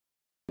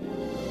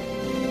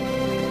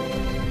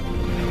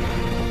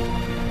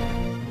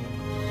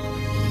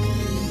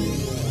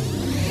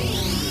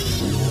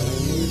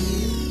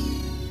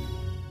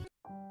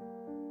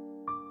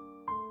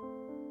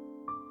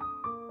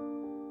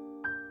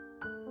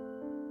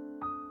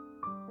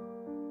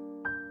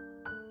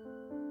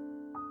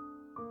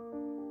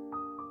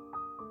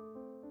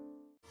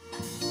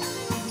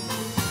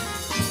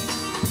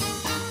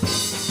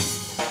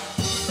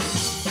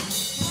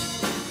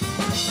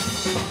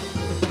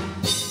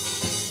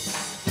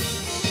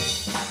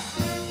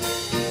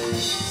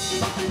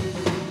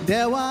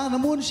देवान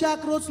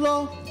मनशाक रचलो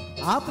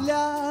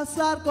आपल्या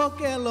सारको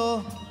केलो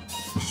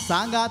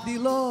सांगा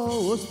दिलो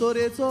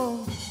वस्तोरेचो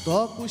तो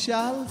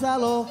खुशाल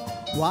जालो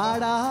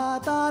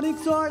वाडात आनीक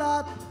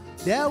चोडात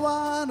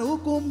देवान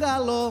हुकूम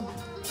घालो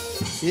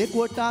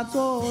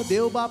एकवटाचो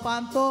देव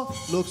बापान तो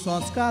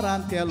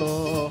लोकसंस्कारान केलो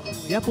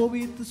ह्या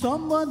पवित्र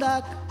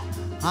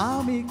संबंधाक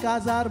आमी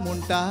काजार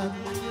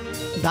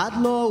म्हणटात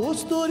दादलो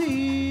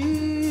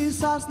वस्तोरी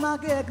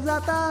सासनाक एक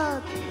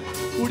जातात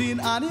कुडीन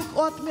आनीक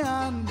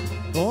ओतम्यान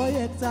तो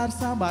एकचार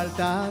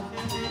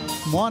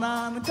सांबाळटात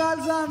मोनान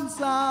काळजान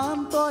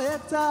सान तो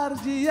एकचार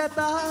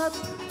जियेतात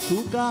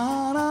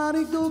सुखान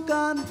आनीक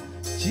दुखान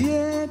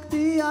जियेक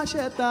ती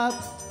आशेतात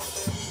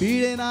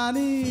पिळेन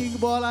आनीक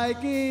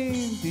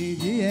भलायकेन ती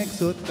जियेक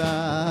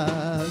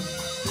सोदतात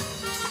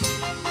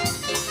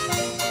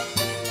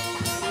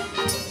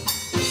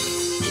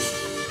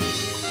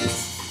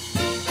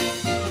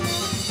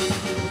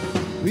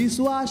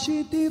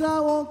विश्वासी ती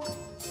रावोंक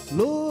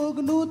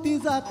लग्न ती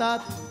जातात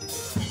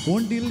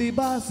पूण दिल्ली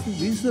भास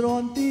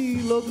विसरोन ती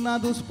लग्ना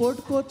दुस्फोट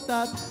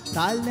कोत्तात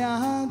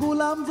ताळण्या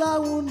गुलाम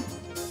जावन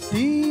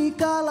ती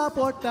काला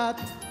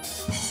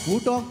पडटात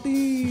उठोंक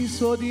ती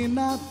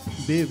सोदिनात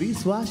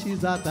बेविश्वासी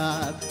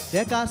जातात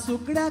एका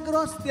सुकण्याक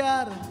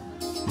रस्त्यार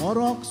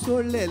मरोंक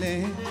सोडलेले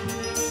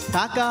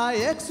ताका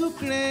एक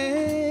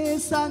सुकणें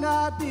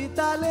सांगात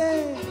दिताले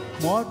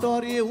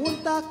मोटोर येवन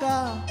ताका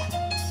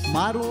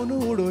मारून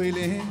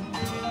उडयले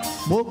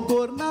मोग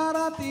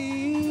करनारा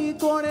ती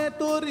कोणे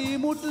तोरी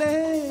मुटले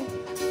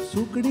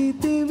सुकणी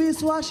ती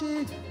विश्वासी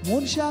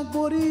मनशाक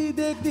बरी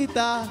देख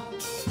दिता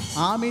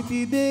आमी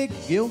ती देख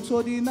घेवंक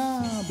सोदिना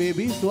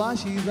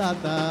बेविश्वासी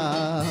जाता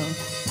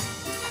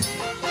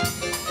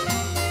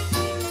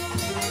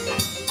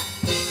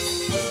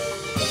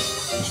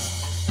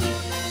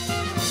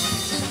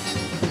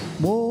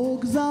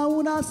मोग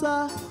जावन आसा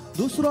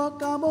दुसरो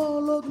कामो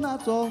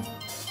लग्नाचो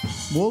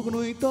मोग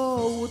न्हय तो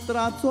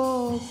उतराचो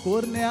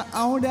कोरण्या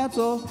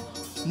आवड्याचो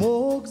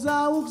मोग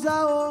जावूंक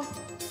जावो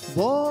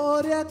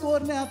बऱ्या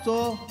कोरण्याचो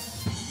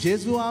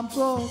जेजू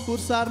आमचो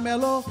कुर्सार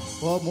मेलो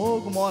हो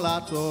मोग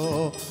मोलाचो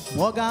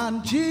मोगान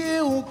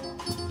जिवूंक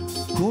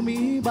तुमी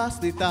भास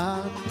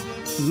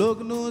दितात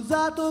लग्न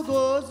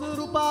जातकच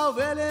रुपा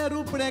वेले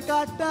रुपणे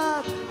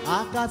काडटात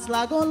आकाश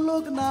लागोन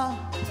लग्ना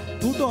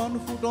तुटोन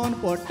फुटोन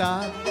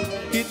पडटात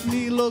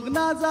कितली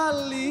लग्नां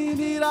जाल्लीं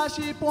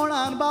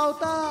निराशीपणान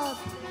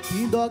भावतात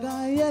ती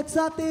दोगांय एक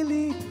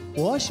जातेली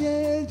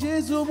अशें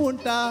जेजू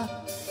म्हणटा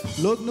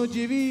लग्न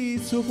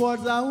जिवीत सुफोट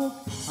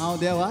जावंक हांव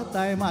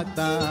देवाताय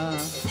मागता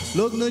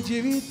लग्न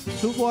जिवीत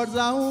सुफोट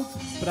जावंक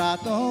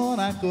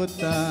प्रार्थना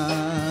करता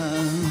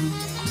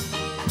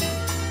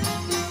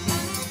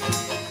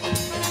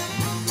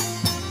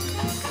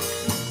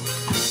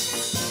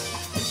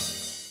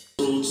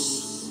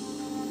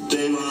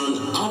देवान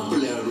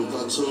आपल्या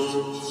रुपाचो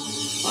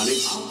आनी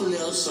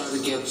आपल्या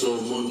सारक्याचो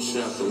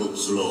मनशाक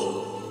रचलो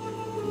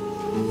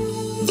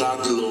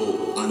दादलो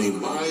आनी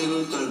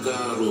बायल ताका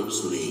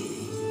रचली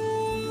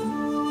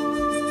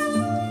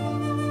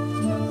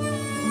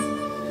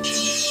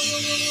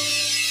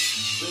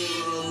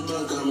देवान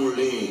ताका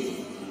म्हणलें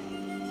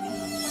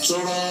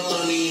चडात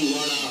आनी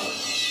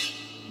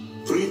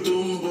वाडात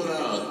प्रितूम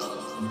बरात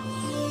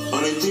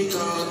आनी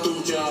तिका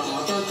तुमच्या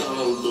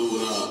हाताखाल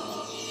दवरात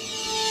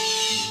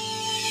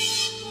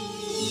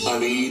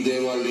आनी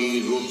देवाली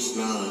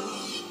रचना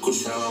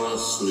खुशाल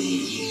आसली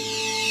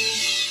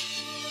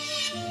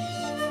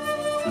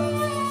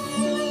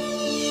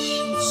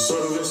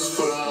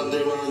सर्वेस्परा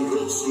देवान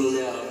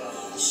रचलेल्या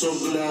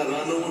सगळ्या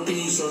रानवटी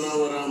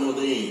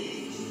जनावरांमध्ये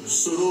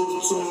सर्व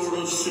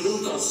चड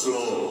शिरूक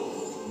आसलो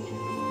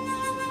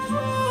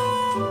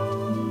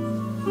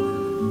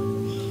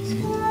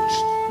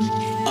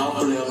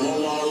आपल्या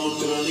मोवाळ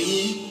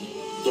उतरांनी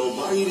तो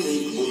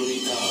बायलेक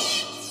बोलयता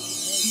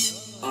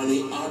आनी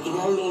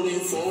आदवाळ्ळोलें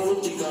फळ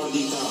तिका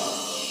दिता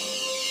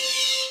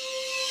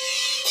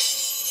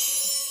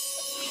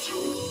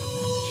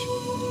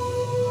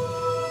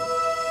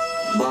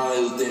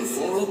बायल तें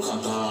फळ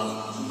खाता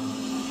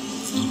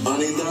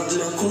आनी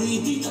दादल्याकूय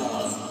दिता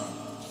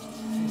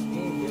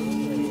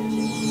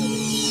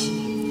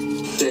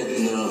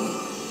तेन्ना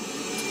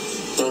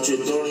ताचे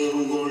दोळे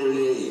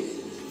उगडले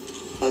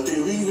आनी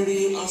ती विंगडी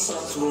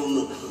आसात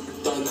म्हूण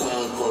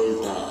ताका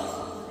कळटा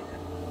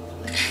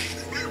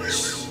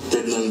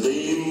तेन्ना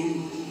देव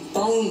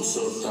पावून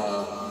सरता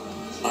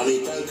आनी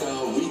ताका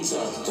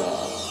विचारता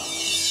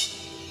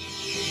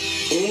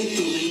हें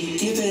तुमी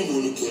कितें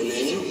म्हूण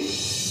केलें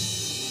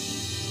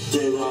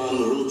देवान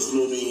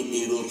रचलोनी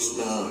ही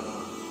रचना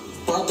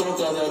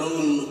पातोका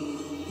धरून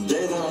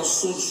देवा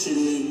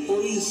सोदशिल्ली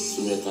पयस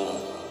वेता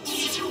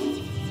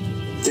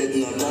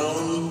तेन्ना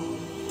जावन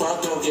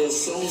पातोके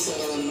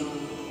संवसारान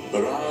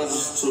राज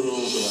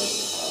चलोवंक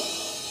लागता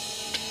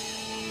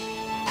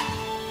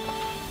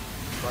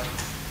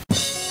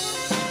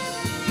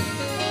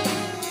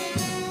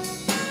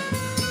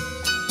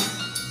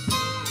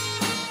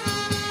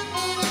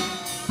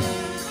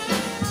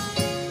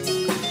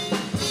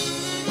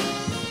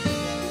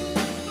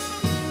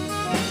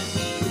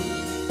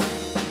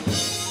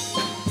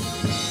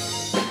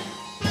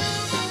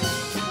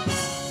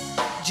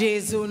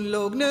जेजून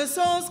लग्न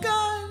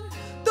संस्कार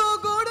तो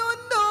घडून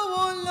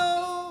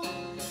दवरलो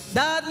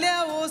दादल्या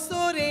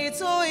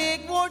ओसोरेचो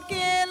एकवट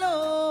केलो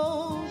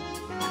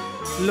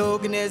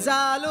लग्न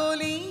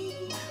जालोली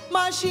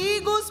माशी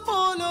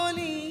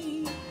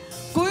घुस्पोलोली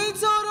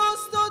खंयचो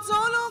रस्तो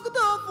चलोंक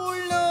तो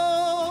फुडलो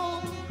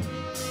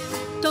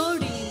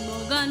थोडी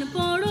मोगान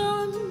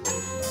पडून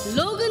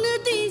लग्न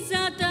ती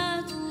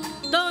जातात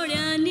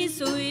थोड्यांनी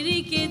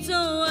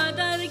सोयरिकेचो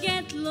आदार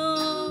घेतलो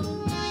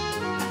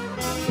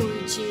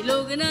फुडची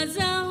लग्न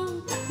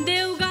जावं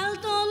देव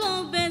घालतलो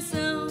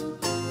बेसांव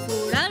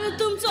फुडार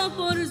तुमचो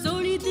पोर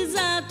जोडीत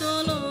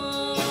जातलो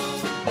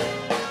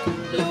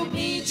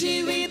लग्नी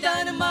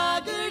जिवितान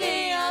मागणे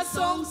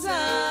आसोंक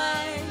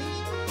जाय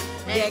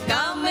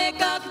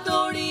एकामेकाक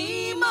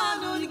थोडी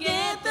मानून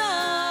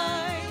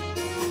घेताय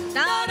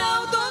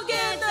ताराव तो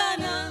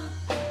घेताना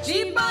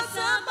जी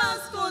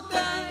पास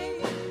कोताय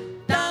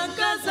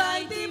तांकां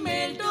जाय ती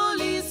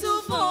मेळटली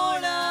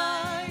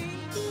सुफोणाय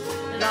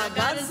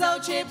रागार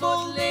जावचे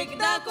बोलेक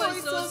दाखय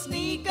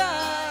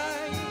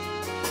सोंसणीकाय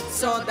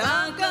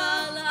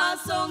सदांकाल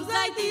आसोंक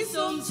जाय ती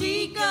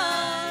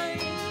समजीकाय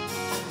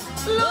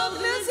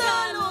लग्न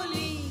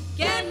जालोली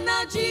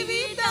केन्ना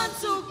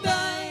जिवितांत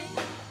चुकताय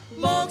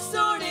मोग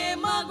सोडे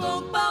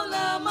मागोंक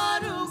पावला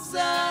मारूंक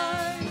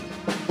जाय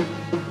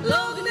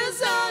लग्न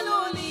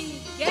जालोली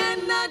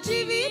केन्ना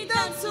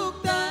जिवितांत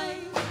चुकताय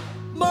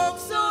मोग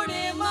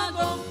सोडे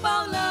मागोंक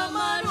पावला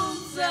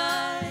मारूंक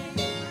जाय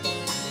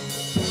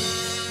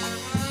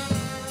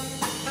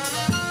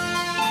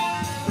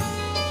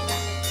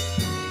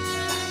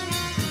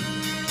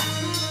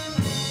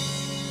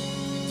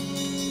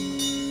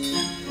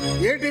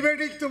हे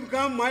डिबेटीक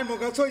तुमकां माय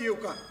मोगाचो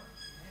येवकार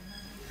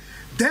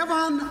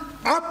देवान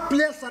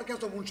आपल्या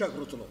सारक्याचो मनशाक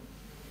रचलो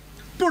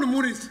पूण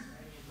मनीस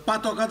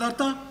पातोका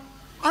धरता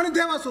आनी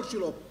देवा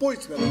सोडशिलो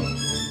पयस वेलो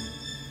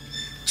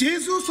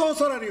जेजू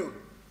संवसारान येवन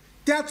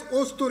त्याच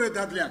ओस्तुरे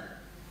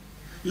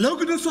दादल्याक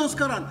लग्न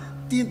संस्कारान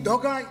ती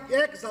दोगांय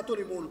एक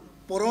जातली म्हूण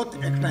परत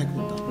एकठांय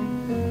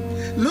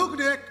करता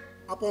लग्न एक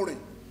आपोवणें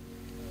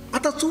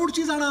आतां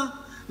चडशीं जाणां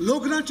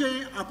लग्नाचे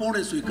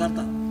आपोवणें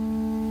स्विकारता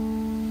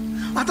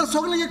आतां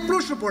सगळ्यांक एक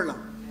प्रश्न पडला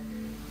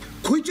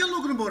खंयचें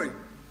लग्न बरें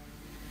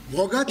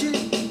मोगाचे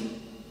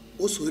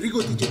ओ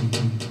सोयरीगतीचे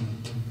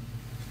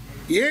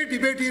हे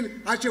डिबेटीन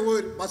हाचे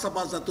वयर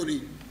भासाभास जातली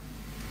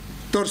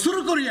तर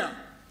सुरू करुया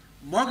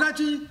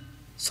मोगाची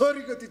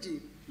सोयरीगतीची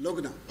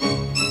लग्नां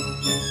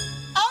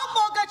हांव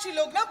मोगाची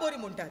लग्नां बरीं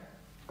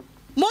म्हणटात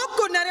मोग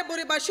करणारे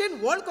बरे भाशेन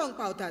वळखोंक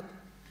पावतात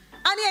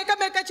आनी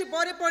एकामेकाची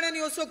बरेपणान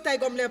येवसोकताय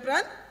गमले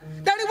उपरांत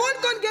तांणी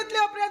वळखून घेतले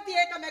उपरांत ती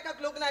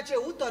एकामेकाक लग्नाचे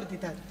उतर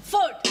दितात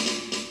फट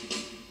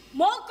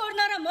मोग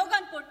करणारा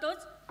मोगान पडटोच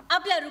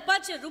आपल्या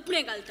रूपाचे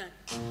रुपणे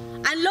घालतात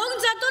आणि लग्न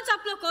जातोच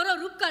आपलो खरो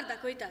रूपकार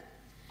दाखयतात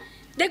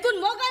देखून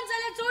मोगान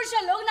जाल्यार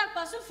चडशा लग्नाक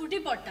पासून फुटी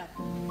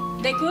पडटात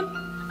देखून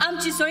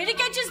आमची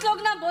सोयरिकेचीच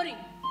लग्नां बरी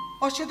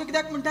अशें तूं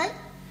कित्याक म्हणटाय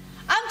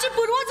आमची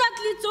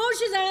पुर्वजांतली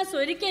चडशीं जाणां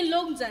सोयरिकेन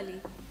लग्न जाली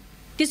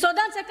ती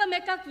सदांच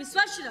एकामेकाक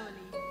विश्वासी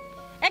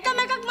रावली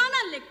एकामेकाक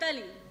मानान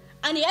लेखताली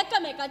आनी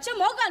एकामेकाच्या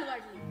मोगान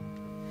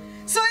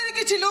वाडली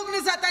सोयरिकेची लग्न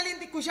जाताली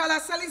ती खुशाल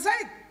आसताली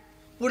जायत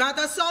पूण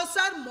आतां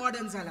संवसार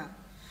मॉडर्न जाला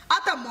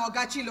आतां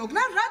मोगाची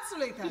लग्नां रात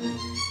चलयतात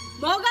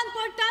मोगान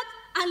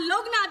पडटात आनी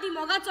लग्न आदी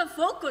मोगाचो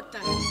फोग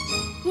करतात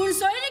पूण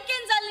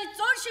सोयरिकेन जाल्ली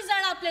चडशीं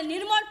जाणां आपलें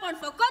निर्मळपण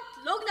फकत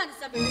लग्ना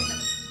दिसा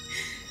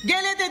भेटतात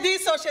गेले ते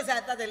दीस अशें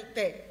जाता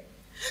ते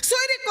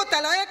सोयरीक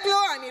कोतालो एकलो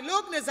आनी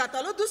लग्न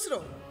जातालो दुसरो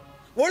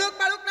वळख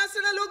पाळख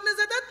नासतना लग्न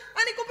जातात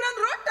आनी उपरांत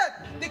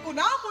रडटात देखून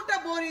हांव म्हणटा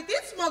बरी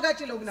तीच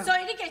मोगाची लग्नां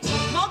सोयरिकेची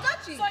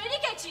मोगाची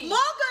सोयरिकेची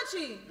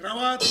मोगाची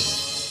रावात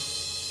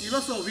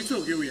इलोसो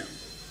विचो घेवया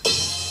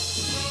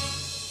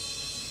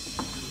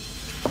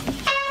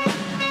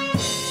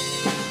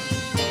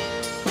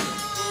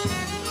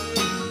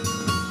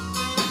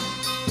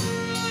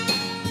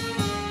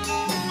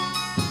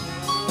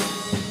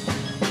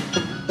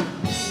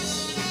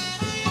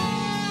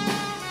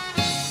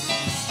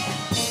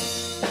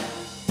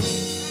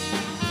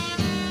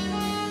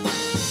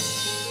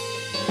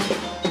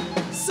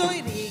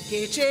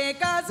सोयरिकेचे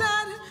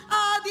काजार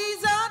आदी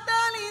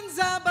जातालीं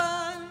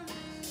जाबार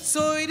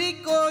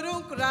सोयरीक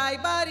करूंक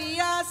रायबारी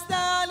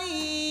आसताली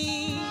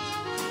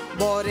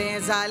बरें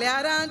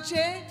जाल्यार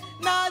रांदचे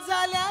ना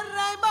जाल्यार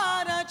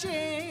रायबाराचे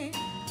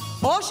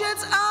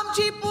अशेंच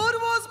आमची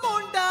पुर्वज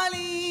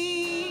म्हणटाली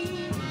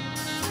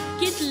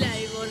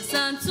कितल्याय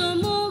वर्सांचो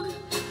मोग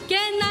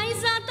केन्नाय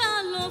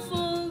जातालो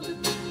फोग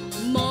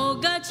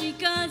मोगाची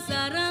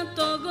काजारां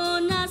तोगो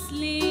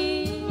नासली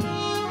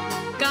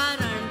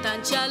कारण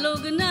तांच्या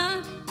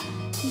लग्नाक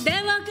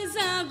देवाक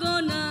जागो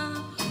ना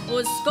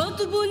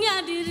ओस्कोत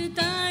बुन्यादीर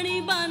ताणी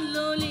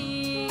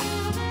बांदलोली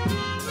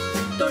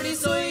थोडी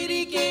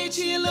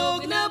सोयरिकेची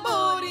लग्न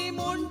बरी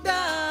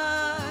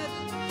म्हणटात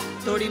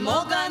थोडी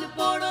मोगान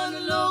पडून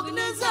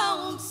लग्न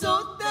जावंक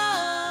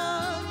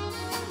सोदतात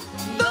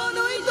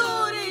दोनूय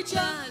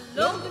तोरेच्या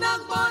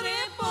लग्नाक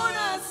बरेंपण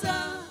आसा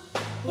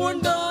पूण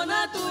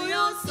दोनातूय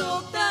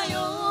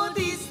सोदतायो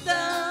दिसता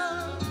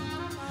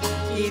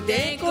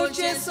कितें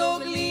करचें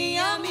सगळी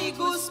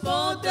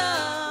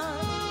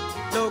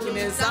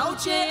लग्न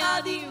जावचे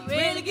आदी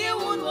वेळ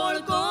घेऊन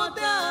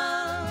वळखता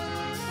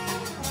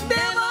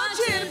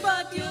देवाचेर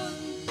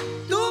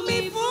पातयून तुम्ही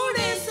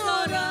पुढे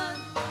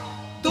सोरात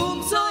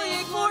तुमचो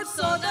एक वोट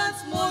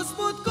सदांच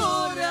मजबूत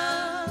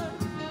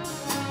करात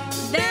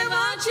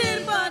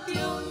देवाचेर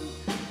पातयून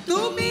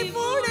तुम्ही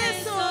पुढे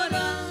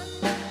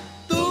सोरात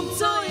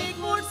तुमचो एक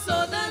वोट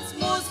सदांच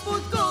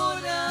मजबूत करात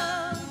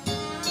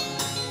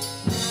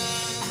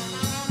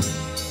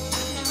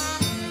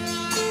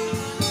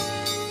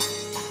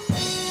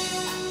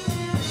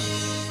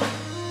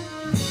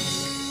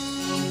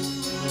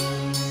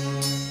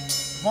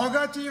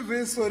मोगाची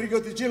वे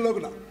सोरीगतीची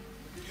लग्न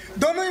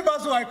दोनूय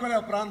बाजू आयकल्या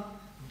उपरांत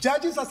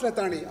जजीस असल्या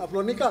तांणी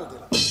आपलो निकाल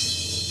दिला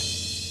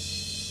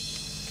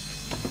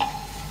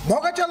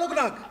मोगाच्या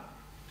लग्नाक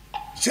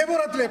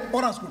शेबोरातले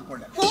 50 गुण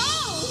पडले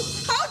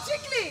हांव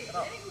जिखली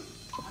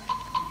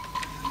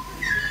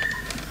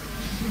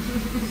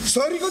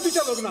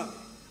सोरीगतीच्या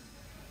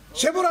लग्नाक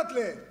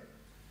शेबोरातले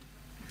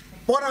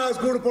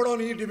 50 गुण पडून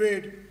ही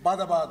डिबेट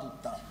बादाबाद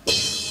उरता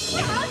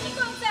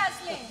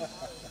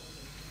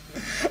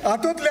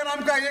हातूंतल्यान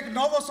आमकां एक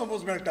नवो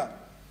समज मेळटा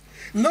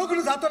लग्न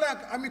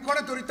जातल्याक आमी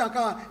कोणे तरी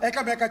ताका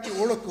एकामेकाची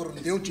वळख करून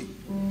दिवची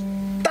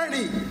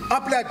तांणी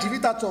आपल्या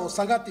जिविताचो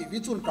संगाती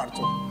विचून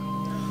काडचो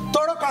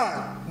थोडो काळ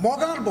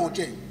मोगान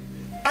भोंवचे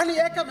आनी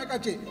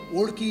एकामेकाचे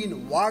वळखीन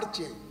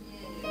वाडचे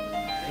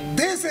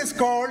दिस is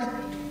called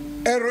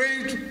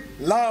arranged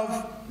love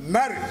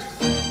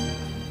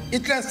marriage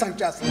इतलेंच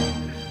सांगचें आसलें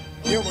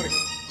देव बरें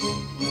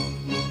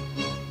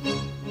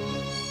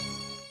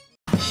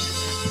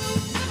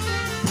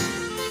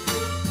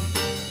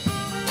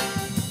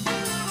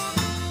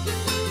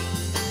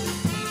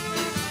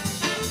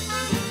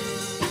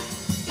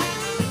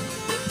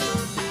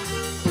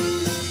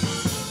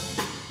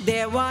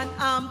देवान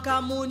आमकां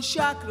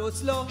मनशाक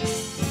रचलो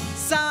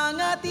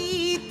सांगाती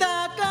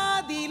ताका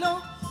दिलो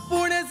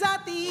पूण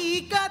जाती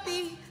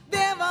काती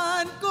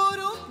देवान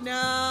करूंक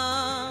ना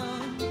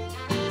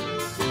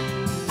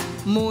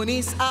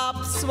मनीस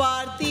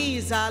आपस्वार्थी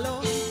जालो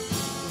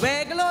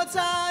वेगळो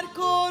चार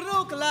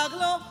करूंक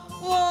लागलो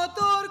वो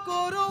तर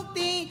करूंक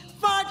ती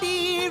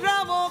फाटी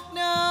रावोंक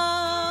ना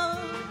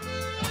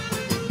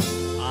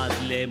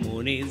आदले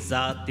मनीस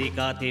जाती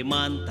काती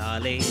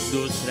मानताले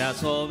दुसऱ्या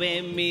सोवे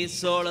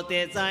मिसळ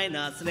ते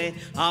जायनासले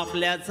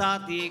आपल्या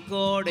जाती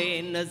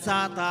कोडेन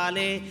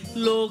जाताले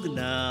लग्न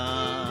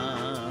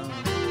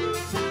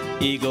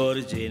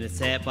इगोर्जीन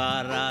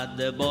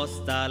सेपाराद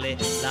बसताले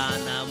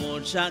ल्हान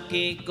मनशाक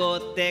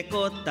कोत्ते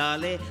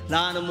कोत्ताले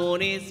ल्हान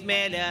मनीस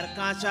मेल्यार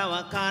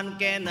काशावाकान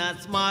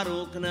केन्नाच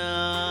मारूंक ना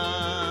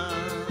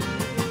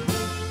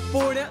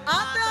पूण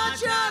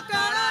आतांच्या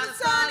काळार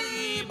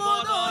सारी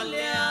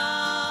बदलल्या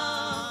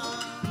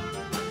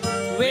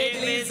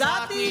वेगळी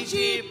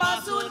जातीची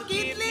पासून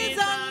कितली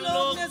जाण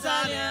लोक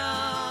जाल्या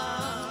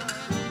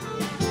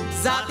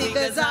जातीक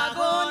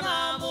जागो ना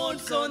म्हूण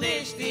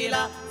संदेश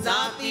दिला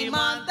जाती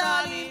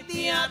मानताली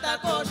ती आतां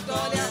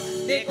कोश्टल्या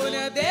देखून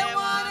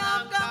देवान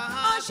आमकां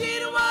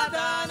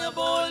आशिर्वादान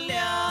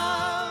बोलल्या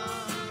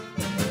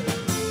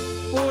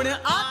पूण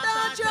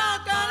आतांच्या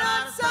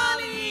काळात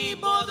सारी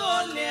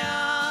बदलल्या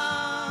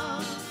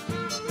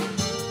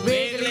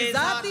वेगळी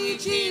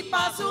जातीची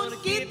पासून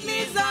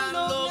कितली जाण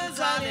लोक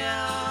जाल्या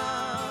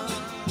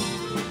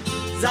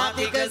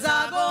जातीक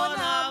जागो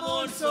ना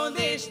म्हूण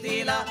संदेश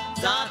दिला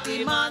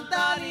जाती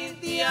मानताली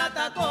ती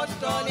आतां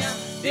कोश्टल्या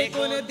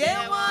देखून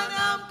देवान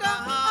आमकां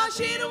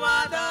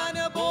आशिर्वादान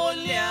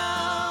बोलल्या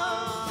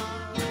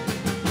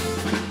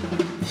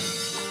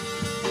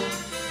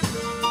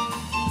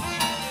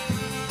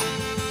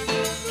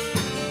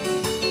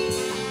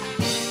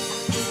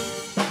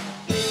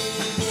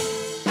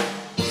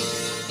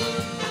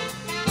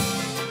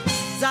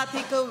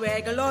जातीक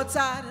वेगळो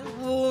चार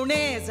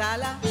उणें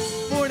जाला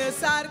पूण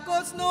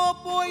सारकोच नो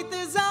पयत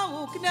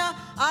जावूंक ना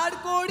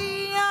आडकोडी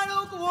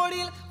आडूक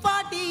वडील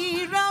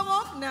फाटी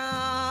रावोंक ना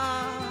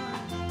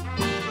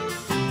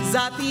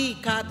जाती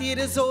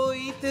खातीर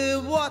जोईत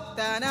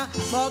वतना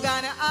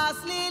मोगान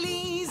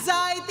आसलेली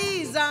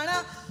जायती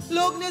जाणां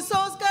लग्न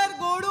संस्कार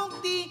घडोवंक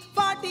ती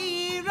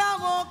फाटी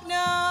रावोंक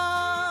ना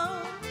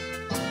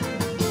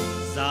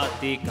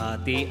जाती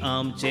काती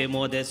आमचे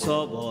मोदे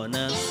सोबोन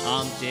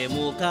आमचे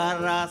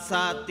मुखार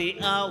आसात ती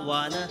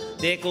आव्हान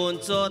देखून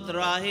चोत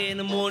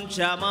राहीन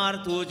मनशा मार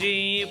तुजी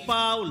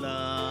पावलां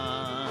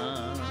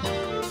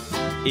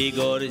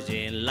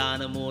इगोर्जेन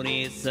ल्हान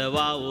मनीस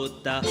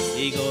वावुरता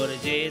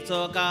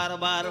इगोर्जेचो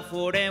कारबार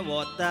फुडें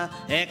वता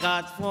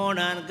एकाच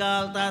फोंडान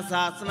घालता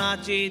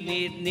सासणाची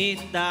न्हीद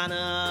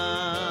न्हिदताना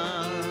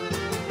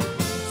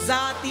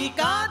जाती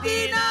काती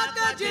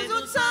नाका जेजू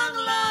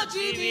चांगला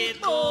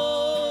जिवितो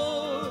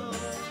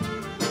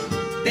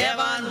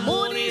देवान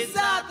मनीस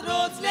जात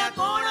रोचल्या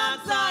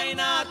कोणाक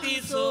जायना ती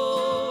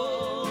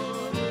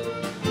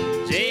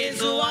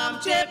जेजू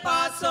आमचे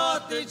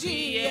पासत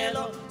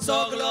जियेलो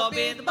सगलो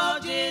भेदभाव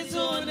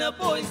जेजून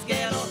पयस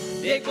गेलो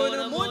देखून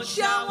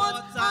मनशा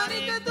वच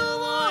आनीक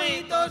तुवूय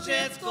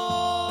तशेंच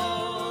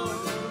कोर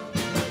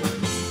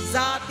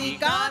जाती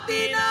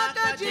काती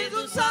नाका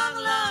जेजू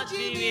सांगला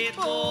जिवीत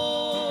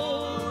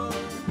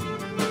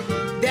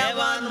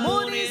देवान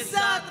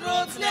मुनिसात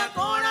रोचल्या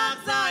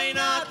कोणाक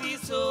जायना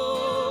तिसो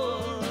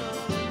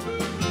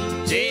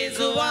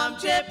जेजू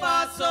आमचे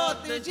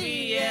पासोत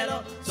जियेलो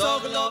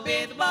सगलो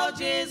भेदभाव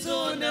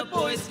जेजून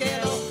पयस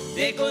केलो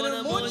देखून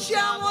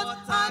मनशा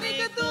वच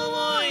आनीक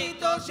तूंय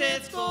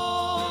तशेंच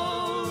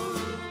कोर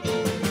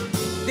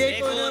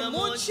देखून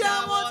मनशा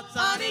वच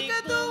आनीक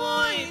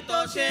तूंय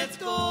तशेंच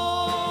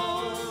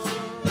कोर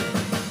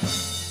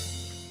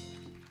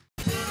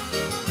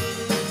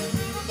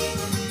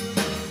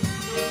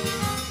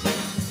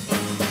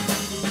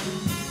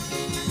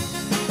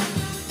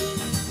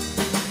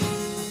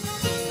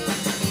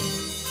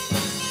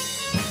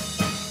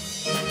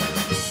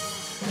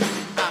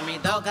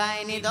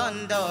दोगांयनी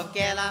धंदो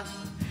केला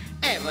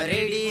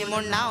एवरेडी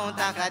म्हूण नांव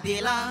ताका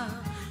दिला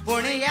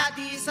पूण ह्या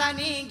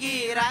दिसांनी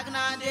गिराक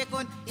ना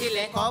देखून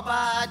इले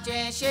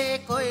कोपाचें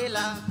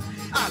शेकयला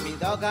आमी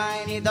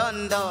दोगांयनी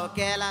धंदो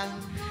केला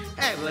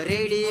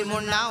एवरेडी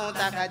म्हूण नांव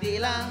ताका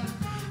दिला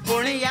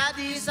पूण ह्या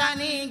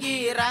दिसांनी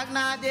गिराक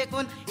ना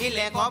देखून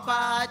इले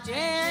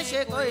कोपाचें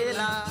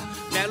शेकयला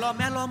मेलो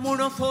मेलो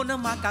म्हूण फोन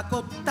म्हाका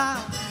कोपता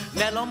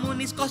मेलो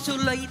मनीस कसो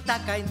लयता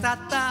काय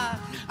जाता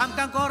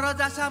आमकां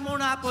गरज आसा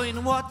म्हूण आपयन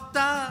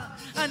वता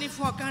आनी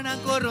फकाणां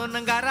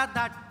करून घरा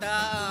धाडटा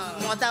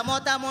मोता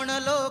मोता म्हूण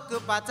लोक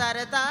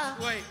पाचारता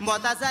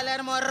मोता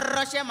जाल्यार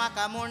मर्रशें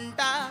म्हाका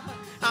म्हणटा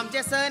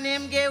आमचे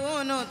सनेम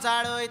घेवन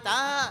चाळयता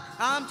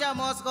आमच्या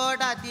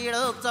मोस्कोटा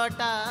तिळोक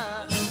चोडटा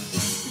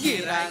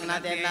गिराक ना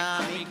तेन्ना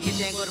आमी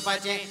कितें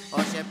करपाचें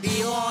अशें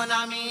पिवोन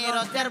आमी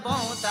रस्त्यार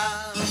भोंवता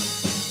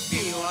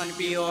पिवोन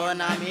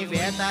पिवोन आमी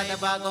वेतात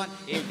बागोन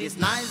एक दीस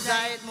नाच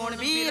जायत म्हूण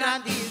बिरां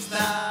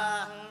दिसता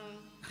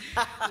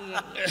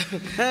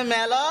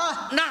मेलो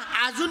ना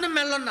अजून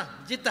मेलो ना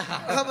जिता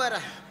खबर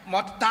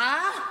मोता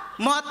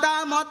मोता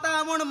मोता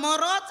म्हूण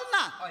मरोच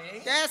ना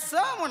तेस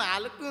म्हूण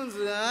आलकूंच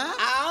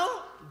हांव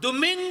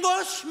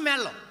दोमिंगोस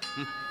मेलो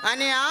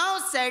आनी हांव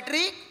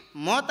सेड्रिक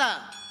मोता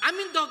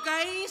आमी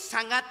दोगांय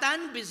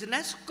सांगातान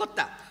बिझनेस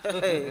कोता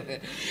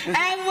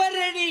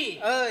एवरेडी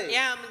हे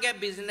आमगे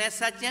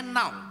बिझनेसाचें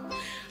नांव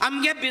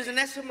आमगे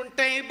बिझनेस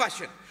म्हणटा हे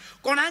भाशेन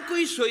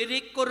कोणाकूय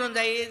सोयरीक करूं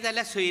जाय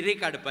जाल्यार सोयरी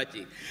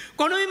काडपाची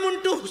कोणूय म्हूण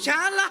तूं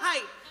हुशाल आहाय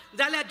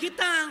जाल्यार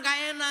गितां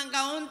गायनां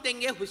गावन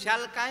तेंगे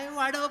हुशालकाय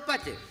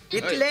वाडोवपाचें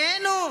इतलें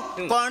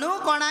न्हू कोणू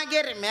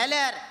कोणागेर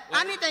मेल्यार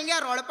आनी तेंगे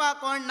रोळपा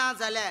कोण ना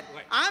जाल्यार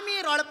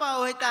आमी रोळपा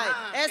वयताय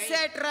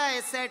एसेट्रा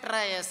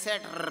एसेट्रा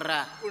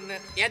एसेट्रा पूण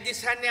ह्या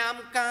दिसांनी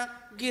आमकां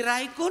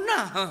गिरायकू ना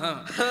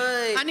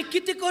आनी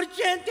कितें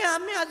करचें तें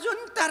आमी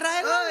अजून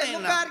थारायलें ना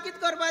मुखार कितें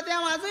करपा तें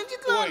हांव अजून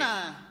चिंतलो ना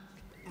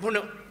पूण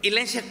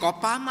इल्लेशें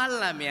कोपा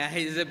मारला आमी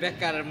आयज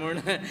बेकार म्हूण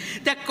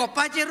त्या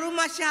कोपाचे रूम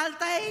मातशें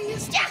हालताय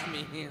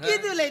आमी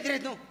कितें उलयत रे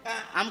तूं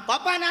आमी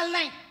कोपान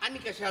हालनाय आनी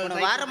कशें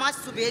वार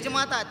मातसो बेज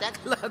माता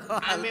तेका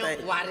लागून आमी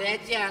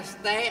वाऱ्याचे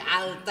आसताय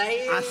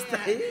हालताय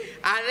आसताय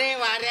आरे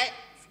वाऱ्या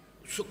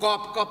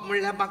कोप कोप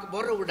म्हणल्यार म्हाका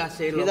बरो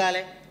उडास येयलो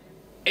जालें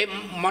ए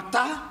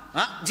मोता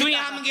तुवें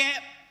आमगे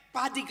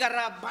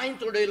पादिकारा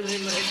बांयत उडयलो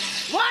मरे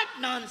वॉट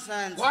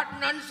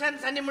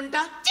नॉनसेन्स आनी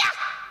म्हणटा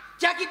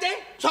च्या कितें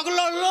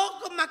सगलो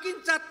लोक मागीर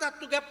जाता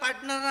तुगे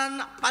पार्टनरान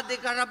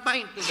पादेकारा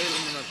बांयत उडयलो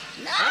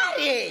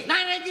म्हणून ना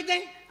रे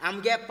कितें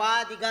आमगे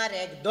पादिगार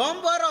एकदम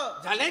बरो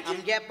जालें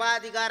आमगे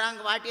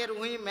पादिगारांक वाटेर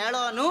खूंय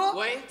मेळ्ळो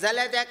न्हू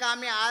जाल्यार तेका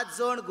आमी आज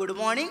जोड गुड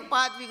मॉर्निंग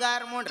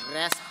पादविगार म्हूण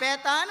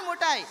रेस्पेतान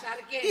मुटाय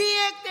ती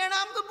एक तेणें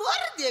आमकां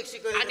बरें देख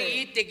शिकयली आनी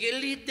ही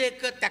तेगेली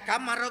देख तेका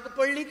मारग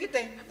पडली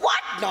कितें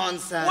वॉट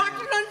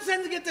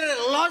नॉनसेन्स कितें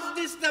लॉस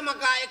दिसता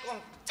म्हाका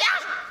आयकोंक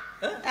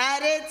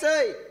अरे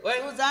चय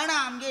तूं जाणा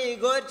आमगे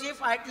इगोरची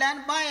फाटल्यान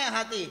बांय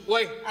आहा ती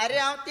अरे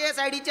हांव ते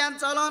सायडीच्यान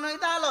चलोन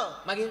वयतालो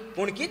मागीर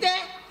पूण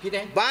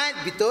कितें बांय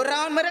भितर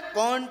रावन मरे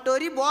कोण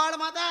तरी बोवाळ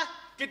माता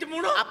कितें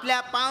म्हूण आपल्या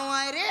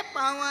पांवाय रे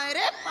पांवाय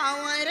रे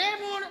पांवाय रे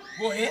म्हूण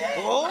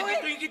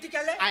तुवें कितें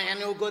केलें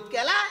हांवें उगोत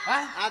केला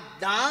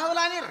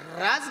धांवला आनी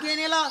राज घेवन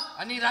येयलो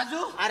आनी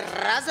राजू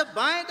राज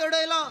बांय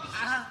तोडयलो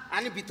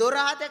आनी भितर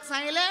आहा तेका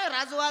सांगलें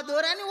राजू आ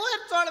दवर आनी वयर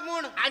चड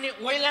म्हूण आनी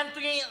वयल्यान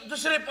तुवें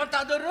दुसरे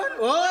पोता धरून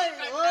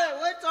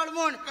वयर चड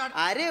म्हूण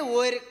अरे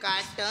वयर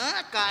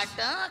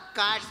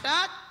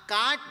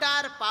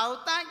काटार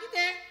पावता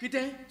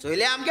कितें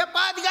चोयले आमगे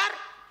पादगार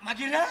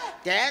मागीर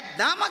ते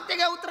दामाक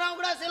तेगे उतरां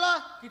उगडा आसलो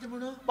कितें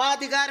म्हणून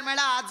पादगार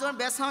मेळ्ळा आजून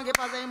बेसांव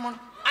घेवपा जाय म्हूण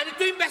आनी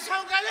तुवें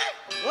बेसांव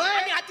घालें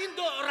आनी हातीन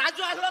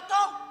राजू आसलो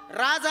तो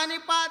राज आनी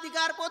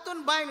पादगार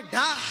पोतून बांय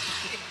ढा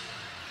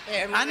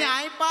आनी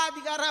हांवें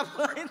पादगारा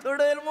बांय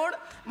तोडयल म्हूण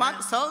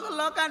म्हाका सगळ्या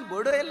लोकांक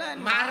बडयला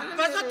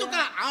मारपाचो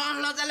तुका हांव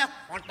आहलो जाल्यार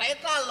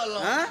फोटायतो आहलो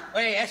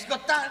हेश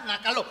कोत्ता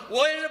नाकालो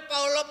वयर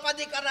पावलो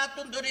पादिकार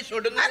हातून दोरी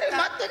सोडून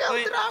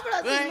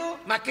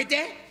म्हाका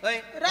कितें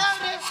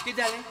राव रे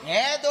कितें जालें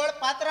हे दोळ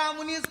पात्रां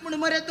मुनीस म्हूण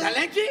मरे तूं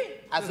जाल्याची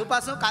आजू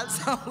पासून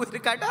कालसां वयर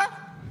काडा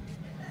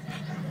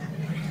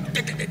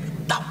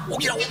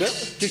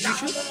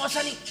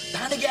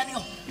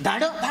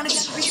धाडो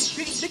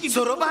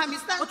सोरोबा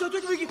मिस्ता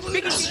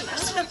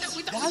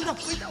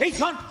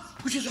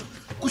कुशीन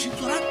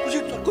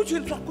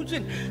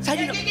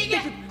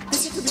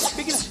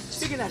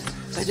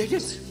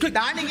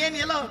दांड घेऊन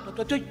येलो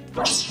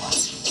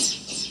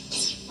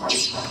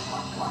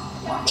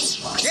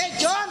हे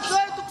जॉन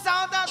चोय तुका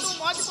सांगता तू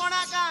मज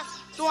कोणाका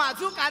तू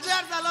आजू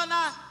काजार जालो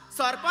ना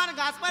सरपण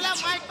घासपाल्या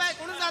मायक पाय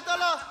कोण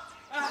जातलो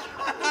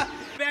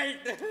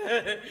बेल्ट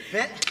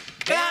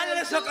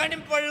काल सकाळी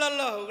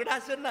पडलेलो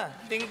उगडास ना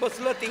थिंग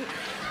बसलो थिंग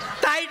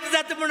टाईट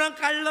जाता म्हणून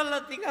काढलेलो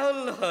थिंग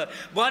आवडलो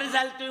बरें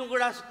जालें तुवें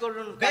उगडास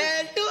करून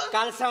बेल्ट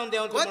काल सांग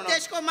देव कोण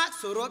तेशको माग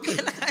सोरो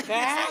केला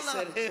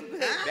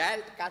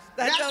बेल्ट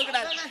कास्ताचो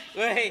उगडास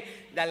वय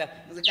जालें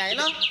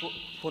कायलो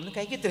फोन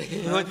काय घेत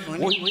वय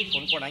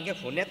फोन कोणागे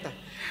फोन येता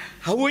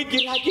हा वय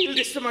गिरायक येयला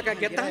दिसता म्हाका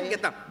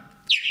घेता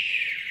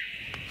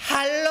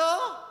हॅलो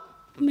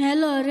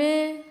मेलो रे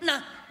ना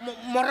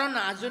मरो ना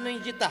अजूनही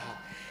जिता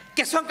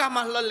केसो काम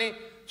आहलोले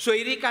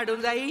सोयरी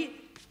काडून जाई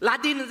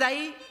लादीन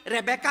जाई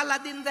रेबेका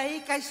लादीन जाई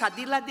काय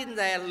सादी लादीन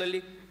जाय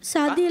आहलोली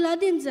सादी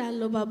लादीन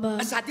जाल्लो बाबा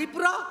सादी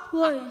पुरो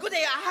होय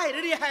कुदे आहाय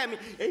रेडी आहाय आमी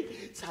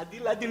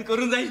सादी लादीन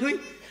करून जाई हुई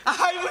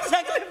आहाय म्हण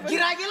सांगले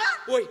गिरायक गेला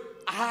होय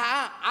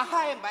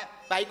आहाय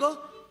बायगो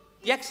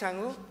एक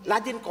सांगू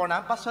लादीन कोणा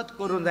पासत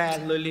करून जाय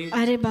आहलोली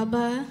अरे बाबा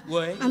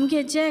वय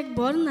आमगे जॅक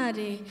बोर ना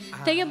रे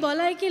तेगे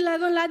भलायकी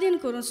लागून लादीन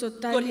करून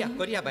सोदता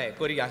कोरिया बाय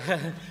कोरिया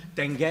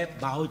तेंगे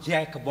भाव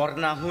जॅक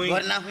बोरना हुई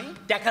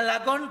ताका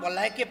लागून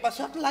भलायकी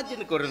पासत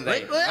लादीन करून जाय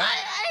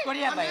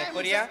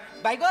कोरिया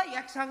बायगो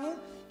एक सांगू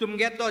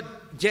तुमगे तो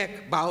जॅक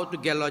भाव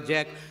तुगेलो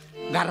जॅक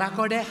घरा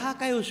कडेन हा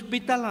काय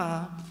हॉस्पिटला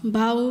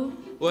भाऊ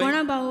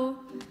कोणा भाऊ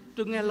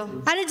तुगेलो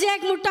अरे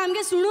जॅक मुट्टा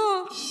आमगे सुणो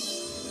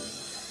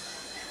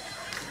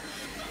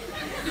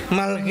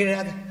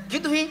मालगिऱ्याक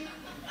कित हुई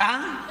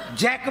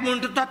जॅक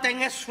म्हणटा तो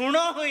तेंगे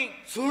सुणो हुई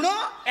सुणो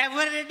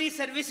एव्हरेडी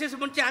सर्विसीस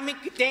म्हणजे आमी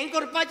कितेंय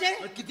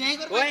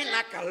करपाचें वय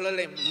ना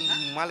काडलोले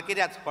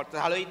मालगिऱ्याच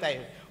हाळयताय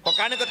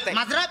कोकाण करताय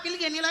माजरा पिल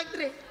घेनी लागत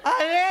रे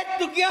अरे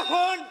तुगे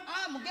फोन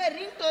मुगे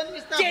रिंग टोन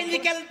दिसता चेंज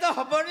केलं तो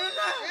खबर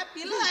ना ए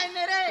पिल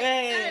आयने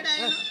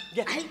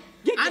रे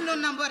अननोन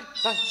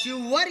नंबर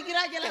शिवर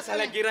गिरा गेला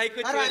साला गिरायक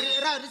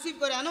रा रिसीव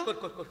कर आनो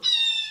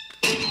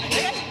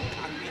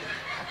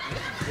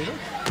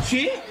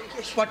शी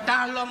पट्टा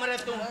हाडलो मरे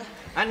तू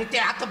आणि ते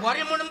आता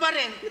बरें म्हणून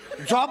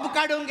बरें जॉब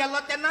काडून गेलो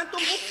तेन्ना तू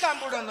मुक्काम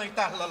बुडोन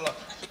वयता आहलोलो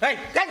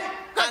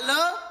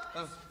हॅलो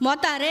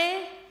मोता रे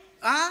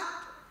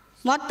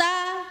मोता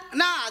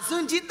ना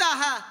अजून जिता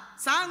हा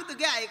सांग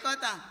तुगे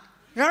आयकोता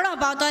रडो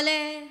पावतले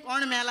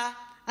कोण मेला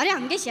अरे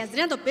आमगे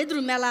शेजऱ्या तो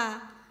पेद्रू मेला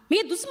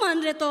मी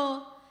दुस्मान रे तो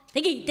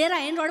तेगे इथे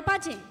रायन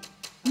रडपाचे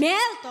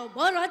मेल तो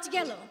बरोच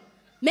गेलो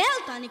मेल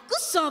तो आनी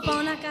कुस्सो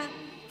पावनाका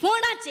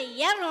फोंडाचे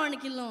येर रोण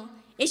किलो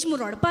एशमू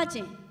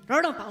रडपाचे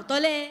रडो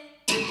पावतले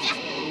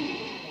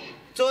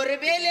चोर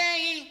बेले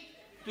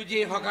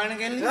तुजी होकाण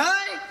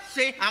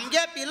गेली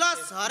आमगे पिलो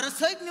सर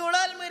सयत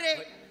निवळल मरे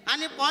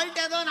आणि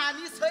पॉल्ट्या दोन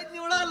आनी सयत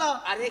निवळलो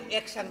अरे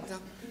एक सांगता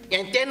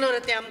ते न्हू रे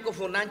ते आमकां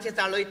फोनांचे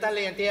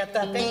चाळयताले ते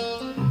येता ते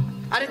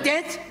अरे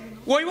तेच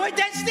वय वय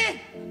तेच ते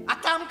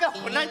आतां आमकां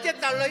फोनांचे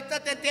चाळयता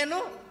ते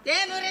न्हू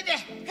रे ते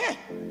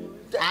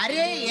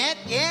अरे हे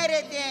ते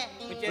रे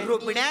ते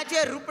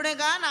रुपण्याचे रुपणे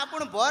गान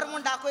आपण बोर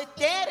म्हूण दाखोय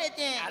ते रे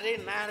ते अरे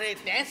ना रे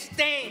तेच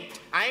ते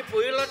हांवें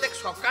पळयलो ते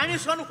सकाळी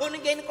सोन फोन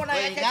घेवन कोणा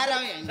येता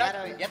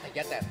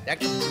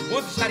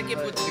बुद्ध सारकी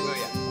बुद्धी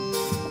गोया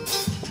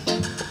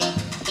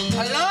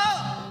हॅलो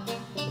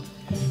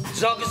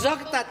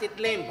जगजगता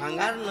तितले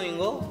भांगार न्हय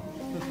गो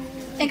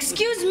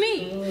एक्सक्यूज मी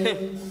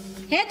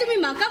हे तुम्ही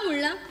म्हाका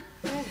म्हणला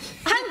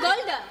आय एम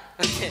गोल्ड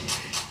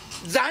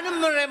जाण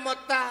मरे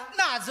मोता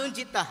ना अजून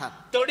जिता हा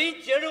थोडी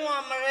चेडवा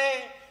मरे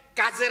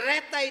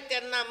काजरेताय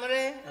तेन्ना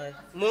मरे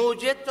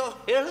मौजे तो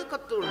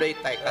हेळकत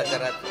उडयताय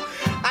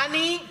काजरात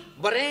आणि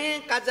बरें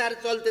काजार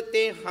चलता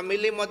ते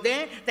फॅमिली मध्ये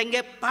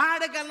तेंगे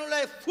पाड घालून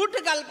फूट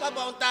घालपा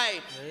भोंवताय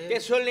ते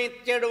सोली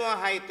चेडवा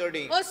हाय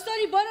थोडी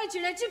ओस्तोरी बरो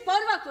चिण्याची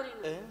पर्वा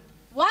करीन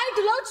वाईट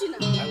लावची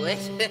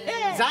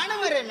ना जाण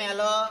मरे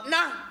मेलो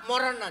ना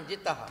मरण ना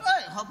जिता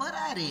खबर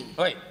रे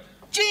होय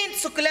चीन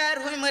सुकल्यार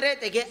हुंय मरे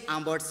तेगे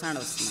आंबट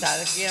साणस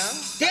सारकी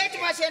तेच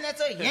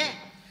भाशेनेचो हे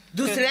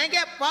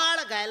दुसऱ्यागे पाळ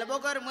घायल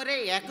बगर मरे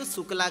एक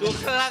सुकला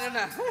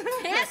लागना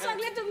हे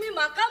सगळे तुम्ही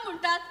म्हाका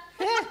म्हणतात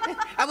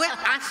अबे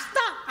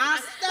आस्ता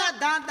आस्ता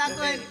दांत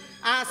दाखय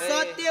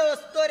सत्य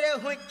असतो रे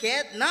हुंय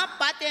खेत ना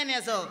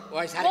पातेनेचो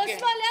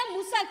ओस्तोल्या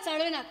मुसाक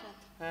चढवे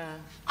नाका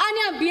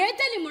आणि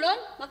भियेतली म्हणून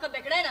म्हाका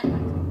बेगडाय नाका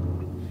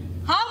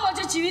हांव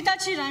म्हज्या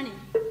जिविताची राणी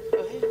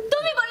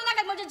तुम्ही बरी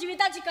नाकात म्हज्या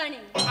जिविताची काणी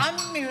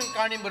आम्ही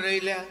काणी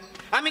बरयल्या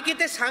आम्ही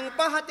कितें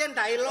सांगपा हा ते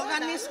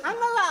डायलॉगांनी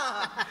सांगला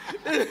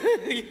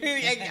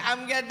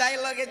आमगे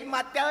डायलॉगाची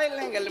माथ्या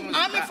वयले गेले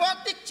आम्ही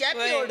फक्त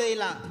चॅपी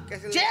उडयला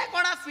जे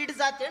कोणा फिट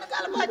जाते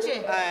घालपाचे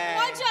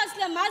माझ्या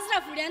असल्या माजरा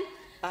फुड्यान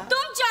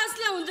तुमच्या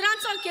असल्या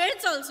उंदरांचो खेळ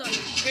चलचो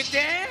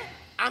कितें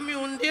आमी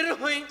उंदीर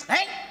हुंय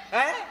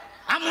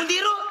आम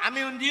उंदीरू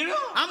आमी उंदीरू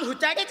आम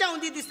हुचाडीच्या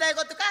उंदी दिसताय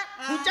गो तुका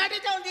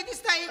हुचाडीच्या उंदी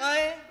दिसताय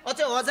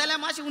अचे हो जाल्यार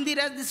मातशी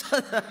उंदीरच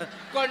दिसत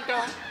कोण तो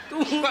तू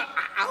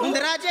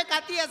उंदराचे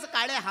काती असं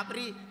काळे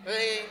हापरी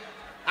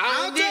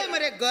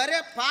मरे घरे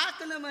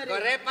पाकलं मरे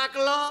घरे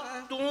पाकलो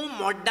तू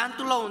मोड्डान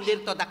तुला उंदीर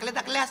तो दाखले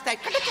दाखले असताय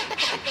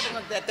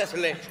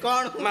तसले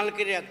कोण मला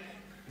किर्याक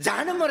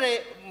जाण मरे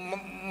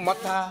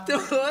मथा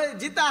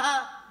जिता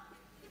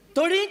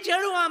थोडी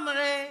चेडू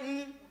मरे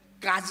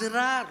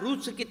काजरा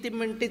रूच किती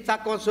मिनटी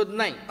चाको सोद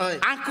नाही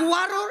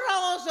आंकवारो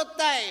राव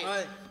सोदताय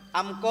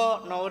आमको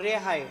नवरे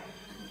हाय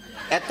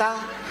येता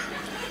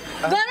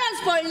गरज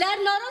पडल्यार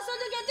नरो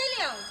सोदू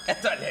घेतली हांव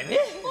येतले रे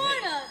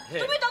कोण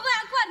तुम्ही दोघं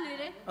आंकवार न्हय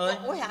रे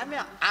ओय आम्ही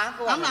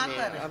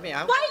आंकवार आम्ही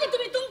पहिले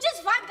तुम्ही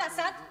तुमचीच फाट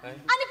घासात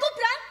आणि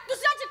उपरांत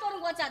दुसऱ्याचे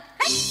करूंक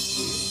वचात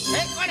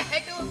हे कोण हे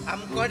तू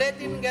आमकडे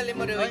तीन गेले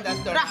मरे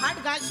वयतात तो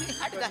हाट घाशी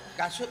हाट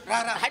गासू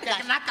रा हाट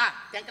नाका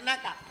त्यांक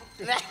नाका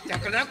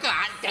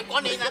ते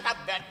कोणी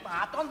नाका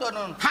हातून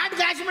धरून हाट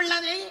घास म्हणला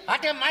नाही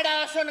हाटे माडा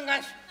असो न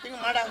घास तिंग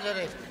माडा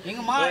जरे हिंग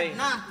मार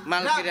ना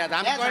माल किर्यात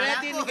आमकडे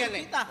तीन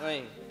गेले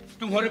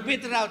तू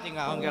हरपीत राव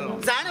तिंगा हांव गेलो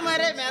जाण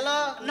मरे मेलो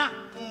ना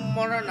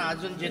म्हणून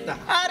अजून जिता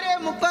अरे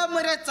मुका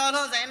मरे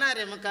चलो जायना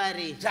रे मुका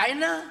रे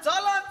जायना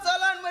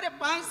चलोन मरे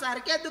पांय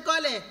सारखे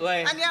दुखले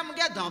आणि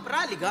आमगे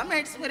धोपरा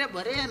लिगामेंट्स मरे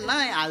बरे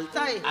नाही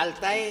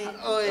आलताय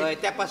ओय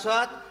त्या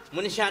पासत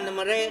मनशान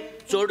मरे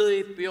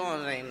चोडूय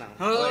पिवून जायना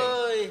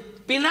होय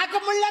पिनाक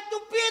म्हणल्यार तू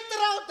पीत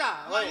रावता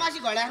माशी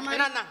गळ्यार मार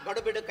ना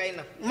गडो बिडो काही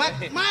ना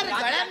मार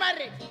गळ्यार मार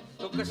रे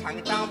तुका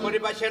सांगता हांव बरी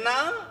भाशेन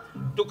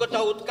तुका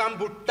तो उदकान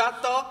बुडटा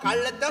तो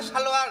काडले तो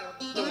सालवार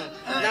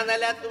ना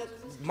जाल्यार तू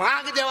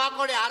माग देवा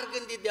कोडे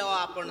आर्गन दी देवा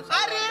आपण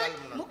अरे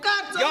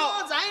मुखार चलो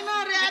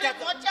जायना रे अरे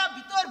मोच्या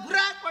भितर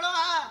बुराक पडो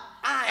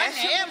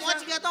हे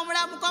मोच घेतो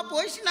म्हणल्यार मुका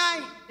पयस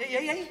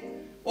नाही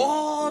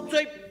ओ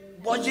चोय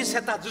बॉजीस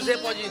येता जुजे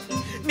बॉजीस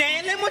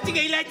नेले मोच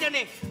घेयलायचे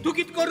न्ही तू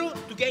कित करू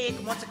तुगे एक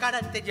मोच काड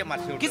आनी तेजे मार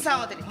शेवट किसा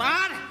हो तरी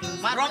मार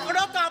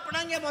रोकडो तो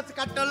आपणांगे मोच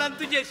काडटलो आनी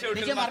तुजे शेवट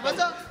तुजे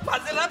मारपाचो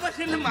बाजरा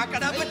बशीन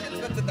माकडा बशीन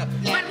करता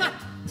मार मार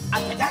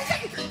आता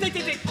जाय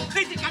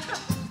ते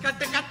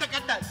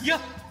काटा यो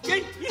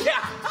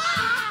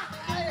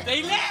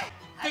दैले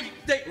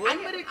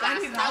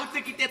आणि रावचे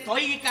किती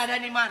थोय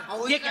काढानी मार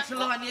एक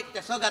असलो आणि एक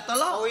तसो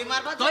घातलो होय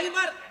मारपा थोय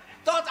मार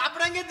तोच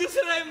आपणांगे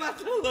दुसराय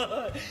मारलो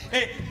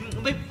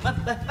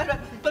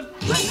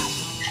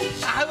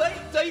आवय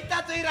चैता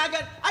चै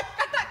रागन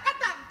काटा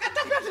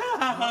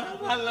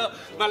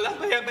मला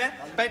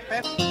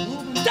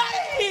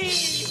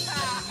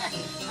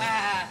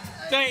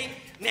तै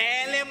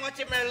नेले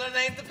मोचे मेळलो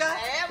नाही तुका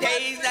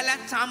तेई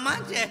जाल्यार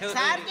सामाचे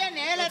सारखे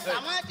नेले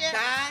सामाचे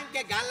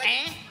सारखे घाल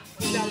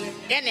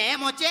ते ने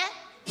मोचे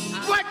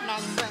व्हाट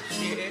नॉनसेन्स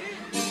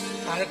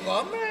सारको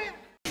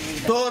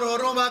तो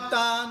रोरो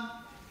मागतान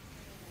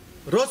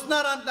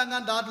रोसनारान तांगा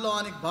दादलो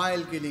आनीक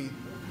बायल केली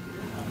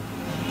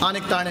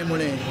आनीक ताणें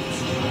म्हणे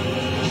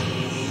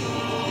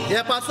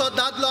हे पासो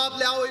दादलो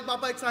आपल्या आवय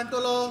बापायक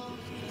सांगतलो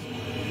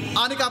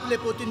आनीक आपले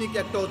पोतीनीक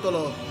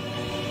एकटवतलो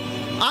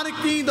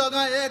आनीक ती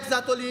दोगां एक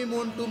जातली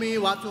म्हूण तुमी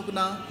वाचूंक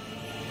ना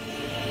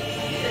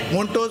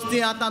म्हणटोच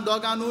ती आतां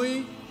दोगांनूय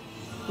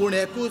पूण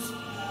एकूच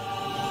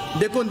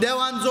देखून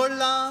देवान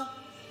जोडला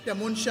त्या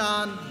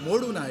मनशान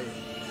मोडूं नये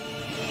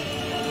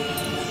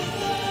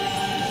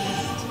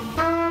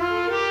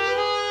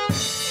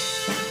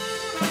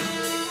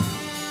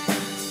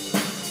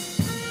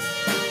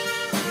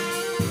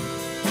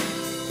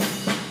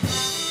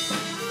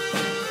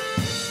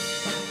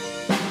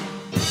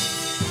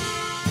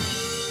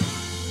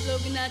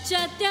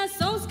लग्नाच्या त्या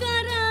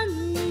संस्कारान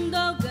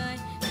दोगांय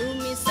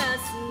तुमी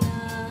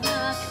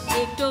सासना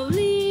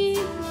एकटवली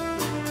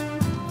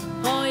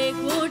हो एक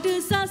व्हड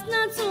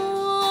सासनाचो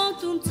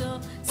तुमचो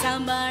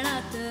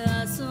सांबाळात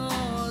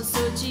आसो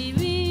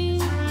सोजिवी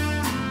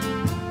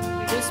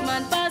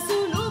दुस्मान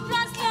पासून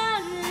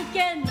उपरासल्यार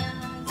केन्ना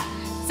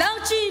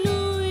जावची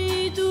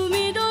न्हय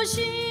तुमी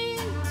दोशी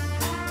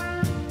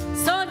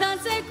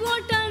सदांच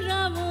एकवटान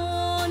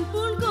रावून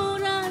पूण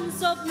कोरान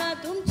सपनां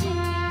तुमची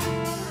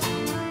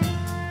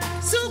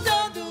सुखा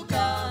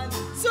दुखान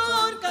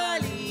सोर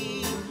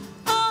काली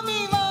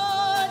आमी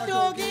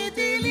वाटो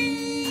घेतली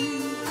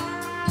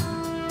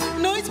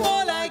न्हयच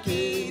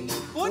मोलायकीन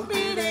पूण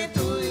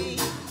पिडेतूय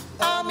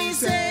आमी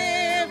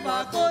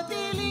सेवा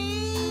कोतली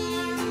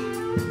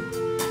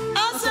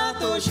आसा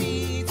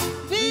तशीच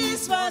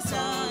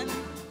विस्वासान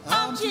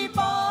आमची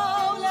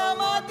पावलां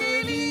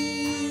मातेली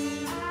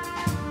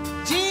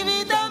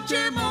जिवीत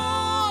आमचे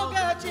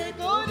मोगाचे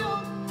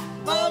करून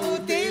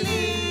पावतेली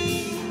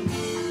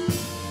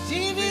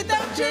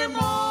जिवीताचे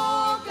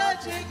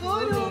मोगाचे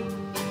करून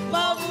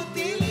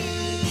पावतेली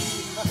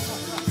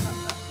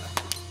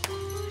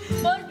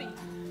पोरबी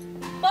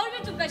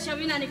तुमकां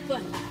शवीन आनीक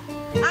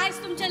पण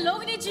आयज तुमच्या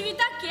लोग्नी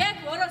जिविताक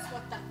केक वरस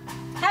पडटा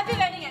happy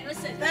wedding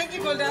anniversary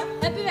thank you गोल्डा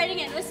happy wedding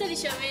anniversary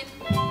शवीन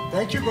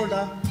thank you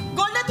गोल्डा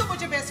गोल्डा तू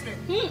म्हजे बेस्ट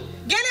फ्रेंड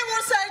गेले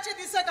वर्साचे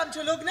दिसाक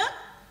आमचे लग्न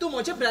तू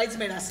म्हजे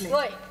ब्राइड्समेड आसले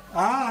होय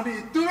आणि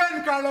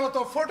तुवें काडलो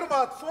तो फोटो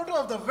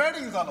ऑफ द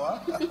वेडिंग जालो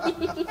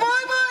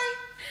माय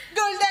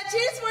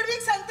गोल्डाचीच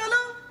वडवीक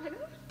सांगतलो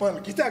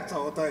पण कित्याक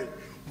जावताय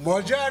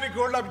म्हज्या आनी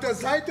गोल्डा भितर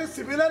जायत्यो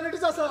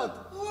सिमिलॅरिटीज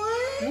आसात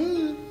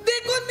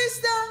देखून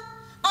दिसता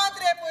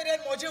आदरे पयरेन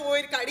म्हजे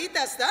वयर काडीत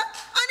आसता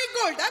आनी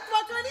गोल्डाक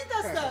वाकणीत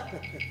आसता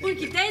पूण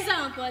कितेंय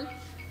जावं पल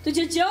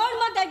तुजें जेवण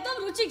मात एकदम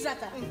रुचीक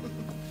जाता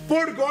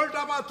पूण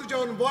गोल्डा मात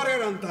तुजेवन बरें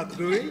रांदतात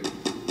न्हय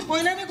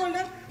पळयलें न्ही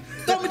गोल्डा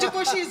तो म्हणजे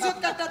कशी इज्जत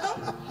काडटा तो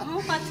हांव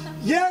पातता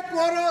एक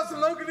वरस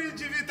लग्नी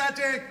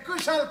जिविताचे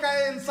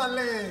कुशलकायेन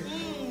चालले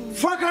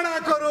फकाणा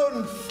करून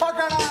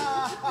फकाणा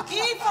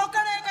ही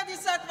फकाणा एका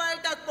दिसाक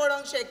वायटाक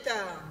पडोंक शकता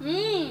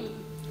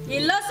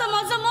इल्लोसो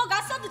म्हजो मोग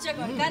आसा तुज्या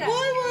घरकाराक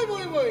वय वय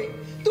वय वय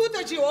तू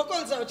ताची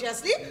व्हंकल जावची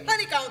आसली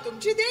आनी हांव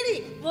तुमची देडी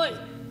वय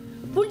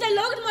पूण तें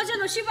लग्न म्हज्या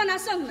नशिबान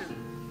आसोंक ना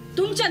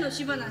तुमच्या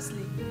नशिबान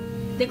आसली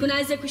देखून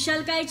आयज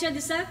कुशालकायेच्या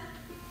दिसाक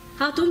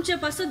हांव तुमचे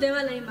पासो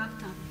देवालाय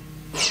मागता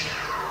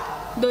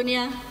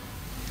दोनिया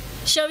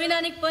शवीन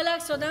आनीक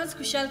पलाक सदांच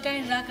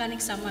कुशालकायेन राख आनीक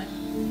सांबाळ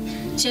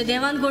जे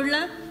देवान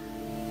घडलां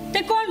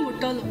ते कोण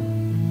मुट्टलो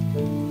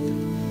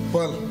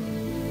पल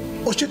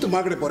अशें तूं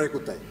मागणें बरें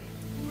कोत्ताय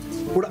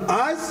पूण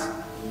आज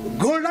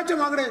गोल्डाचें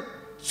मागणें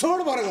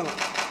चड बरें जालां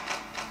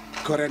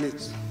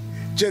खऱ्यांनीच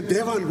जे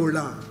देवान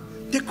घडलां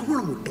ते कोण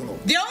मुट्टलो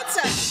देवच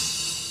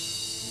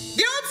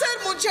सर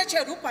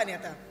मनशाच्या रुपान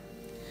येता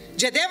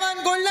जे देवान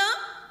घडलां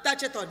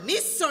ताचे तो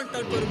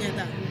निसंटण करून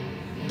येता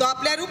तो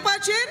आपल्या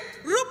रुपाचेर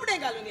रुपणे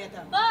घालून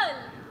येता पल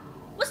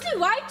असली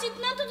वायट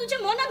चिंतना तूं तुज्या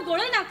मनात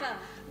घोळय नाका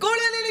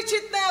गळलेली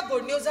चिंतना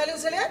घडण्यो जाल्यो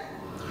जाल्यार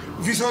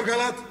विसर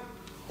घालात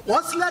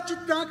असल्या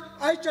चिंतनाक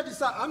आयच्या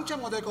दिसा आमच्या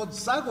मदें एक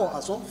जागो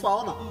आसूंक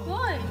फावना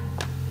होय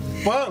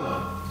पण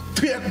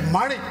तू एक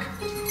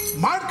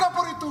माणका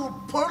परी तू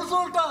फड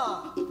जोडटा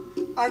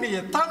आणि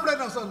हे तांबडे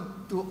नसून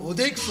तू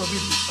अदीक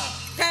सोबीत दिसता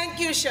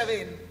थँक्यू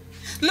शवेन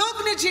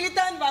लग्न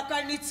जिवितान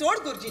वाकाडणी चड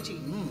गरजेची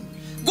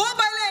गो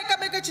बायला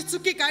एकामेकाची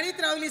चुकी काडीत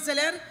रावली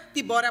जाल्यार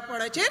ती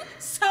बोरापणाचेर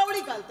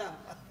सावळी घालता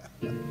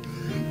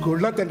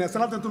घडला ते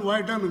नेसला तातून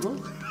वायट न्हू गो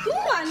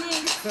तूं आनी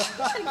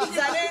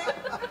जाले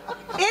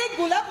एक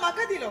गुलाब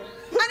म्हाका दिलो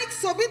आनी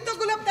सोबीत तो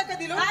गुलाब ताका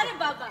दिलो अरे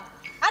बाबा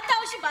आतां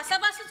अशी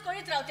भासाभासूच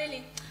करीत रावतेली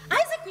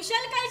आयज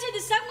कुशालकायेच्या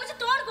दिसाक म्हजें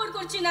तोंड गोड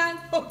करची ना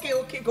ओके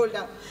ओके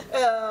गोल्डा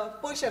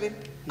पळय शवेन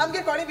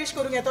आमगे कोणी विश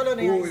करूंक येतलो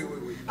न्ही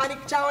आनी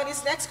चाव आनी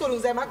स्नॅक्स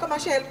करूंक जाय म्हाका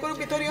मातशें हेल्प करूंक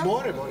भितर यो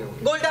बरें बरें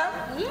गोल्डा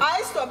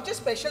आयज तूं आमचे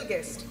स्पेशल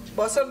गेस्ट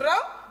बसून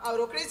राव हांव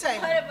रोखडीच आहे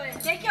बरें बरें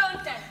take your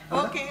on time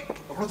okay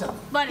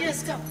बरें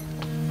येस कम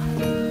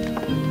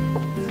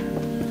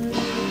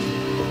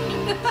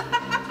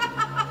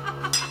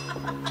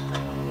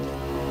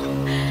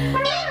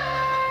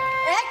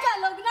एका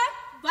लग्नाक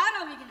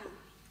 12 विघ्न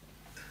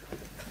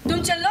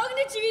तुमच्या लग्न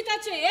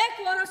जिविताचे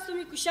 1 वर्स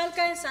तुम्ही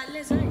कुशालकायेन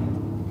सारले जाय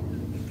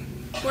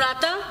पूण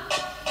आतां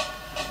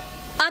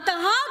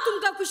हांव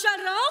तुमकां कुशाल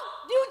रावंक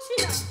दिवची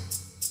ना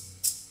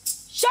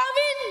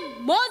शावीन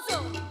मोजो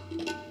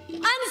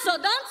आनी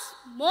सदांच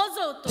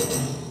मोजवतो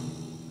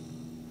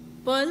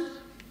पण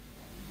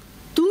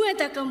तुवें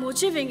ताका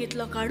मोचे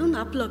वेंगीतलो काडून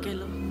आपलो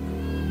केलो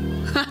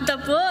आतां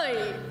पळय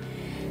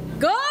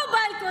गो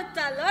बायल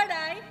कोत्ता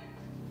लढाय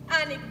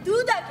आनी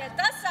दुदाक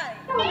येता साय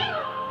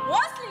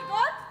वसली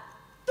कोत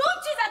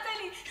तुमची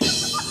जातली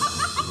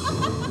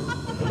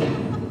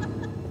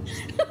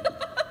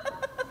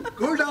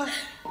गोल्डा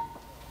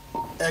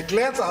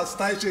एकलेच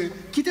आसतायचे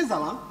कितें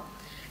जालां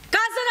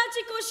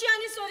काजराची कोशी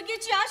आनी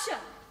सोर्गेची आशा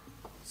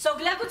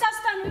सगल्याकूच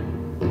आसता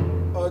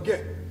न्हू घे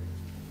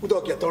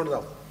उदक घे तोंड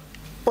जाव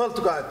पल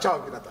तुका चाव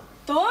घेवन आता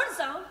तोंड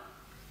जाव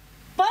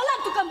पला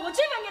तुका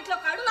मोजे वेंगेतलो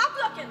काडून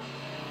आपलो केलो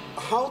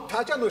हांव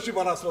ताच्या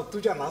नशिबान आसलो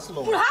तुज्या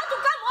नासलो पूण हांव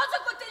तुका मोजो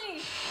कोत्तली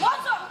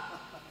मोजो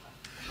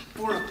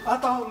पूण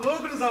आतां हांव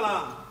लग्न जालां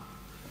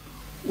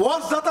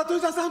वर्स जाता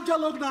तुवें आसा आमच्या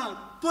लग्नाक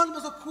पल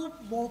म्हजो खूब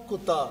मोग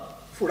कोत्ता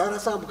फुडार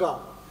आसा आमकां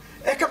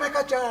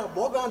एकामेकाच्या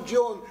मोगान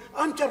जिवन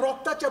आमच्या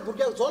रोगताच्या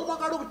भुरग्याक जल्मा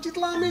काडूंक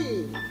चिंतला आमी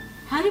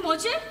अरे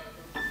मोजे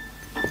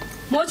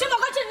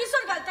मोगाचेर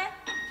विसर घालताय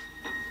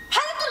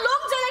अरे तूं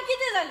लोक जाल्यार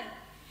कितें जालें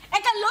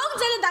एका लोक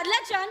जाल्या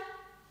दादल्याच्यान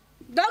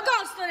दोगा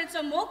अस्तोरेचो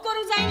मोग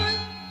करूंक जायना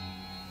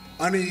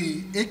आनी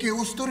एके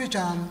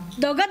उस्तोरेच्यान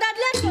दोगा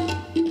दादल्याचो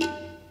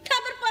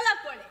काबर पलाक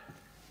पडे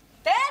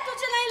ते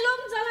तुजे लाई लोक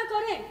जाला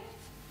करे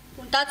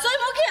पूण ताचोय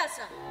मोगी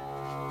आसा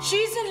शी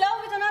is in love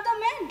with another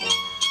man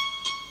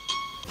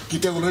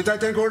कितें उलयताय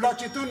तें गोल्डा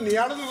चिंतून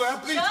नियाळ उलया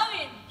प्लीज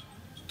शावीन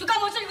तुका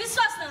म्हजेर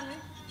विश्वास ना न्हय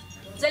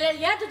जाल्यार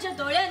ह्या तुज्या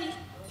दोळ्यांनी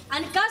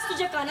आनी कास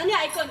तुज्या कानांनी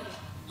आयकून घे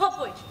हो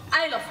पळय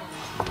आय लव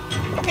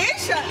हे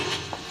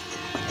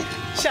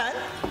शान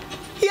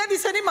ह्या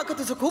दिसांनी म्हाका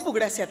तुजो खूब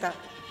उगडास येता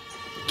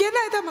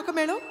केन्ना येता म्हाका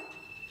मेळो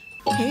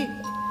हे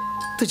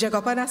तुज्या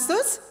गोपान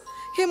आसतोच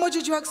हे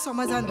म्हज्या जिवाक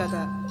समाधान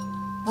जाता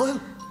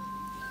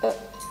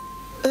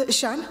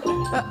शान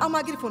हांव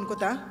मागीर फोन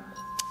कोता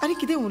आनी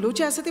कितें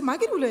उलोवचें आसा तें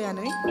मागीर उलया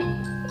न्हय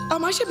हांव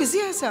मातशें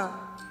बिजी आसा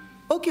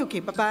okay okay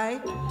bye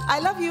I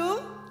love you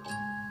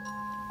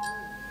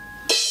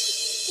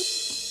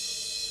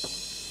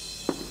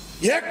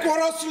एक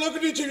वर्स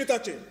लग्नी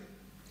जिविताचे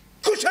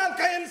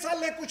कुशालकायेन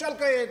चालले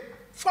कुशालकायेन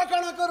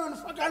फकाणा करून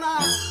फकाणा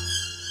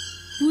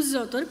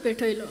उजो तर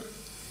पेटयलो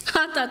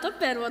आतां तो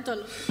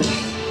पेरवतलो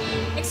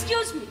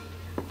एक्सक्यूज मी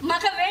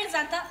म्हाका वेळ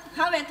जाता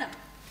हांव येता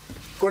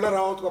कोणा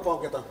राव तुका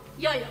पावक येता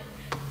यो यो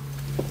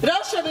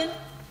राव शवेन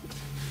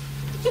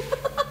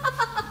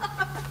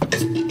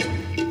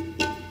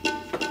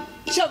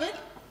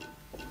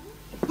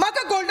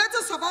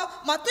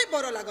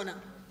लागना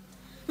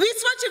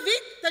विश्वाची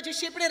वीक ताचे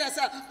शेपडेर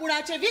आसा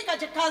पुणाचे वीक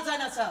ताचे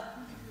काळजान आसा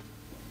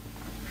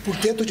पूण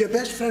ते तुजे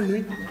बेस्ट फ्रेंड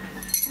न्ही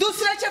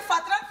दुसऱ्याचे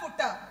फातरान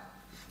फुटता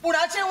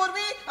पुणाचे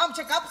वरवी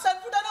आमचे कापसान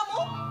फुटना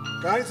मो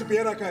कांयच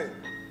भियेना काय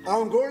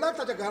हांव गोल्डाक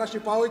ताच्या घराशी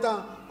पावयता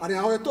आनी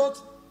हांव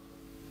येतोच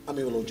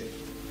आमी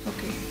उलोवचें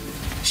ओके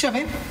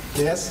शवेन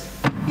येस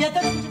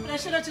येता तुमचे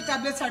प्रेशराचे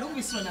टॅबलेट्स हाडूंक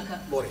विसरू नाका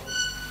बरें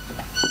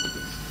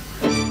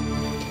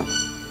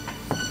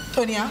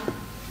टोनिया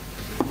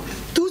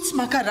तूच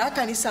म्हाका राख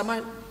आनी सांबाळ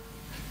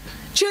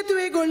जे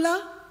तुवें घडलां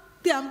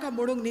तें आमकां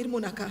मोडूंक निर्मू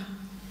नाका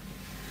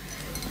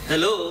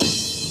हॅलो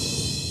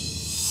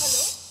हॅलो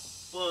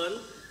पल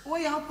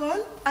वय हांव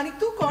पल आनी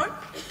तूं कोण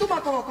तूं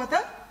म्हाका वळखता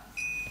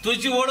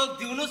तुझी ओळख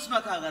दिवनूच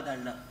म्हाका हांगा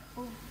धाडला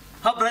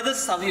हांव ब्रदर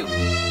सावियो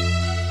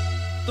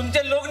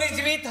तुमचे लोग्नी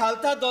जिवीत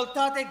हालता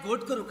दोलता ते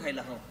घोट करूंक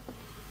आयला हांव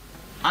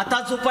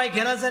आतांच उपाय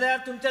घेना जाल्यार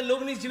तुमच्या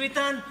लोग्नी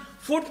जिवितान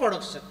फूट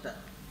पडोंक शकता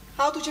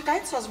हांव तुजें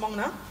कांयच सोजमोंग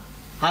ना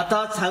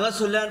आतांच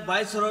हांगासरल्यान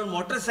भायर सरोन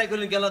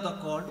मोटरसायकलीन गेलो तो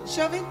कोण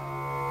शवेन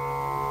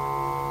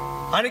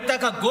आनी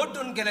ताका गोट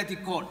धरून गेल्या ती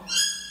कोण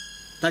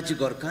ताची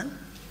गोरकान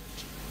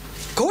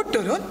गोट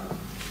धरून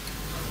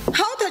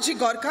हांव ताची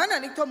गोरकान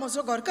आनी तो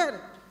म्हजो गोरकार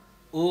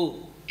ओ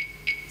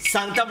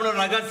सांगता म्हणून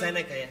रागात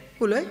जायना काय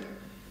उलय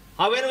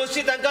हांवें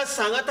अशी तांकां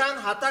सांगतान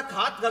हाताक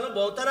हात घालून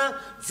भोंवतना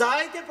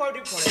जायते फावटी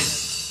पळयले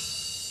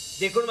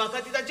देखून म्हाका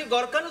ती ताची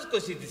गोरकानूच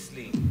कशी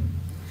दिसली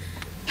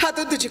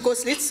हातूंत तुजी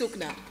कसलीच चूक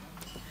ना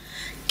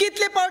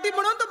कितले पावटी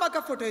म्हणून तो म्हाका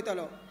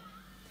फटयतलो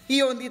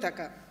येवन दी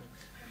ताका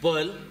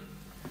पल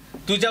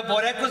तुज्या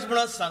बऱ्याकूच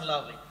म्हणून सांगला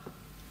हांवें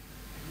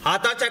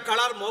आतांच्या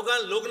काळार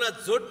मोगान लग्नां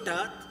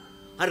जोडटात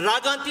आनी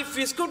रागान ती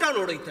फिस्कुटान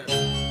उडयतात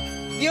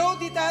देव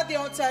दिता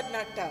देवचार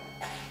नाडटा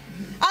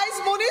आयज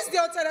मनीस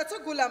देवचाराचो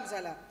गुलाम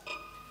जाला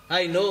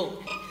आय नो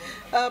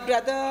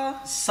ब्रदर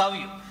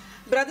सावियो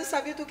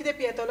तूं कितें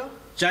पियेतलो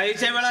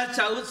चायेच्या वेळार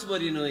चावूच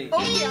बरी न्हय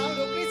ओके हांव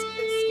रोखडीच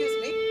एक्सक्यूज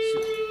मी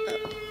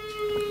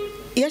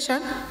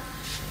यशान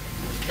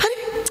अरे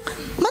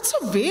मातसो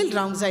वेळ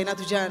रावंक जायना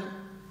तुज्यान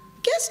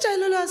के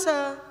स्टायलो आसा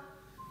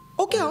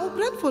ओके हांव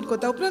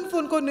उपरांत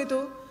फोन कर न्ही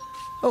तूं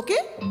okay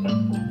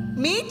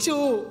me to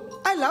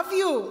I love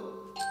you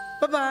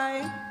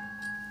bye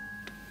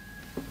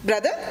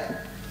brother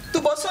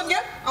तूं बसून घे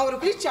हांव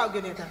रोखडीच चाव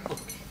घेवन येता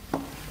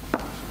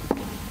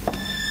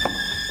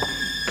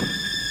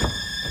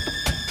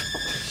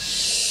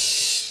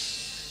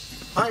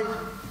हाय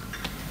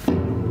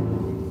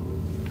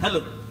हॅलो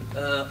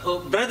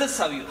ब्रदर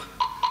सावियो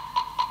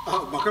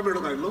म्हाका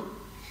मेळूंक आयलो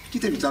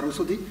कितें विचारूं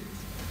सोदी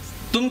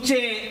तुमचे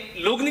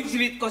लोग्नीक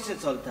जिवीत कशें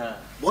चलता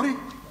बरें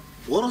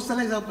बरोच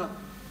जालें आमकां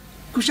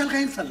कुशाल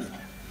कांय चल्लें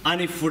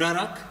आनी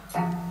फुडाराक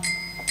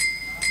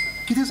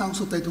कितें सांगूंक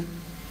सोदताय तूं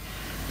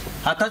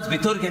आतांच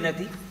भितर गेल्या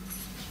ती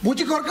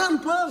म्हजी गोरकान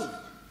पळ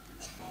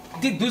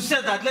ती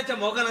दुसऱ्या दादल्याच्या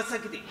मोगान आसा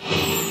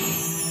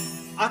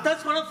कितें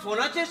आतांच कोणा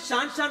फोनाचेर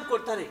शान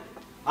करताले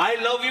आय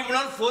लव यू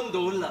म्हणून फोन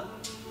दवरला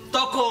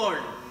तो कोण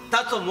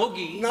ताचो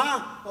मोगी ना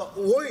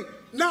वय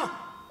ना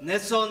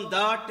नेसोन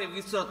दाट ते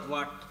विसरत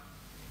वाट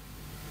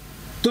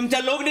तुमच्या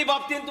लोग्नी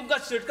बाबतीन तुमकां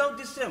शिटकावंक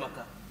दिसलें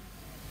म्हाका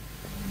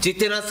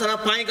चितीन आसतना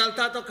पांय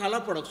घालता तो खाला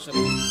पडोंक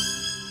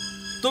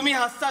शकता तुमी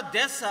हांसता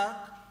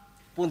देसाक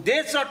पूण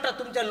देस वाडटा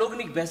तुमच्या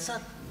लोग्नीक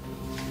बेसाक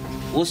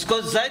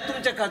हुस्कोच जाय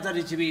तुमच्या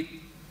काजारी जिवीत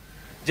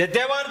जे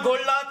देवान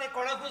घडला ते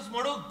कोणाकूच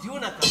म्हणूंक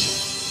दिवं नाका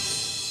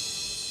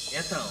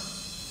येता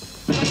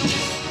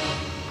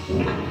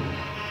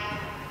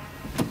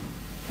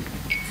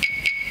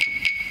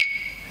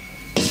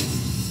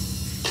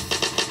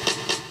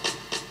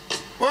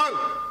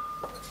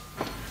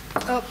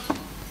हांव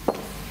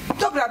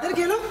तो ब्रदर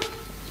गेलो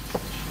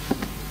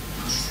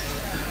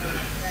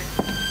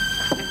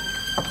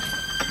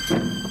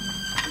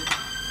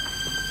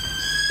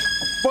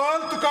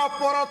पण तुका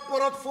परत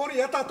परत फोन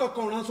येता तो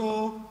कोणाचो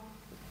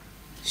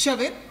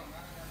शवेन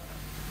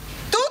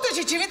तूं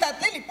तुजी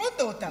जिवितांतले लिपोवन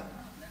दवरता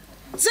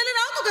जाल्यार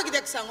हांव तुका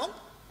कित्याक सांगू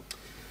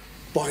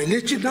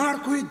पयलेची नाड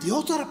खंय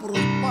देवचारा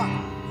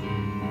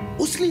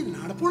पळोवपाक असली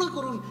नाडपणां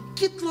करून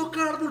कितलो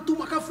काळ म्हूण तूं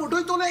म्हाका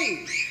फटयतले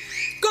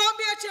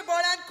कोंब्याच्या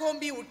बोळान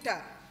कोंबी उडटा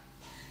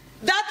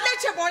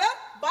दादल्याच्या बोळान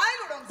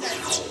बायल उडोवंक जाय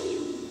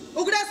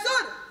उगडा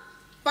सोर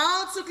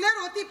पांव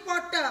चुकल्यार ओती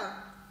पडटा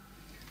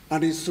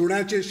आनी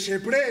सुण्याचे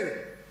शेपडेर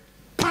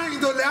पांय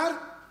दवरल्यार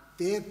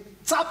ते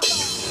चापता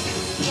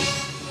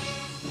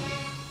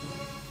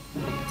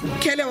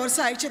गेल्या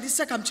वर्सा आयच्या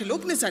दिसाक आमचे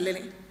लोग्न जाल्लेले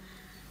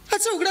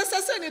हाचो उगडास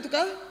आसा न्ही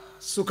तुका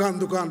सुखान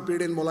दुखान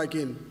पिडेन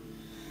मोलायकीन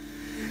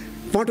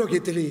फोटो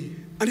घेतली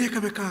आनी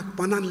एकामेकाक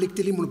पानान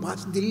लिखतली म्हूण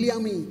भास दिल्ली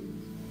आमी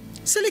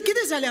जाल्यार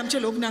कितें जालें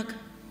आमच्या लोग्नाक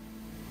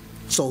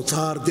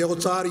संवसार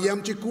देवचार ही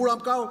आमची कूळ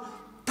आमकां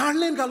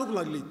ताळलेन घालूंक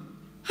लागली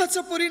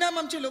हाचो परिणाम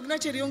आमच्या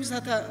लोग्नाचेर येवंक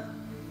जाता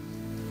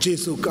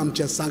जेसूक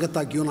आमच्या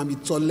सांगता घेवन आमी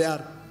चल्ल्यार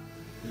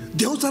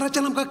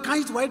देवचाराच्यान आमकां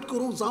कांयच वायट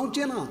करूंक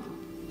जावचें ना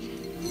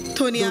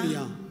थोनिया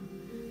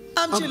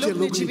आमचे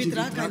लोग्न जिवीत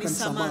राख आनी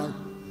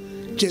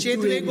सांबाळ जे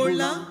तुवें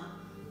घडलां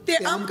ते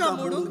आमकां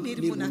मोडूंक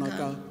निर्मू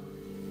नाका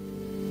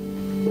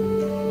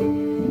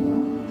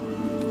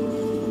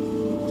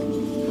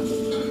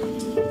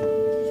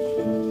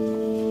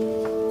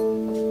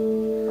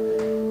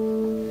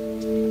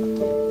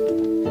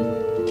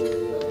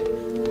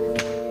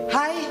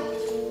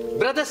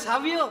ब्रदर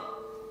सावियो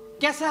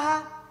कैसा हा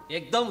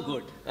एकदम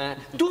गुड.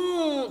 तू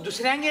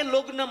दुसऱ्यांगे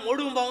लग्न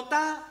मोडून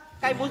पावता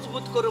काय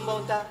मजबूत करून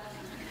पावता?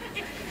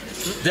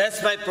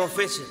 That's my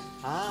profession.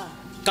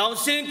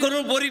 काउन्सिलिंग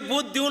करून बरी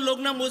बोध दिवन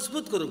लग्न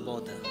मजबूत करूंक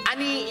पावता.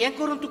 आणि हे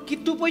करून तू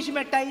कितू पैसे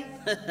मेळटाय?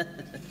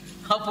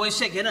 हांव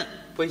पयशे घेना.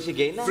 पैसे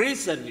घेयना. Free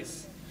service.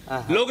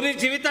 लग्न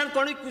जिवितान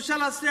कोणी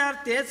कुशल असल्यार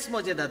तेच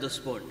म्हजे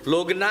दादोसपण.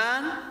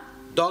 लग्नान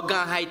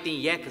दोगां हाय ती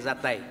एक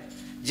जाताय.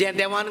 जे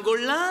देवान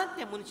घडलां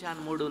ते मनशान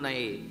मोडू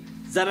नये.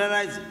 जाल्यार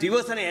आयज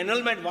दिवस आनी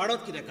एनरोलमेंट वाडत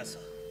कित्याक आसा?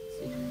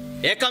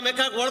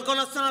 एकामेकाक वळखून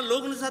आसतना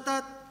लग्न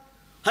जातात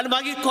आनी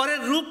मागीर खरें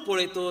रूप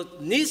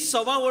पळयतत, नीज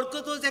स्वभाव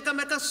वळखतच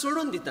एकामेकाक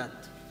सोडून दितात.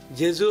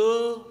 जेजू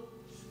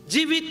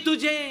जिवीत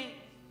तुजें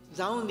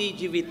जावं दी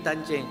जिवीत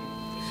तांचें.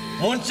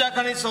 मनशाक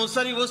आनी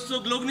संवसारी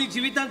वस्तूक लग्नी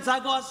जिवितांत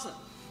जागो आसा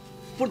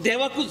पूण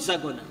देवाकूच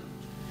जागो ना.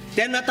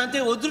 तेन्ना तांचे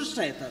अदृश्ट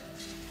येतात.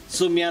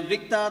 सुम्यान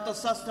विकता तो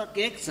सासणाक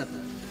एक जाता.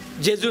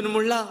 जेजून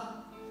म्हणला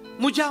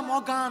म्हज्या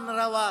मोगान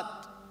रावात.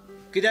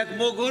 कित्याक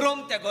मोग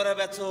गरोम त्या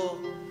गोराब्याचो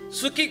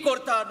सुखी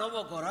करता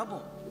नवो गोराबो.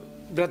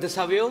 ब्रदर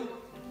सावियो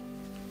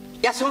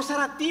ह्या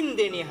संवसारांत 3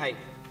 देणी हाय.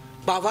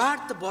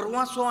 भावार्थ,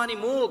 बोरवासो आनी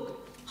मोग.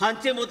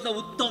 हांचे मदलो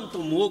उत्तम तो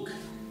मोग.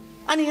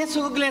 आनी हे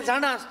सगळें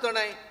जाणा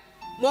आसतनाय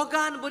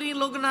मोगान बरी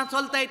लग्नां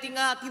चलताय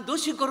थिंगा ती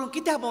दोशी करून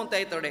कित्याक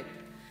भोंवताय थोडे.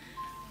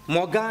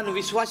 मोगान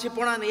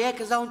विश्वासीपणान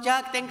एक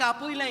जावच्याक तांकां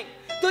आपयलें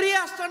तरी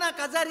आसतना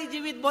काजारी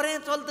जिवीत बरें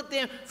चलता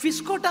तें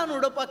फिस्कोटान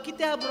उडोवपाक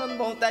कित्याक म्हणून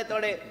भोंवताय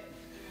थोडे.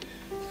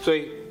 सोय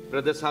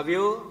ब्रदर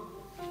सावियो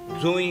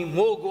जंय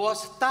मोग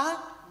वसता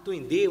थंय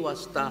देव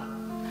आसता.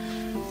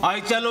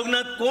 आयच्या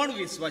लग्नात कोण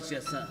विश्वासी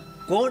आसा?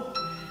 कोण?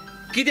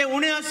 कितें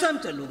उणें आसा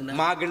आमच्या लग्नात?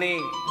 मागणें.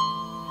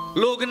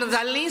 लग्न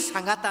जाल्लीं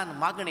सांगातान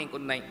मागणें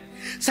करनाय.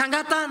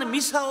 सांगातान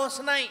मिसा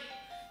वचनाय.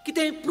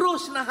 कितें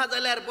प्रश्न आहा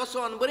जाल्यार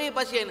बसोन बरे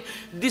भाशेन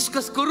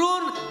डिस्कस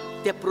करून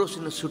ते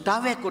प्रश्न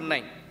सुटावे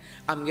करनाय.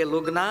 आमगे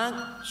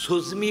लग्नाक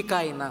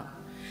सोजमीकाय ना.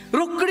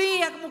 रोखडी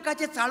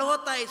एकमुखाचे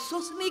चाळवताय.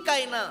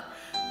 सोसणीकाय ना.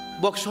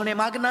 बोक्षणे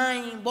मागनाय,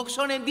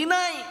 बोक्षणे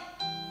दिनाय.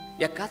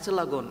 एकाच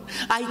लागून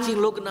आयची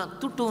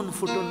लग्नाक तुटून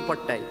फुटून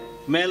पडटाय.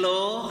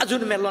 मेलो?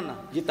 अजून मेलो ना.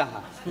 जिता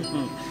हा.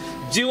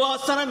 जिवो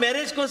आसतना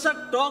मॅरेज कोर्साक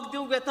टॉक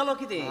दिवंक येतालो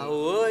कितें?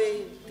 आवय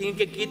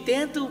तिंके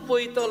कितें तूं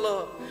पळयतलो.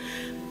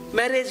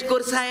 मॅरेज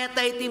कोर्सा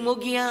येताय ती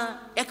मोगयां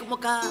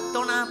एकमुखा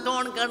तोंडां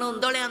तोंड घालून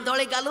दोळ्यान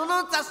दोळे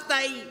घालूनच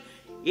आसताय.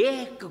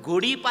 एक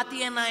घोडी पाती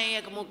येनाय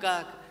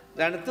एकमुखाक.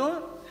 जाण तूं?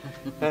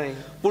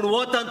 पूण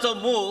हो तांचो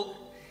मोग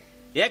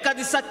एका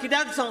दिसाक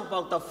कित्याक जावंक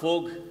पावता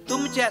फोग?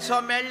 तुमचे सो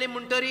मेळ्ळी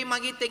म्हणटरी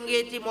मागीर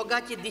तेंगेची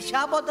मोगाची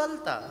दिशा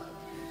बदलता.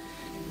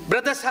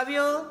 ब्रदर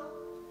सावियो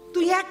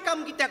तूं एक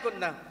काम कित्याक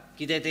करना?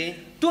 कितें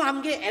तें? तूं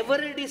आमगे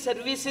एवरीडे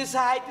सर्विसीस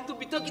आहाय तितू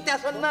भितर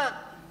कित्याक सरना?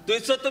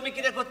 थंयसर तुमी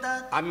कितें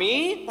करतात?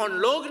 आमी कोण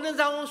लग्न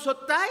जावं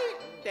सोदताय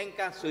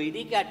तांकां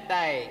सोयरीक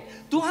हाडटाय.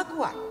 तूं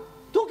आंकवार.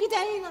 तूं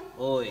कित्याक येना?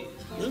 होय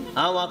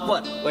हांव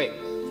आंकवार. होय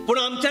पूण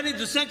आमच्यांनी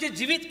दुसऱ्यांचें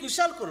जिवीत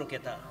कुशाल करूंक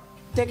येता.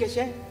 तें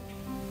कशें?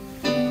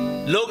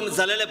 लग्न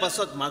जालेले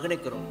पासत मागणें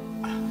करूंक.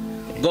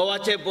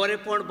 गोवाचें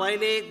बरेपण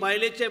बायलेक,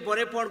 बायलेचें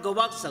बरेपण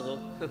घोवाक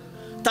सांगप.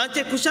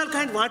 तांचे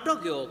कुशालकायेंत वांटो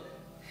घेवप.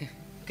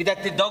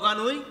 कित्याक ती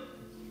दोगांनूय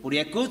पूण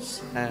एकूच.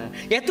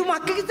 हें तूं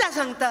म्हाका कित्याक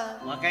सांगता?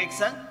 म्हाका एक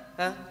सांग,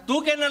 तूं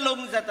केन्ना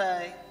लग्न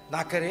जाताय?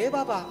 नाका रे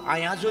बाबा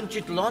हांवें आजून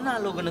चिंतलो ना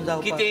लग्न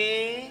जावपाक.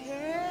 कितें?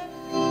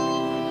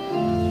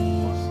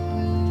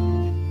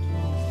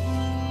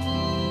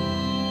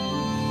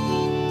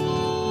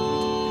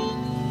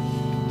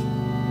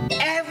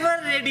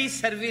 Ever ready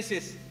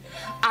services.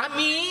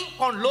 आमी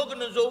कोण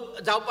लग्न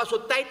जावपाक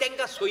सोदताय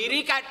तांकां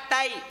सोयरीक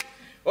हाडटाय.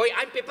 होय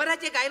हांवें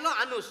पेपराचेर गायलो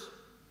आनूस.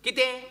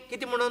 कितें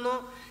कितें म्हणून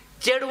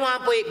चेडवां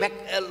पळय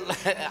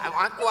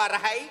आंकवार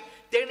आहाय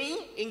तेणी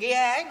हिंगे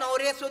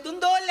न्हवरे सोदून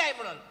दवरल्याय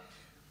म्हणून.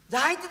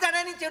 जायते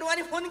जाणांनी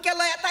चेडवांनी फोन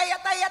केलो येताय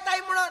येताय येताय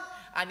म्हणून.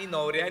 आनी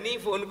न्हवऱ्यांनी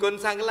फोन करून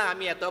सांगला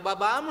आमी येतो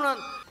बाबा म्हणून.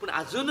 पूण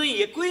आजुनूय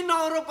एकूय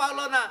न्हवरो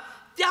पावलो ना.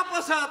 त्या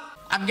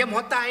पासत आमगे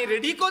मोता हांवें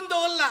रेडी करून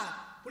दवरला.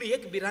 पूण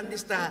एक भिरांत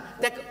दिसता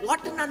ताका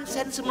वॉट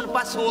नॉनसेन्स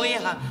म्हणपा संवय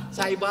आहा.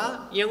 सायबा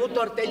हें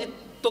उतर तेजे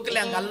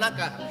तकल्यांक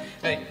घालनाका.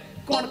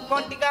 कोण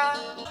कोण तिका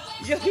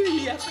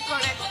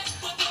कोणे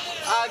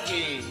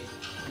आगे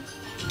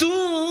तूं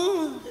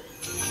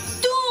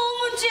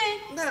म्हणजे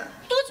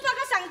तूच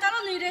म्हाका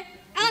सांगतालो न्ही रे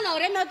हांगा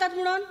न्हवरे मेवतात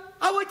म्हणून.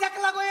 आवय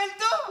ताका लागून येल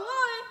तूं?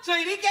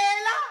 सोयरी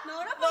केला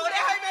न्हवरे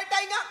हाय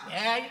मेळटाय ना.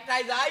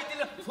 मेळटाय जाय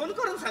तिला फोन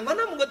करून सांगो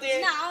ना मुगो ते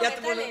येत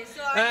म्हणून.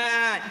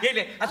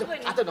 येले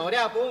आतां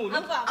न्हवऱ्या आपोवन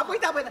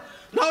आपयता आपयता.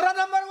 न्हवरो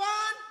नंबर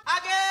 1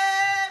 आगे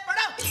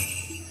पडो.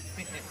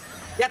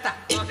 येता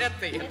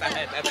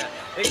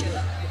येता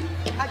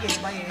आगे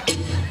बाये.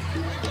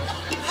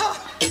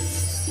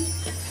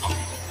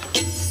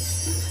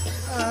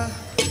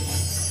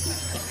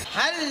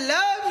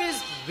 हॅलो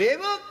मिस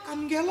बेबो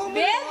कम गेलो.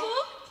 बेबू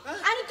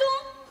आणि तू?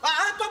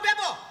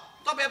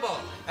 तो बेबो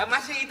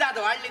मातशी इदाद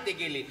वाडली ते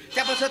गेली.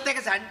 त्या पासून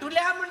ताका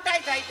जाणटुल्या म्हणटाय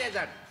जायते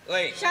जाण.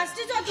 वय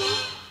शास्त्रीचो तू?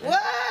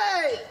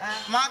 वय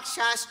म्हाक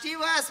शास्त्री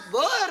वास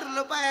बोर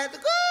लोपायत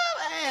गो.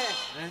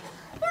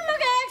 पूण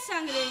म्हाका एक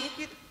सांग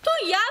रे तू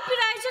ह्या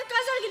पिरायेचो पिरायेचेर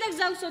काजार कित्याक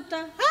जावंक सोदता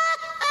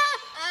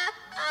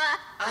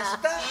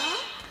आसता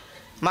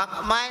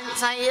म्हाका मायन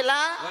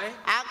सांगिला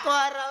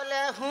आंकवार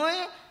रावले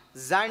हुंय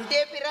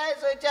जाणटे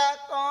पिरायेच्या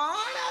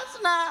कोण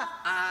आसना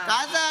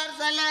काजार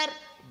जाल्यार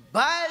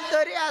बायल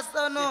तरी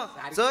आसता न्हू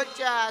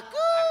चोच्याक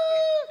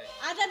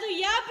आता तू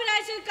या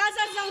पिरायेचेर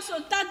काजार जावंक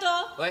सोदता तो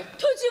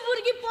तुजी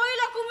भुरगीं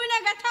पयलो कुमिण्या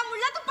घेता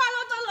म्हणल्यार तू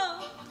पालवतलो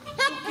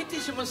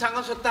कितें म्हूण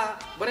सांगो सोदता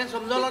बरें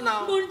समजलो ना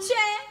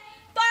म्हणचे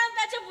तो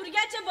ताच्या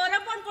भुरग्याचे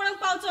बरेपण पळोवंक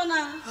पावचो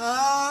ना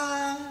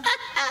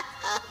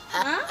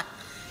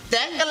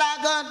तेंका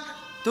लागून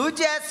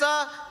तुजेसो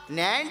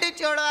नेंड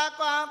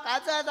चेडवाक हांव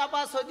काजार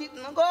जावपा सोदीत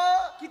न्हू गो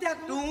कित्याक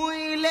तूं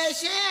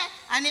इल्लेशे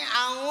आनी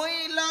हांवूय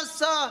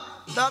इल्लोसो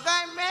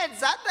दोगांय मेळ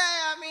जाताय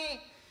आमी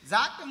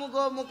जात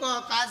मुगो मुको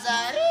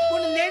काजार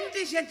पूण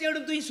नेणटेशें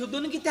चेडूं तुवें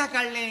सोदून कित्याक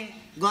काडलें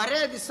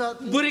गोरे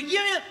दिसत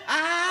भुरगीं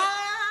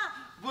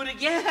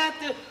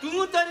भुरग्याक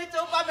तूं तरी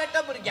चोवपा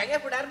मेळटा भुरग्यांगे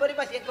फुडार बरी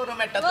भाशेन करूं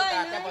मेळटा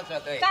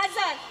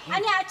काजार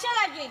आनी हाच्या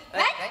लागीं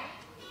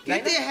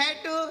कितें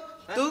हेटू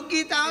तूं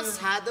कित हांव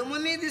सादो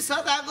मनीस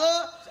दिसत आगो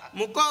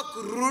मुको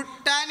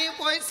रुट्टानी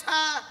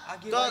पयसा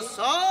तो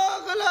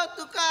सगलो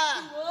तुका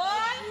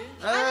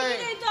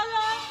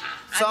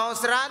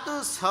संवसारांत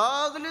तूं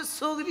सगलें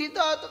सूख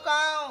दिता तुका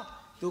हांव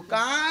तूं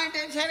कांय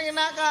टेन्शन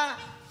घेनाका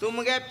तूं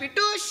मुगे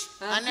पिटूश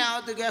आनी हांव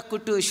तुगे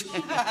कुटूश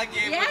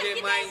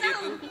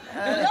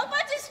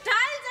उलोवपाची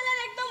स्टायल जाल्यार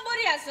एकदम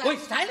बरी आसा ओय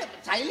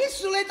स्टायलिश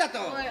उलयता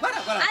तो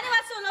बरोबर आनी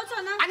वाचो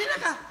उलोवचो ना आनी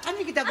नाका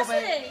आनी कित्याक गो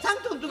बाय सांग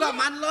तूं तुका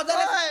मानलो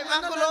जाल्यार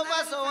म्हाका उलोवपा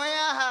संवय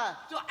आहा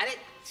तूं आरे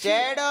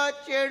चेडो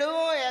चेडू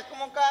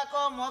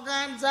एकमुकाको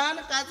मोगान जावन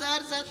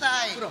काजार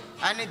जाताय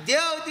आनी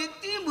देव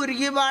दिती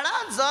भुरगीं बाळां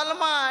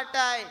जल्मा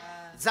हाडटाय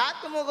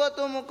जात मुगो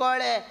तूं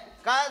मुकोळे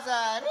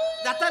काजार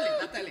जातालें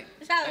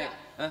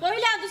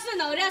पयले हांव दुसरे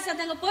न्हवरे आसा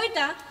तांकां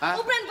पळयता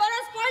उपरांत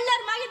गरज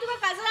पडल्यार मागीर तुका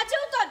काजराचें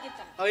उतर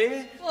दिता अय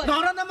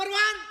न्हवरो नंबर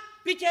 1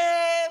 पिचे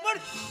मोड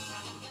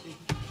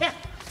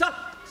चल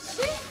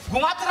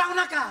घुमात रावू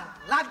नाका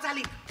लाग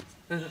जाली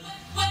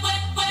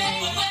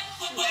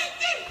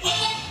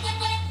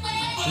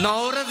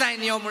न्हवरो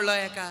जायन यो म्हणलो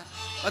एका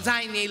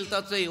जायन येईल तो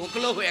चोय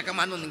ओकलो एका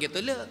मानून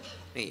घेतलो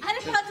अरे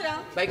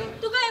पात्रांव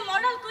तुका हे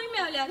मॉडेल खंय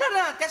मेळ्ळ्या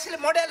ना तेसले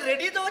मॉडेल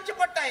रेडी दवरचे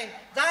पडटाय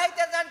जाय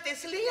ते जाण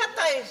तेसली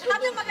येताय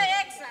आतां म्हाका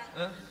एक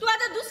सांग तूं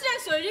आतां दुसऱ्याक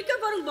सोयरीक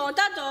करूंक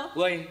भोंवता तो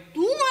वय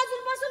तूं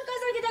आजून पासून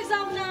काजार कित्याक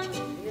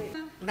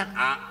जावंक ना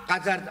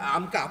काजार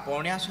आमकां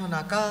आपोवणे आसो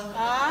नाका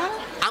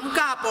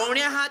आमकां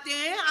आपोवणे आहा ते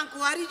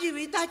आंकवारी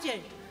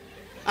जिविताचे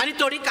आनी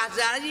थोडी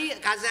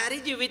काजारी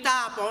जिविता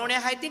आपोवणे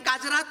आहाय ती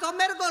काजराचो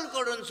मेरगोल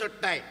करून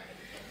सोडटाय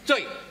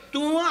चोय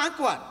तूं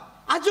आंकवार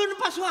अजून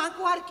पासून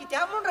आंकवार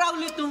कित्याक म्हूण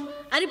रावली तूं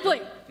अरे पळय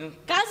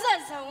काजार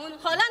जावन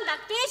हॉलान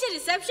धाकटेशें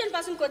रिसेप्शन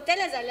पासून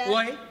करतले जाल्यार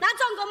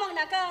नाचोंक गमोंक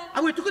नाका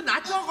आवय तुका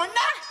नाचोंक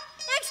कोणना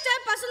एक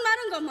स्टेप पासून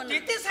मारूंक गमोना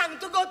कितें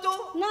सांगता गो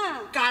तूं ना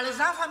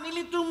काळजा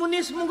फामिली तूं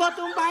मनीस मुगो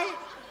तूं बाय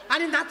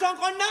आनी नाचोंक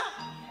कोणना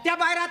त्या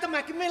भायर आतां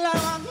म्हाका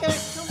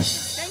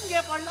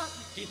तेंगे पडलो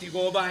कितें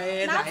गो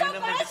बाय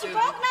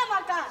शिकोवप ना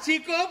म्हाका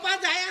शिकोवपा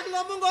जाय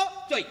आसलो मुगो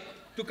चोय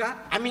तुका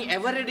आमी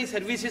एवर रेडी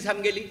सर्विसीस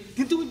आमगेली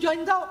ती तूं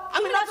जॉइन जाव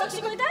आमी नाचोंक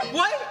शिकयता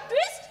वय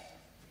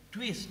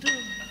ट्विस्ट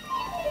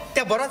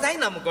ते बरो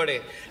जायना मुकोडे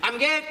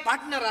आमगे एक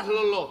पार्टनर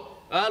आसलोलो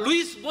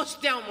लुईस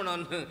बोस्त्यांव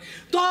म्हणून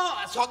तो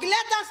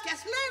सगळ्या दास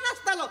केसलेय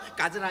नाचतालो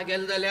काजरा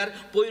गेलो जाल्यार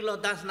पयलो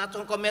दास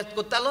नाचोंक मेस्त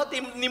करतालो ती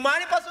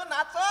निमाणे पासून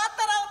नाचत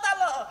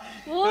रावतालो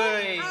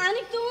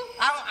आनी तूं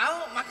हांव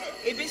म्हाका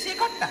एबीसी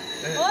काडटा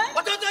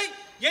चोय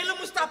येयलो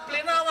मुस्ता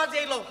प्लेन आवाज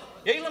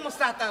येयलो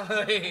मुस्ता आतां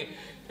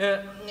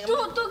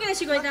तूं कितें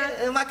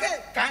शिकयता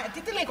म्हाका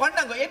तितलें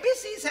कोणना गो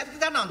एबीसी सारकें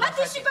जाणा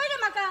तूं शिकयना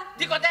म्हाका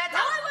ती कोता येता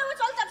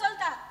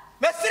चलता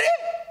मेस्त्री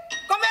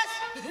कमेस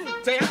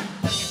चोय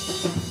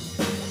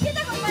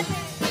कितें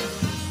करपाचें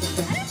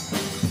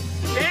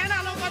पेन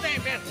आलोवपा जाय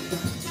पेन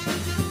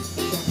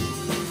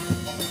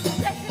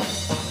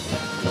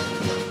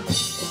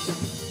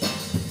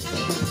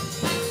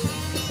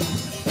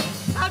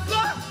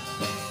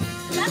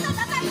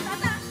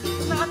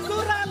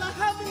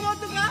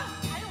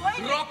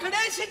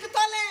रोखडे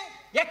शिकतले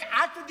एक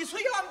 8 दिस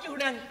यो आमचे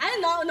फुड्यान अरे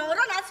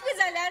नवरो नाचपी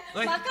जाल्यार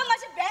म्हाका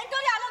मातशी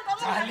बँडोरी हालून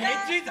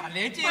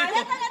जालेची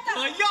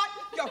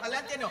यो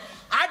हाल्यात न्हू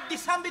 8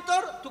 दिसां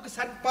भितर तुका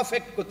सारकें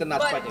परफेक्ट करता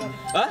नाचपाचें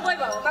पळय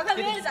बाबा म्हाका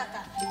वेळ जाता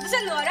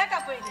दुसरे न्हवऱ्याक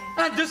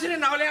आपयले दुसरे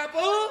नावले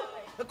आपोव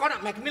कोणा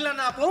मॅकमिलन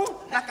आपोव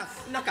नाका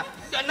नाका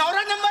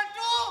नवरा नंबर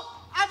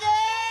 2 आगे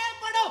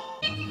पडो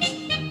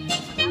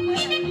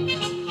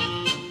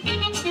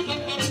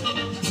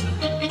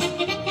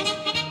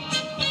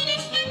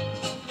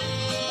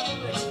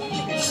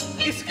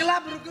इस्कला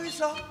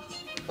भुरगो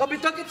अभी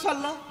तो कित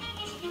चल्लो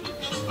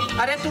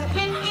अरे तू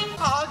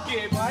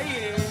आगे भाई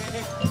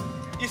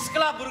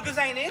इस्कला भुरगो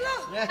जायन येयला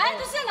अरे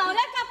दुसरे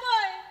न्हवऱ्याक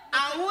आपय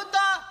हांव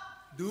तो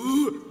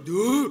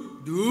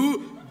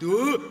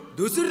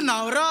दुसरो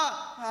न्हवरो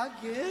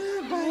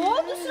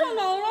दुसरो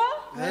न्हवरो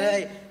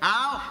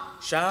हांव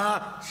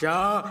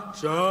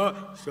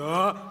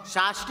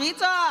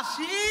शाश्टीचा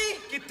शी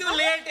किती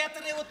लेट येत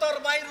रे उतर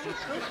बाहेर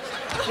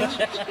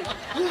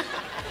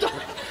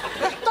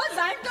तो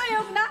जाणतो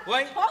योग ना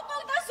वय. हो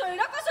मग तो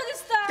सोयरा कसो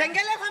दिसता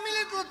तेंगेल्या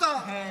फॅमिलीत होतो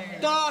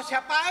तो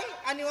शेपाय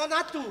आणि ओ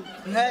नातू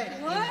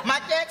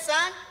माका एक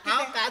सांग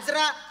हांव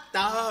काजरा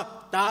ता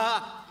ता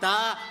ता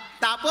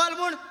तापल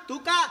म्हूण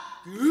तुका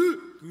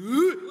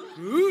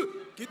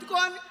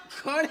कितकोन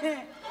कोण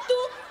तू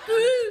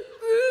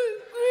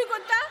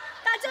कोणता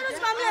ताच्यावरच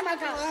मामला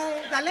म्हाका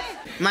झाले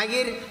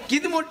मागीर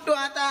कित मोठ्ठो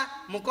आता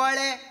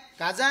मुकोळे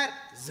काजार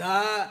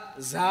झा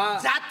झा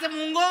जात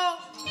मुंगो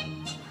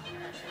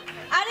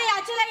अरे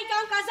याच्या लागी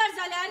काम काजार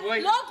जाल्यार वय.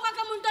 लोक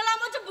म्हाका म्हणटला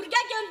माझ्या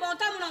भुरग्याक घेऊन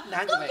भोंवता म्हणून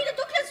तू कितें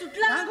तुकले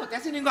सुटला नांगो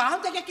त्याचे निंगो हांव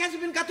तेका केस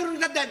बीन कातरून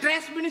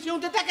ड्रेस बीन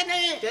शिवता तेका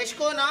नाही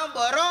तेशको नाव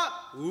बरो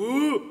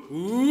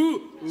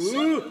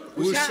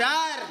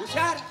हुशार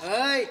हुशार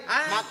हय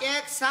म्हाका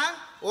एक सांग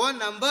ओ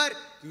नंबर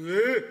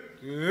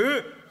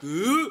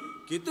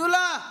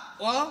कितुला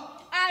ओ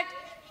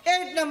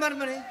 8 नंबर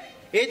मरे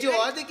हेजी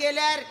वध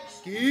केल्यार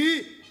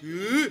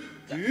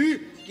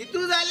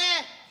कितू जाले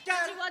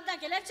त्याची वद्दा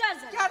केल्यार 4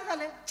 झाले 4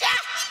 झाले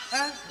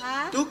हा?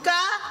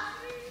 तुका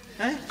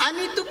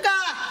आणि तुका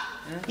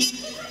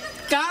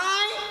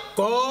काय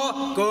को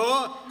को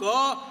को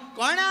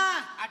कोणा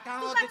 8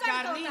 तुका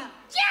 4 नी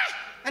चढतो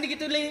आणि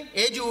कितले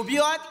हेजी उभी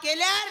वध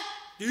केल्यार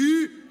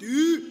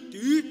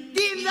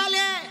 3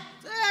 झाले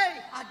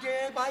आगे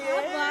बाये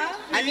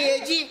आणि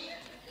हेजी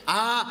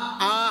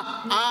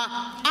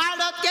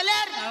आडत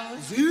केल्यार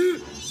 0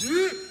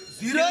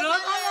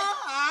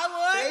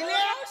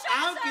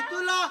 हांव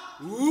कितुलो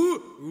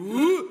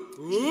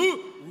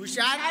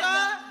हुशार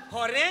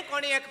होरे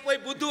कोणी एक पय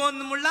बुद्धवंत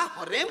म्हणला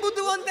होरे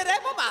बुद्धवंत रे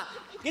बाबा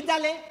कित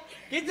झाले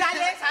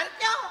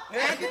सारक्यो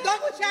कितो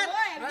हुशार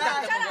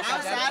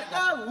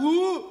सारको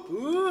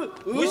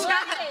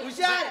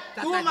हुशार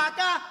तू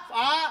म्हाका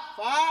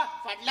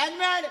फाटल्यान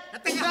मेळ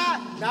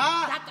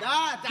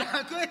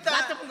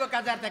जात मुगो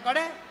काजार ते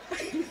कोडे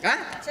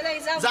चला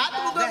जाऊ जात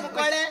मुगो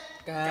मुकोळे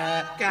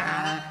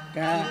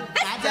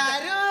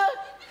काजार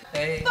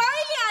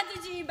पहिली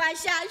आजची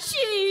भाषा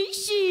शी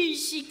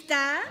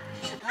शिकता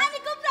आणि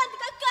उपरांत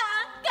का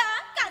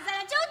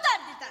काजाराचे उतर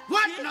देता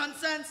व्हॉट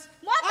नॉनसेन्स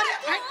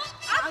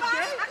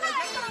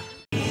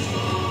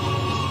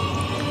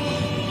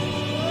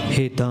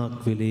हेतांक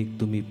वेलेक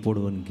तुमी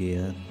पडोवन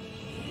घेयात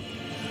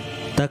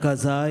ताका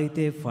जाय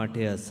ते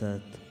फाटे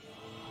आसात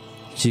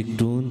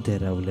चिकटून ते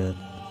रावल्यात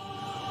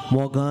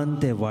मोगान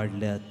ते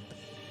वाडल्यात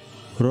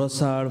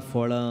रोसाळ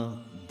फळां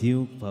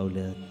दिवंक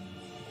पावल्यात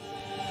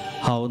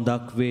हांव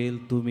दाखवेल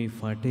तुमी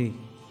फाटे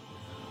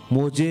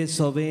मोजे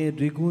सवे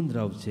रिगून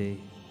रावचे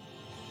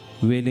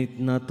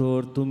वेलीतना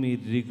तर तुमी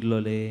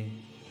रिगलोले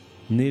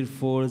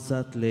निर्फोळ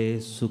जातले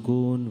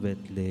सुकून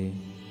वेतले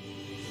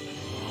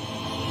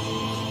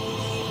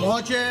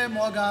मोजे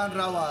मोगान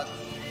रावात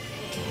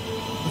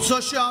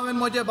जशे हांवें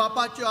म्हज्या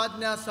बापाच्यो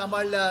आज्ञा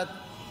सांबाळल्यात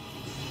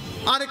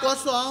आनी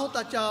कसो हांव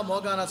ताच्या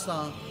मोगान आसा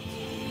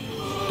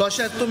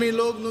तशेंच तुमी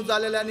लोक न्हू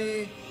जालेल्यांनी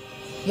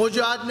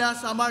म्हज्यो आज्ञा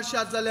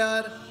सांबाळशात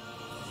जाल्यार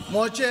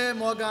मोचे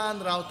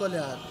मोगान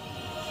रावतल्यात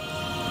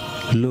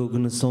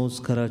लग्न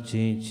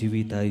संस्काराचें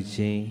जिवीत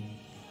आयचें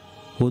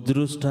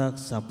उदृश्टाक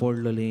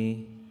सांपडलेलें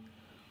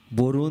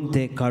बरोवन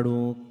तें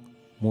काडूंक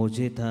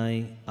मोजे थंय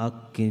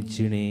आख्खें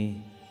जिणें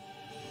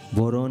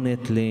बरोवन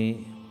येतलें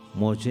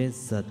मोजेंच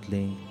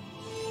जातलें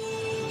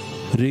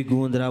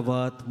रिगून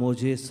रावात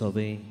मोजे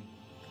सवे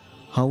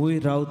हांवूय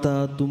रावता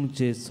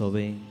तुमचें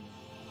सवे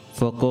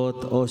फकत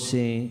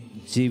अशें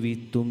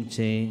जिवीत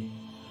तुमचें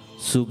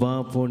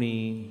सुबापणी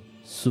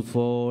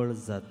सुफळ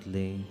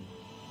जातलें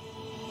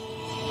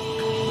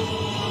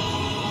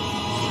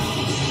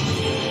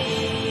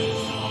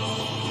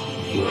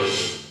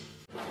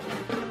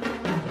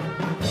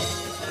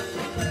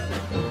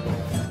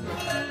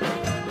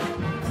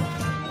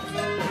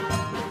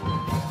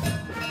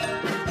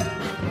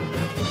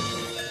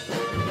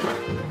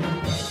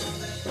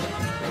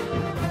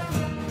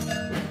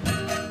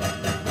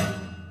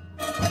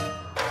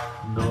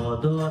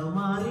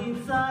Dormari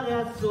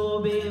साऱ्या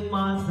सोबे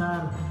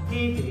माजार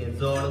कितें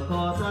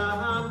जोडकोता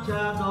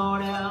आमच्या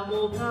दोळ्या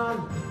मुखार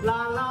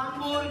ल्हान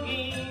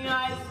भुरगीं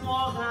आयज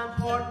मोगान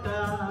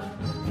पडटा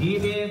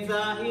कितें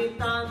जाय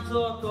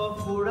तांचो तो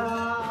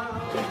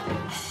फुडार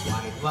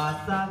वायट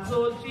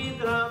वाचाचो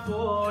चित्रां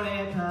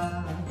पळयता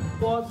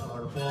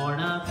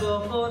पोसडपणाचो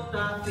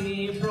कोता ती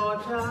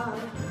प्रचार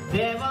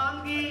देवान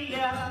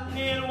दिल्ल्या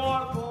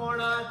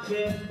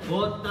निर्मळपणाचे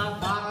कोता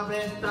बारा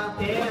बेस्ता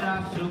 13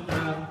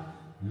 शुक्रार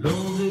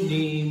लोग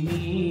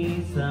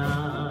नेहमीचा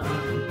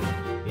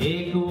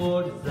एक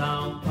वोट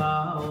जावं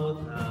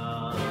पावता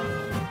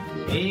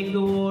एक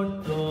वोट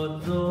तो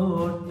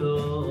जोडतो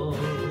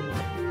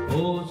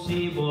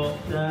ओशी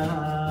भोगता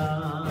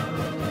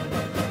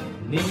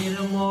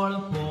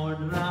निर्मळपण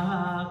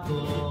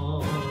राखो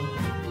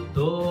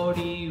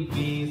थोडी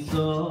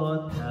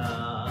विसोता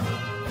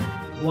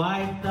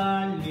वायट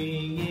ताळी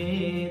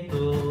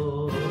येतो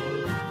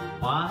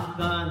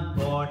पाकान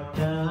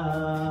पडटा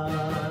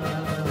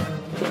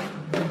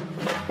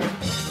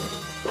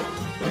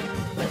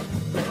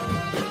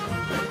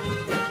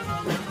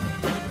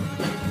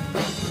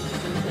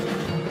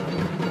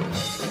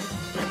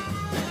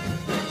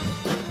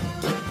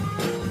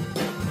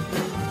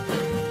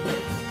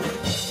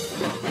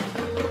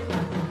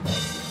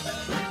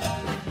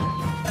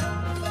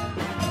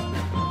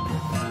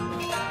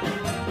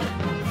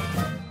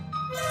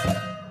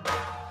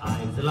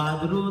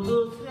Ladru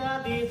दुसऱ्या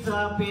दिसा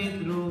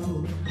पेद्रू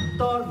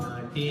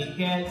तोरणाटी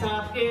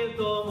खेळटात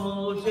खेळतो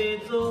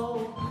मोशेचो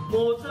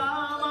मोचा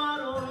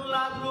मारून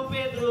लाद्रू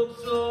पेद्रूक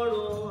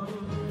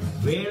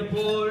सोडून वेळ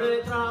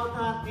पळयत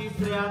रावतात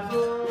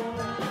तिसऱ्याचो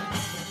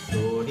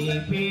थोडी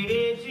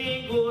पिढेची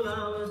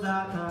गुलाम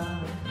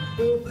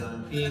जातात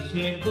उपरांत ती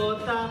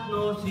शेकोतात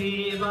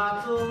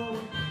नशिबाचो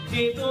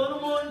चिंतून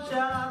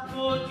मनशाक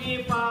तुजी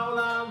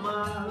पावलां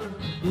मार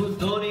तूं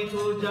दोनी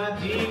तुज्या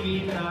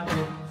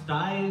जिविताचो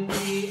स्टायल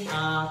ती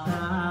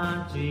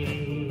आतांची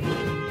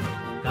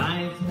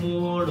कांयच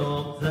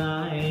मोडोवंक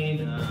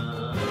जायना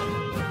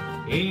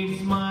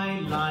इट्स माय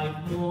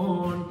लायफ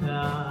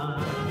म्हणटा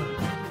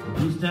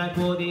दुसऱ्याक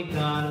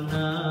अधिकार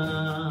ना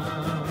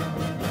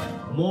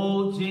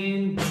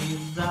मोजेन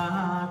दीस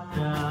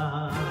जाता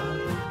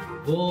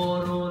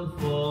करून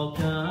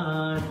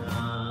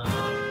फोकाना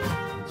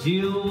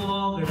जीव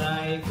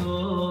वगडायचो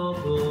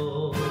गो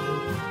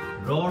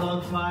रडोन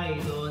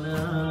फायदो ना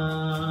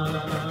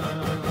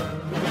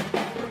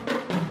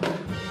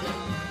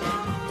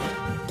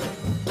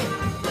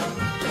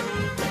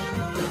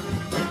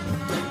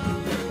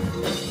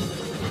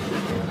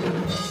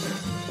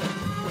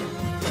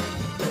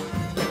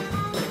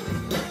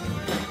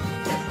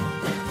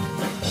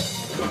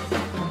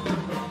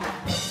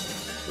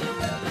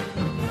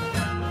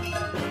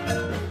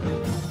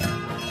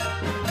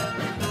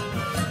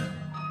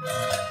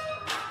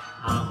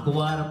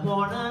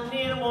वारपणां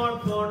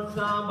निर्मळपण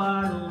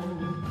सांबाळून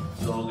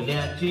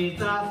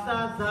सगल्याचीच आसा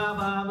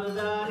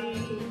जबाबदारी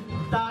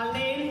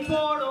ताळेन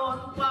पडोवन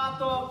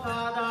पातो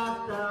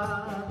कादाता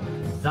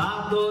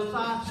जातो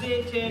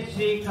साक्षीचे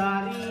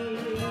शिकारी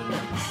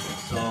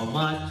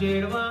समाज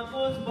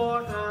चेडवाकूच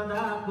बोटां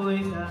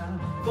दाखयता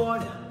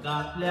कोड्यान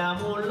घातल्या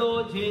म्हूण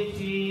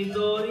लोचेची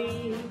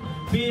दोरी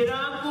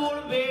भिरांकूळ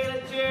वेळ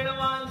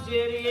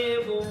चेडवांचेर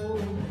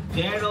येवून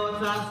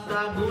चेडोच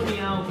आसता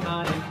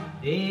गुन्यांवकारी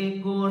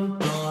देखून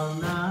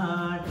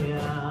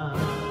तरणाट्या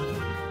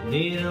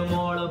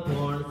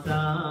निर्मळपण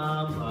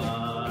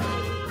सांबाळ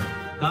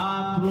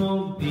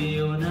कापरूंक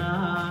दिवं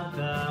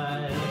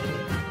नाकाय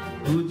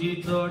तुजी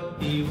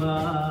चोट्टी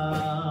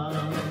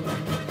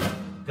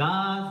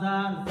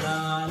काजार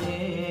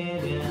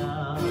जालेल्या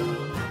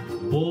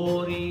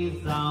बोरी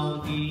जावं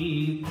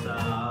दिता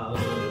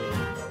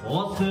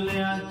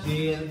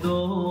असल्याचेर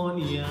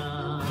दोनया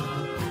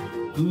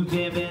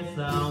तुजे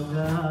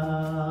बेसांवकार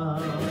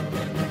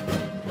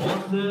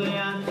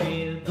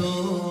असल्याचेर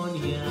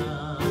दोनया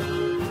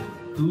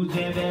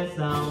तुजे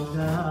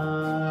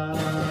बेसांवकार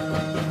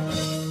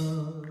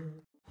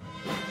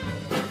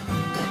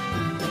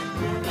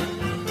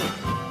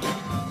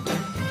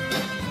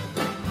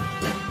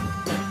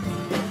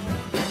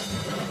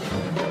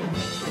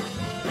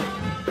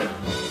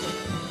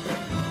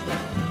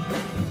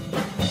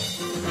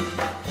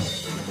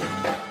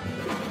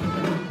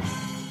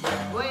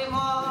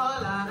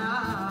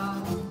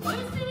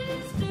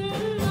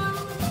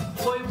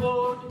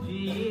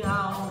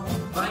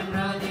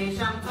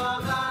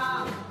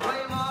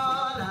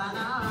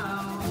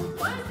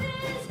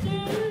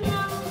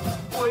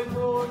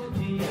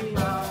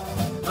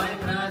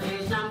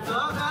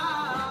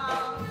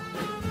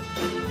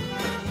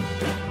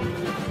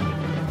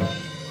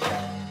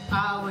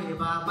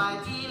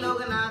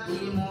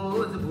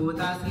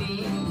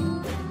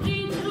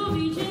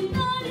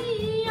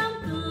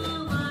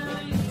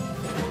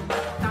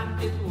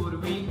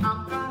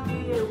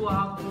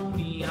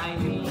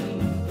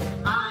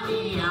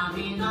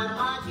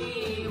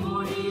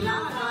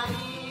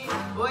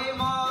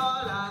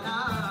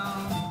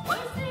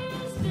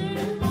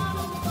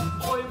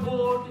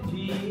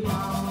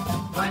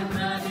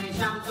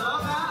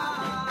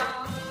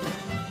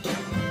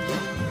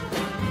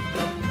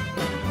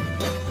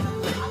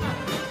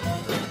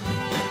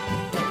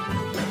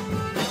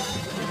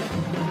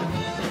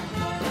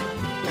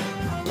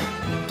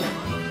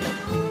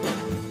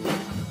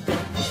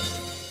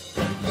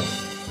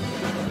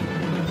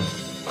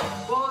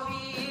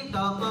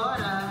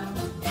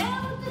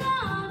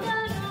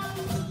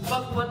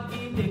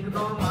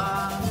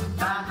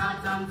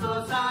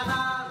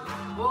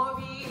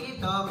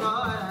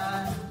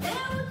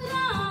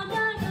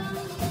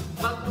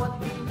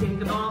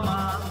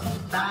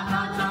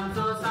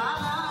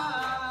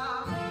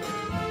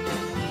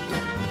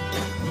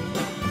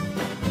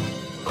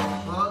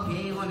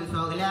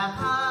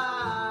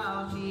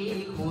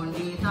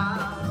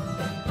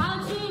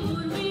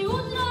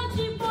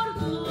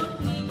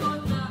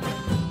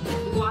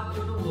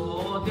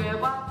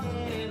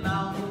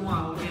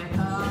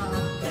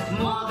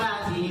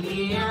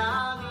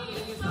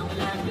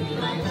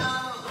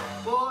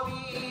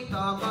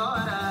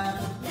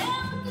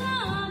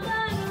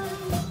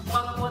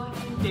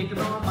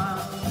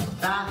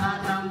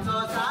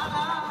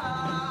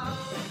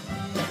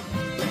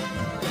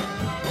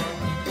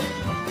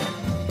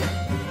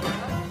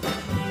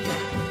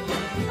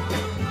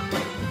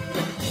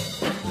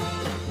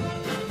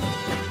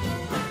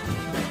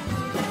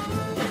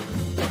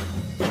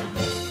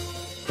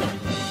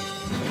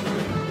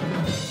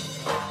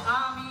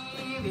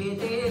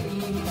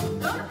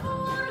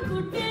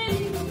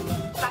फुटली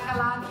ताका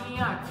लागीं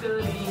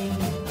हाडटली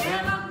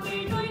देवाक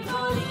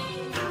भेटयतली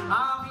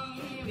आमी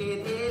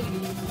वेदेली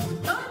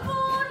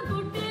भरपूर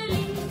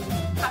फुटली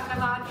ताका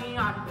लागीं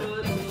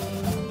हाडटली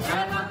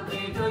देवाक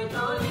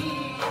भेटयतली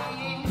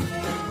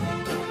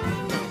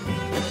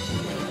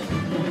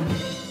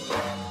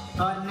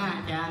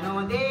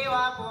तरणाट्यानो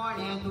देवा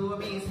कोणे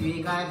तुम्ही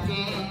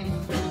स्वीकारचे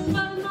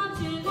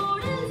कर्णाचे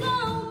गोडे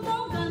जावं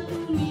मोगान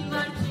तुमी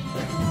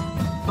वाटचे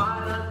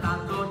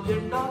भारताचो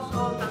झेंडो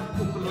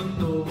सोदाक उखलून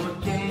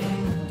दवरचे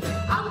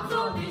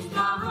आमचो देश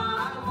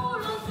महान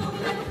म्हणून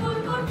सगळ्यांक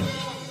फुरगटचे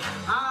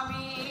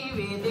आम्ही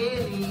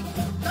वेदेली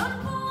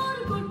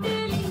भरपूर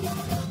फुटली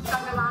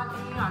ताका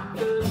लागीं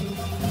हाडटली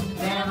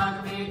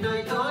देवाक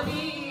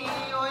भेटयतली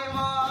ओय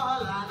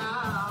मोहलाना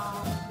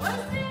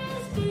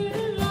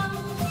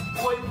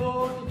ओय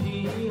बोट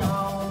जी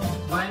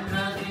हांव ओय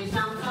प्रदेश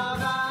आमचो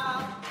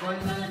गांव ओय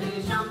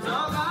प्रदेश आमचो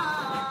गांव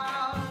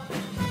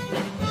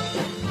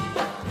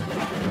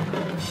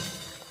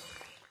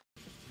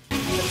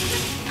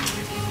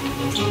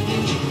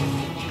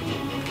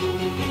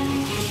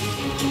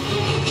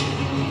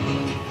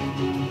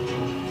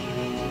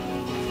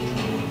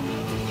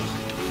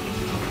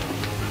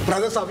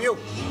ब्रदर सावियो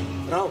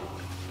राव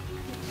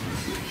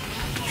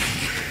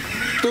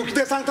तू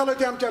कितें सांगतालो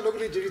ते आमच्या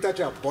लग्न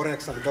जिविताच्या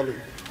बोऱ्याक सांगतालो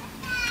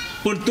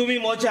पूण तुमी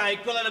मोच्या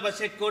आयकला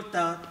भाशेक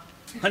करता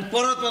आनी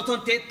परत वचून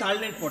ते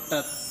ताळणेत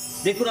पडटात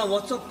देखून हांव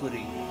वचप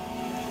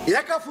करी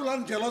एका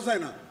फुलान जेलो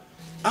जायना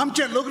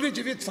आमचे लग्न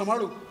जिवीत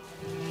सांबाळूंक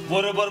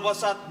बरोबर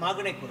बसात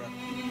मागणें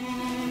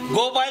करात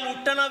गो बायल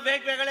उठ्ठना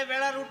वेगवेगळ्या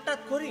वेळार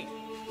उठ्ठात खरी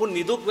पूण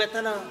न्हिदूंक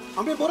वेतना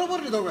आमी बरोबर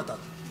न्हिदोंक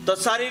येतात तो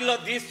सारिल्लो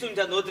दीस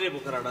तुमच्या नोदरे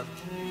बुकराडात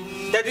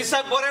त्या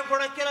दिसाक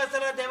बरेपणां केला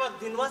जाल्यार देवाक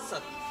दिनवास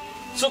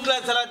जात चुकल्या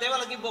जाल्यार देवा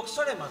लागीं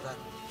बोगसोडे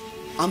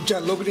मागात आमच्या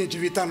लग्न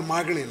जिवितान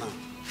मागणें ना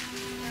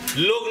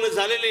लग्न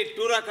जालेले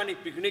टुराक आनी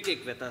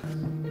पिकनिकेक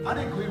वेतात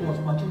आनी खंय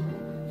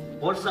वचपाचें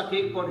वर्साक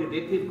एक पावटी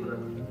देखील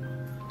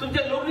करात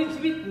तुमचें लग्न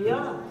जिवीत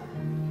नियाळ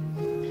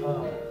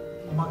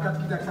म्हाका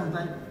कित्याक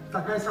सांगताय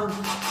ताकाय सांग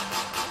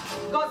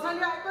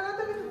गजाली आयकना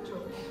तुमी तुमच्यो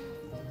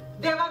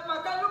देवाक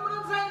म्हाका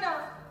लुगडूंक जायना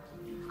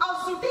हांव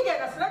सुटी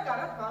घेनासतना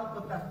घरांत काम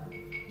करता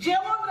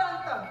जेवण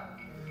रांदता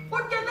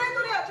पूण केन्नाय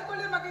तरी हाचे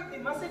कडल्यान म्हाका एक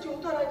दिनवासाची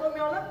उतर आयकूंक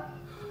मेळना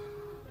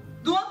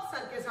दोन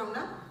सारकें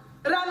जावना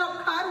रानाक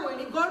खार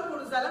वयणी गड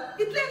पडू जाला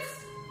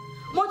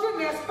इतलेंच म्हजें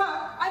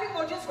न्हेसपाक आनी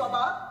म्हजे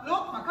स्वभावाक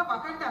लोक म्हाका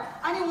वाखाणटा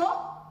आनी हो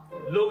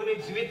लग्न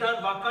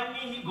जिवितांत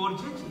वाखाणणी ही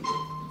गरजेची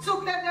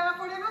चुकल्या देवा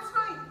कडेनच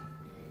न्हय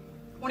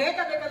पूण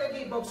एकामेका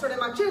लागीं बोगसोडे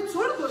मागचे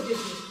चड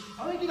गरजेची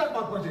हांवें कित्याक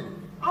मागपाचें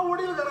हांव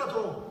वडील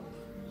घराचो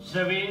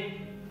शवेन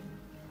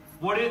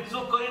वडील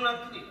चूक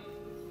करिनातली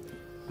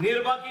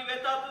निर्बागी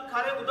वेतात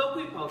खारे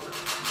उदकूय पावता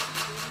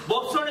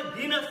बोगसोडे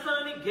दिन आसतना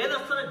आनी घेन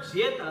आसतना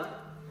जियेता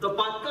तो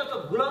पातकाचो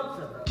गुलाम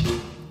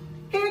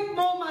जाता एक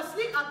मोव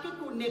मासली आख्खे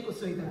कुंडे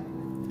कुसयता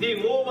ती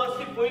मोव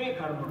मासली पयलीं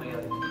काड म्हणूया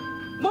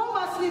मोव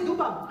मासली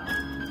दुबाव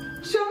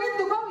शवेन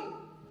दुबावी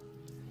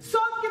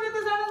सोद कितें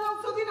तें जाणा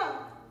जावंक सोदिना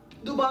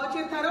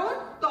दुबावाचेर थारावन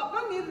तो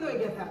आपलो निर्णय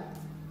घेता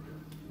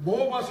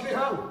मोव मासली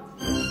हांव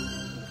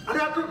आनी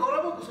आख्खो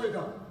गोरोबो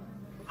कुसयता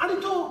आनी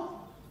तूं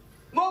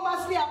मोव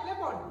मासली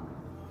आपलेपण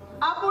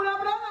आपूण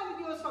आपणाक आनी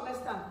दिवस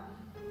समजता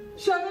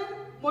शवेन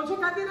म्हजे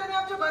खातीर आनी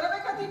आमच्या बऱ्यापे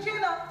खातीर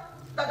जियेना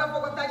ताका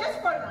फकत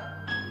ताचेच पडना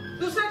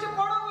दुसऱ्याचे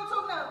पडोवंक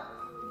वचोंक ना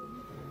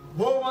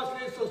मोव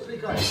मासली सोसली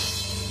काय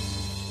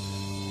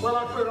मला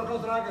पळय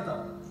रोखडोच राग येता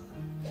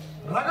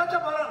रागाच्या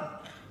भरान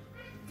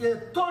ते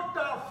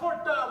तोडटा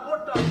फोडटा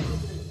मोडटा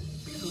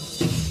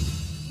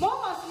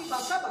मोव मासली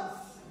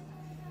भासाभास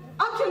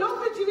आमचे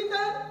लोक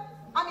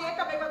जिवितांत आमी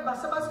एकामेकाक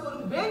भासाभास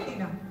करून वेळ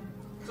दिना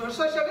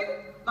चडसो शवेन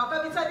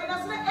म्हाका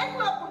विचारिनासतना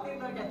एकलो आपूण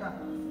निर्णय घेता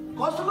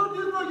कसलो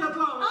निर्णय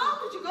घेतला हांव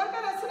तुजी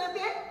गरज आसना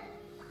ते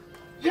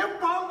हे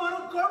पाव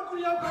मारून कोण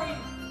कुरिया करी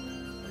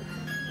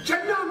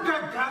जेन्ना आमकां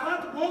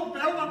घरांत मोग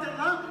मेळना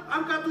तेन्ना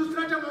आमकां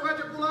दुसऱ्याच्या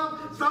मोगाचे गुलाम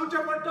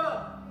जावचे पडटा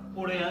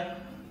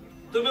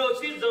पळयात तुम्ही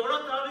अशी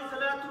जगडत रावली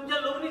जाल्यार तुमच्या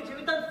लग्न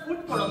जिवितांत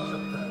फूट पडोंक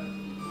शकता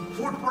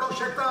फूट पडोंक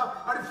शकता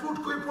आनी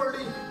फूट खंय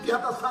पडली ती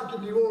आतां सारकी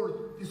निवळ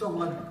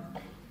दिसोंक लागली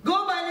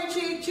गो बायलेची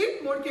एक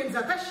चीट मोडकेन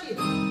जाता शीत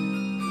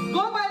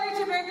गो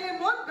बायलेचे वेगळे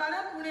मोड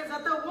घरांत उणें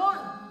जाता वोन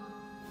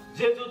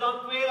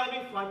जेजुदाक वेळ आमी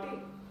फाटी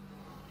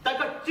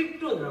ताका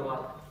चिकटून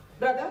रावात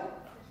ब्रदर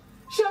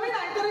शवेन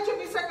आयताराचे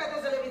मिसाक येता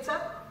जाल्यार विचार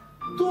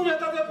तूं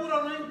येता तें पुरो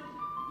न्हय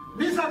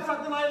मिसाक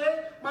सांगून आयले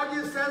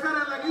मागीर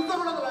शेजाऱ्या लागीं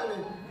झगडोंक लागले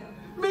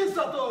मीस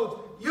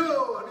जातोच यो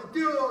आनी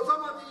त्यो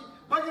समाधी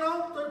मागीर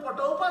हांव थंय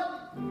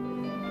पटोवपाची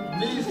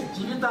मीस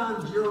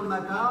जिवितांत जियोंक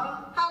नाका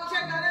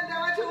आमच्या घरांत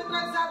देवाचे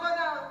उतराक जागो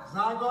ना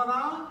जागो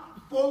ना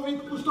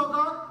पवित्र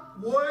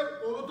पुस्तकांत वयर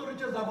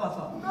ओरोतोरीचेर जागो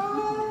आसा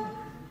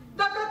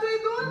ताका तुवें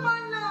दूर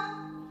मांडला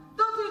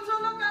तो तुजो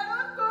लोक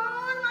काडून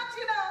कोण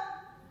वाचिना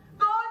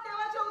कोण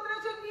देवाच्या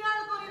उतराचेर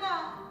नियाळ करिना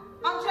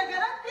आमच्या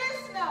घरांत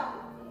केस ना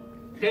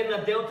तेन्ना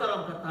देवतार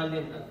आमकां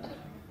ताळयेन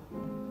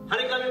घालता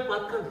आनी आमी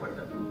पातकान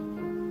पडटात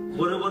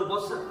बरोबर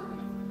बसा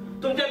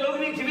तुमच्या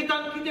लग्न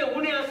जिवितांत कितें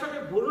उणें आसा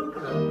तें भरून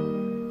काडा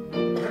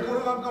हें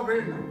करूंक आमकां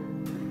वेळ ना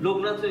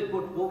लग्नाचो एक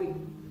पोटपोगी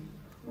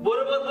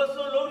बरोबर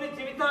बसून लग्न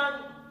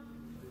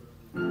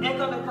जिवितान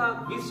एकामेकाक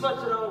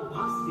विश्वास राव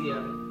भास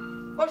दियात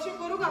अशें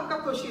करूंक आमकां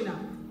खोशी ना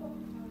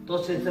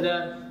तशेंच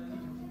जाल्यार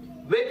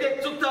वेतेक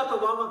चुकता तो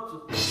वावाक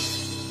चुकता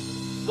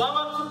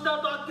वावाक चुकता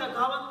तो आख्ख्या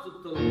गांवाक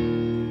चुकतलो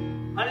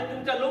आनी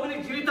तुमच्या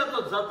लग्न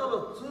जिविताचो जातलो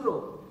चुरो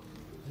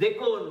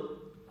देखून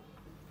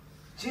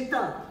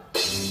चिंतात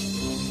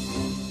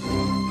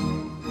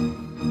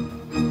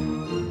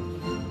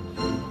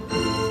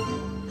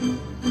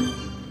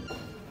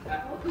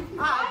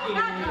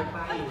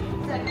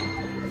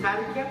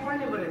सारकें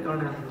पडलें बरें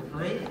तोंडाक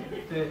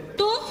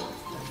तूं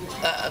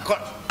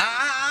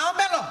हांव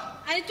बेलो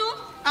आनी तूं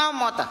हांव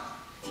मोता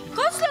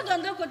कसलो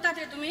धंदो करतात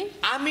रे तुमी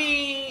आमी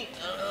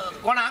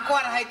कोणाक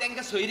वर आहाय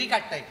तांकां सोयरी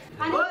काडटाय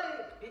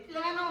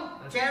इतलें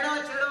न्हू चेडो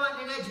चेडवान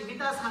तेगे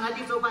जिविता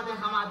सांगाती चोवपाक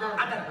हांव आदार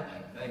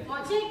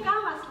म्हजें एक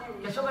काम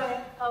आसलें केशो काय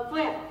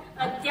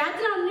पळया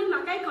तियात्रान न्ही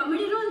म्हाका एक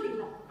कॉमेडी रोल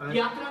दिला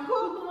तियात्रांक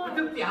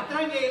तूं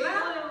तियात्रांक येयला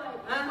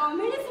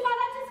कॉमेडी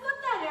सुमाराचीच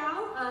करता रे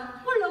हांव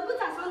पूण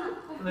लोकूच आसना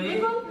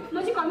देखून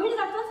म्हजी कॉमेडी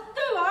जाताच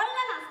तुमी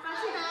व्हडलें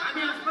नाचपाचें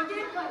आमी आसपाचें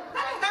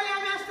जाल्यार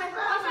आमी आसता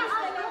अशें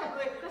आसतलें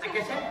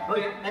कशें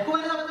एकू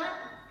मारला बघा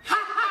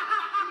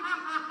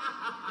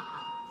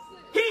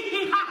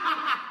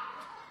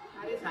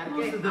अरे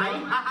सारकें आई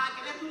हा हा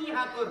केल्यार तूं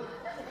हा कर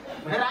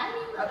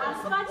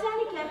हांसपाचें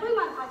आनी क्लॅपूय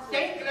मारपाचें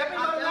ते क्लॅप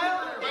मारला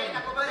ते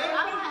नको बरें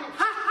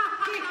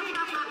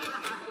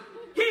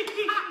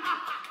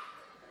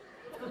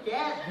तूं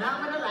तेच ना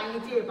मरे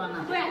लायनीची येवपाना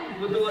पळय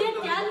ते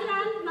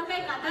तियात्रान म्हाका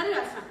एक आदारूय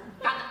आसा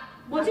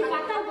म्हजी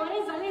कातार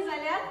बरें जालें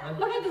जाल्यार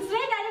म्हाका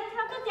दुसऱ्याय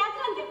डायरेक्टराक तो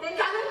तियात्रान घेतलें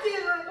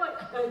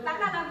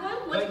ताका लागून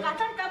म्हजी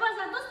कातार काबार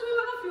जातच तुमी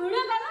म्हाका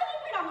फ्युड्यो घालून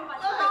रिपीट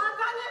आवडपाचें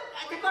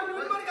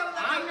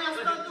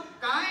तू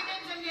काय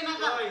टेन्शन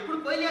घेनाका पूण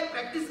पयली एक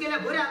प्रॅक्टीस केल्यार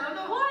बरें आलो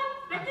न्हू होय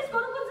प्रॅक्टीस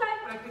करूंकच जाय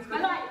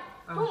हॅलो आय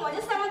तूं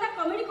म्हज्या सांगाता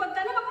कॉमेडी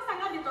करतना म्हाका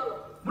सांगा दितलो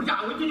म्हणजे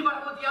हांव तुजी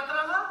बाळगो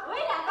तियात्राला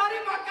वय अरे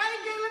म्हाकाय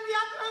गेलो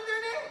तियात्रान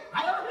तेणे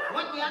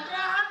हो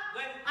तियात्रा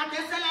आ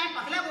तेच जाल्यार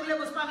फाटल्या बोगले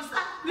बसपाक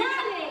दिसता ना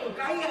रे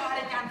काय घेणार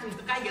रे चान्स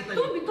काय घेतली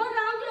तूं भितर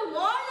रावन कितें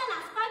व्हडलें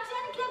नाचपाचें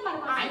आनी क्लिप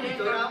मारपाचें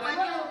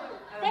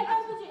तें कर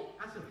तुजें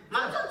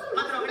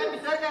मात्र रोखड्या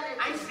भितर जालें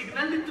आई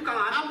सिग्नल दित तुका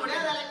हांव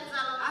फुडें जालें की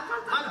जालो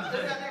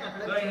भितर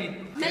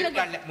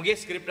जालें मुगे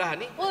स्क्रिप्ट आहा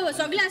न्ही हय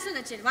सगळें आसा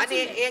ताचेर आनी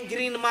हें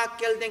ग्रीन मार्क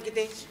केलें तें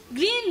कितें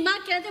ग्रीन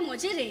मार्क केला ते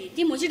म्हजे रे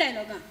ती म्हजी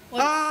डायलॉगां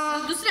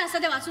दुसरें आसा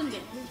ते वाचून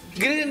घे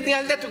ग्रीन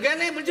केलें तें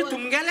तुगेलें म्हणजे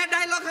तुमगेले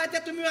डायलॉग आहा ते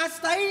तुमी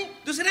वाचताय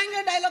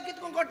दुसऱ्यांगे डायलॉग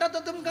कितको कोट्टा तो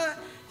तुमकां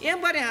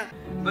हें बरें आहा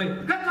हय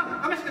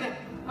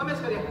कमेस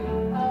करया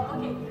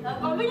ओके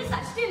कॉमेडी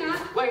साचती ना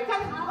वय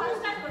हांव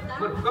स्टार्ट करता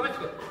कमेस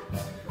कर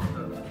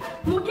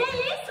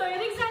मुखेली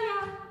सोयरीक जाल्या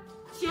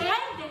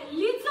शेर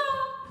दिल्लीचो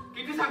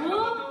किती सांगलो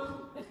तू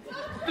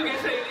तुगे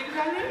सैरीक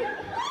जाली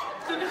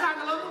तुगे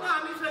सांगलो तुका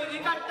आमी सैरी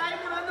काडटाय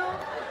म्हणून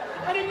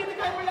अरे कितें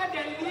काय म्हणल्यार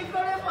दिल्ली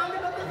कडेन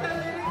पावलो तूं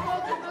सैरीक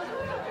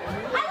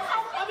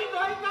आमी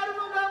गोंयकार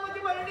मुगा म्हजी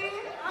भयणी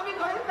आमी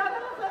गोंयकार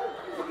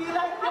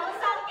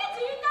सारकें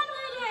जिवितान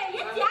वयले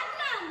हे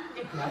तियात्रान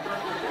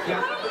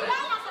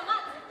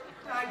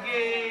आगे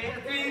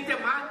तुवें तें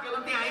मार्क केलो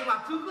तें हांवें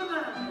वाचूंक ना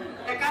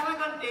तेका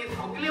लागून तें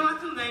सगलें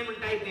वाचूंक जाय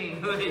म्हणटाय तें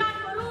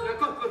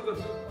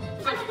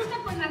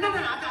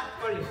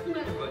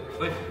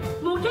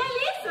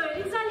मुखेली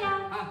सोयरीक जाल्या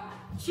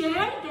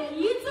शेर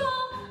दिल्लीचो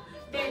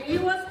दिल्ली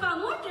वचपा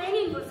म्हूण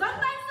ट्रेनीन बसून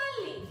भायर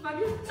सरली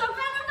मागीर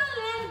सकाळ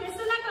उठले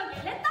बेसनाका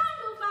गेले तोंड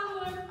धुवपा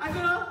म्हूण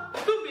आगो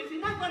तूं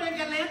बेसिना कडेन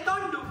गेलें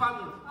तोंड धुवपा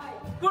म्हूण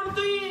पूण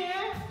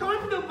तुवें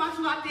तोंड धुवपा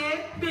सुवातेर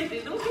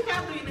बेसिनूच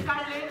कित्याक धुयन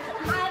काडलें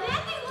अरे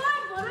ती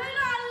गोड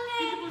बरयलो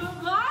आसलें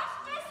गोड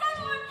स्टेशन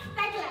म्हूण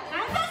ताका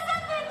लागून बेसन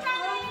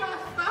धुयतालें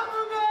आसता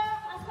मगो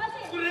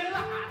आसपाचें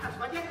पुरेला हात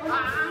आसपाचें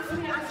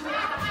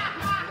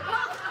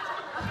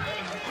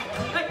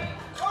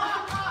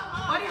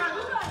बरें हा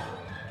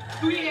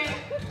तुवें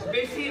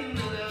बेसीन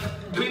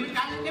धुयन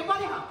काडलें तें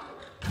बरें हा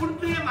पूण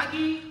तुवें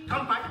मागीर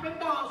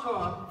कंपार्टमेंटा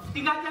वचोन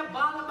तिंगाचे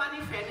बल्ब आनी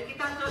फॅन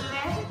कित्याक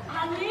चल्ले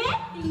आनी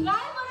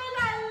थिंगाय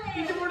बरयलो आसलें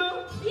कितें म्हणून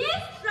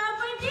This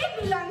property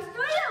belongs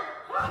to you.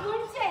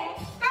 म्हणजे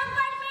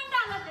कंपार्टमेंट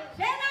आला ते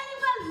फॅन आनी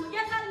बल्ब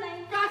मुगे तर नाही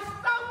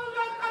कास्ता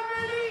मुगा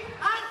कमेडी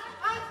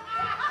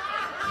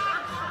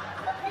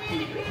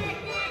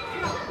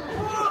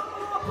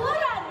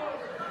पुरा रे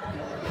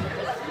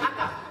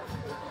आता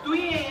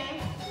तुवें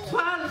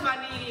बल्ब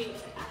आनी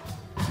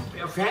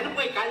फॅन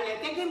पळय काडले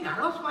ते घेवन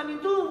घरा वचपानी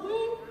तूं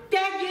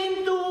ते घेवन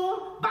तूं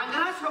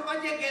भांगरा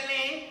शॉपाचेर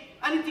गेलें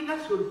आनी तिंगा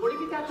सोडपडी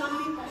कित्याक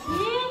चल्ली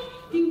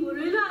थिंग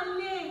बरयलो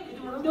आसलें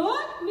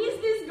don't miss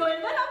this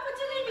golden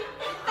opportunity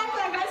ताका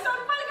लागून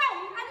सोडपड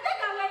घाली आनी ते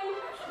घालायली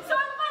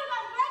सोडपड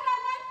घालपाक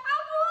घालत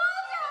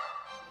आबूया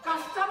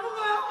कास्ता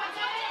मुगो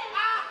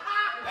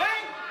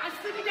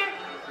आसता कितें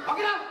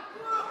ओके राव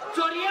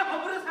चोरये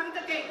खबरो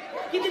सांगता ते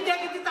कितें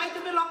जाय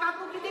तुमी लोकांक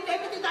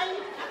कितें जाय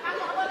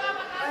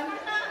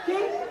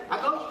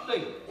आगो चोय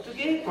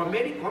तुगे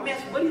कॉमेडी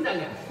कॉमेस बरी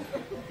जाल्या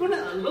पूण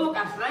लोक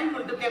आसराय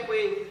म्हणटा ते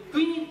पळय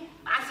तुवें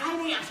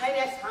आसाय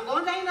रे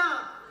सांगोंक जायना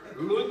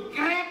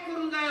क्रॅक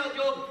करूंक जायो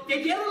जोक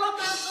तेजेर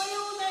लोकांक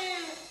कळूं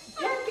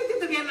नये किती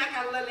तुगे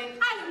नाकारलेले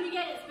आय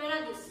निगे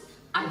एस्पेरादिस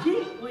आजी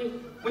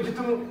म्हणजे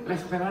तू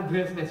रेस्पेरा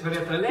ड्रेस नेसवर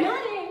येतले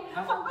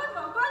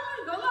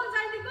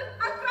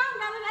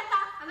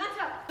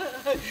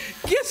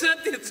केस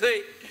तेचय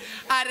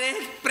अरे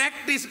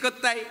प्रॅक्टिस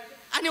करताय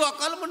आणि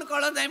वकल म्हण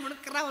कळत जाय म्हण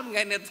क्राऊन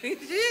घालण्यात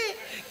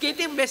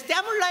किती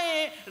बेस्त्या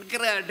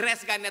म्हणलं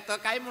ड्रेस घालण्यात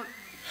काय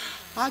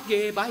म्हण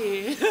आगे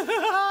बाये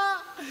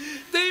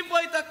तुही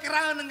पळय तो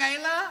क्राऊन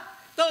घायला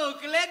तो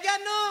उकले घ्या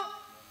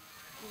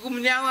न्हू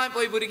गुमण्यावा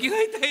पळय भुरगीं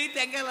वयताय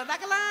तेंगेला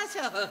दाखला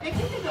आता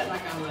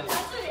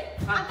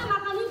म्हाका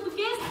न्हू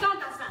दुखेस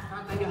कांत आसा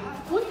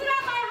उतरा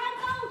बाय हात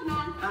जावंक ना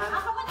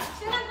आफा पण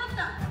दक्षिणा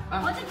करता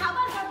म्हजे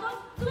खबर जातो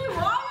तुम्ही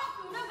व्हड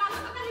फ्युडो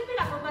घालून ताका रिपीट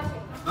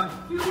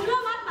आपोवपाचें फ्युडो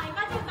मात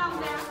बायकाचें काम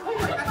जाय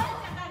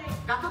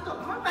गातो तो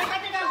मग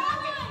बायकाचें काम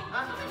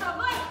तुम्ही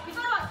दोगोय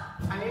भितर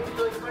वच आनी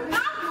तो इकडे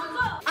ना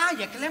म्हजो आ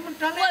एकले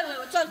म्हणटाले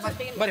चल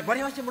बरे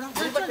बरे वाशे म्हणा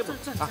बरे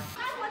वाशे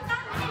काय म्हणटा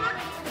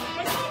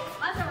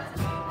वाचा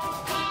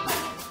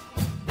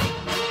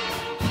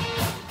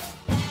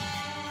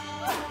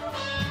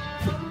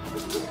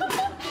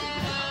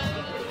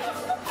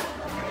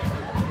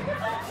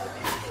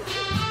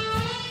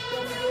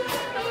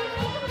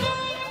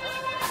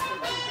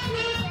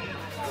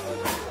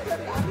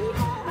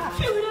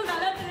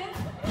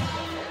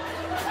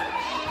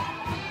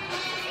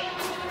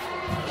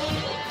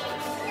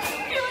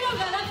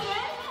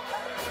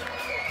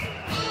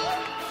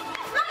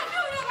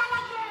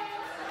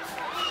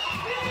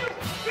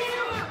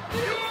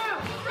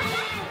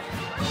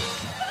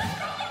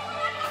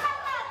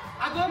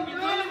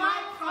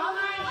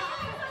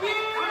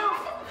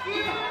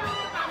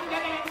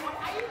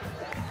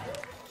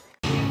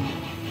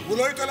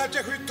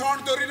उलयतल्याचे खंय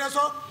थंड दरीन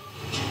असो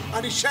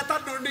आनी शेतात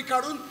नोंदणी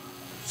काडून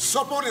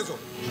सोपोवन येचो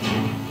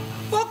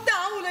फक्त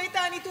हांव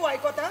उलयता आनी तूं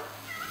आयकोता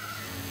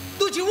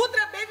तुजी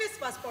उतरां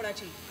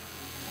बेविस्वासपणाची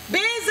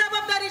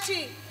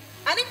बेजबाबदारीची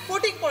आनी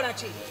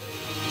फोटीकपणाची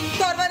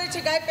तोरवारेची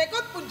गाय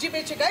पेकोत पूण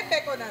जिबेची गाय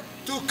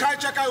पेकोनात तू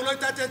कायच्या काय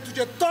उलयता ते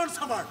तुजें तोंड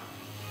सांबाळ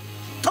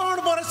तोंड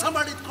बरें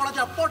सांबाळीत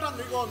कोणाच्या पोटान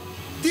रिगोन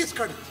दीस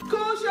काडीत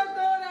कोशा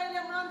दोन आयले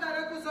म्हणून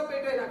घराक उसो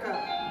पेटय नाका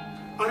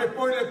आणि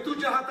पहिले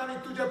तुझ्या हाताने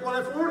तुझे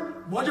पोळे फोड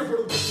माझे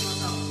फोडून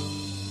नाका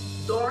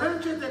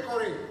दोळ्यांचे ते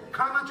कोरे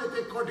खानाचे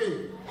ते खोटे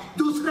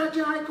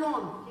दुसऱ्याचे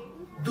आयकून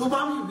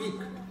दुबावी वीक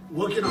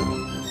वकिना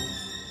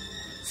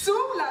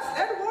सूप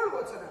लासल्यार वोड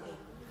वचना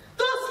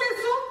तसले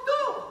सूप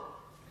तू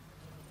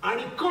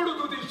आणि कोडू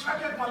दुधी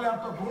शाखेत मारल्यार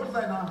तो घोड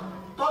जायना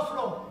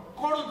तसलो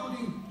कोडू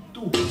दुधी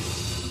तू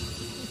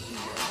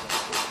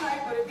काय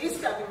बरे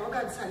दीस कामी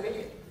मोगान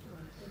सांगलेले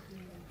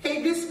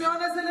एक दीस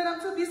मेळना जाल्यार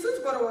आमचो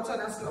दिसूच बरो वचो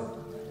नासलो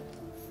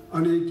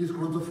आणि एक दीस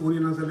कोणाचो फोन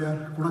येना जाल्यार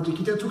कोणाचे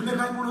कितें चुकले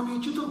काय म्हणून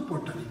आमी चिंतूंक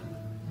पडटाली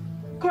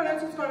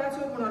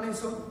कोणाचो म्हणून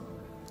येसो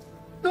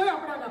तोय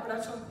आपणाक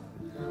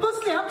आपणाचो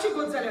असली आमची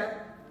गोत जाल्यार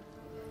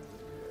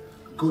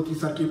गोती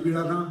सारखी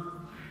पिडा ना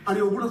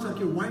आणि ओगुणा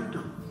सारखी वायट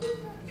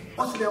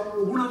ना असल्या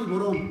ओगुणांनी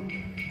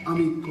बरोवन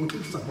आमी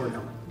गोतीक सांपडल्या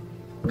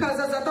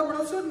काजा जाता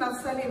म्हणून सोड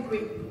नाचताली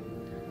पळय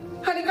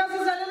आनी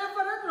काजा जाल्यार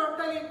परत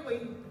रडटाली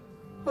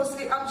पळय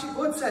असली आमची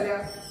गोत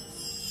जाल्यार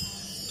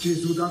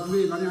जेजू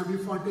दाखवेल आनी आमी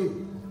फाटे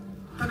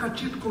ताका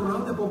चीट करून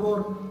रावले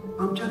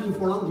बरोबर आमच्यांनी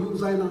फळां दिवंक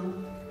जायना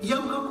ही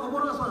आमकां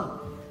खबर आसा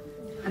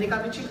आनी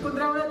आमी चिंतून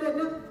रावल्या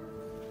तेन्ना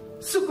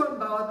सुकोन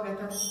भावात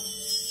वेतात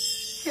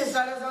हे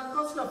जाल्यार जावन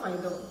कसलो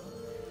फायदो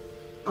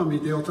आमी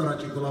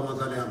देवचाराची गुलामां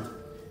जाल्यार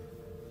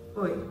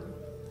होय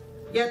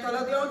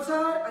येतलो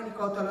देवचार आनी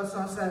कोतलो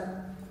संवसार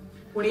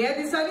पूण ह्या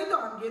दिसांनी तो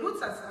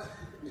आमगेरूच आसा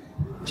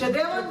जे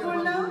देवान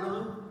बोलला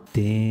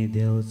ते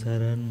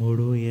देवचारान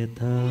मोडूं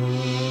येता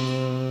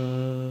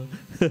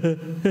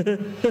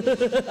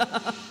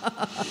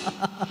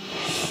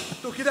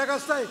तू कित्याक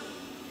आसताय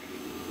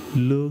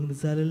लग्न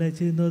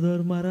जालेल्याची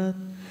नदर मारात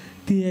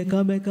ती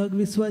एकामेकाक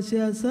विश्वासी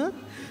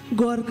आसात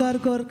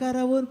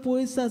गोरकारावर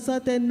पयस आसा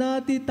तेन्ना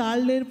ती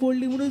ताळलेर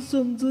पडली म्हणून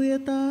समजूं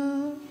येता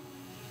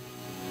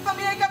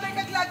आमी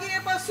एकामेकाक लागीं ये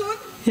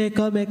पासून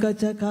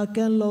एकामेकाच्या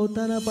खाक्यान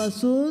लवताना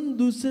पासून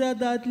दुसऱ्या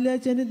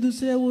दादल्याचे आनी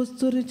दुसऱ्या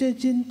वस्तूचे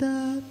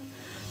चिंतात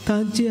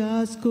तांची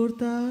आस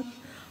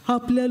करतात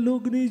आपल्या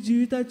लग्नी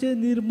जिविताचे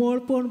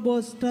निर्मळपण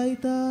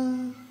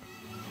बसतायतात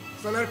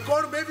जाल्यार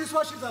कोण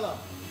बेविश्वासी जाला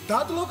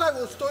दादलो काय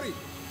वस्तोरी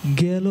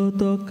गेलो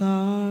तो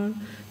काळ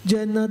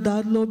जेन्ना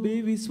दादलो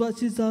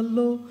बेविश्वासी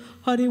जाल्लो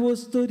आनी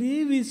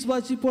वस्तोरी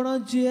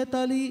विश्वासीपणान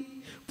जियेताली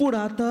पूण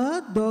आतां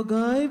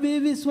दोगांय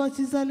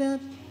बेविश्वासी जाल्यात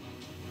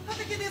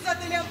आता कितें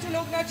जातलें आमच्या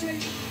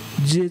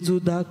लग्नाचें जेजू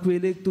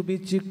दाखवेलेक तुमी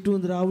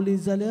चिकटून रावली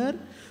जाल्यार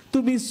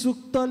तुमी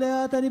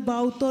सुकतल्यात आनी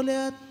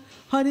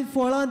भावतल्यात आनी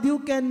फळां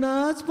दिवंक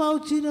केन्नाच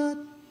पावची नात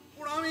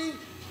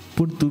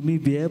पूण तुमी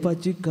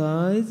भियेवपाची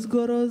कांयच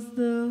गरज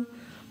ना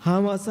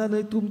हांव आसा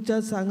न्हय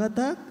तुमच्या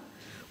सांगाताक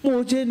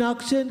म्हजे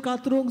नाक्षेन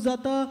कातरूंक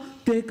जाता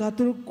ते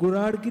कातरूंक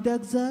कुराड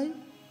कित्याक जाय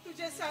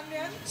तुजे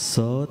सांगल्यान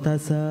सत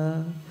आसा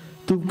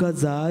तुमकां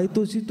जाय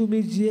तशी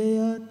तुमी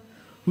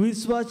जियेयात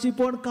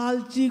विश्वासीपण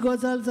कालची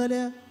गजाल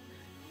जाल्या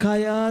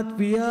खायात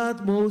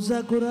पियात मौजा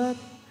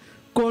करात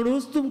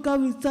कोणूच तुमकां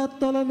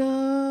विचारतलो ना.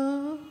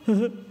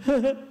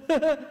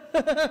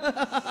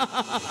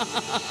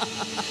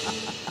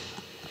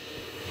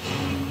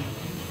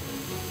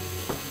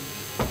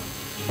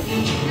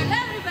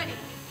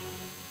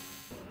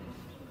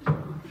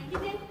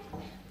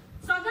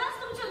 सदांच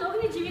तुमच्या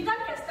लोग्नी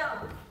जिवितांत फेसता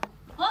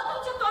हो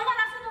तुमच्या तोंडार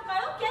आसा तो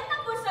काळो केन्ना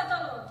पयस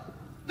जातलो.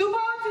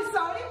 दुबावाची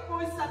सावळी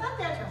पयस जाता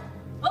तेन्ना.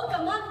 ओ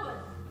कमॉन बर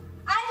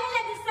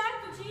आयलेल्या दिसाक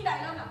तुजी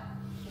डायलॉगा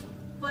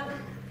बर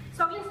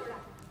सगळें सोडा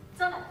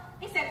चला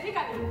एक सेल्फी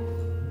काढूया.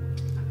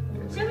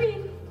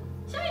 शमीन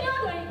शमीन यो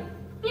न्हय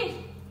प्लीज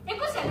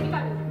एकूच सेल्फी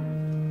काढूया.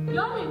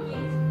 यो न्हय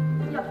प्लीज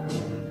यो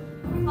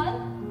बर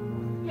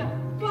यो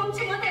तूं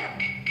आमची मदें राव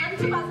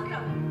आमची बाजूक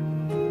राव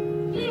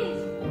प्लीज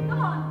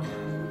कमॉन.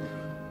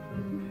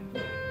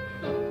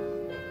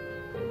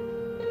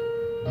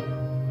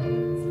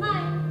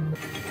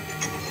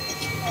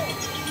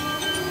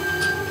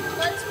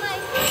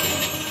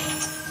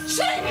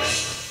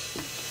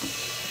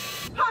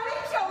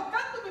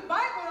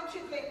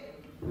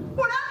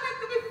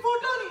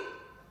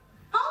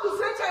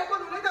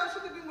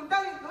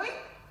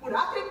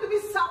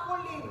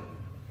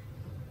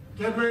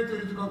 केपें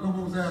तरी तुका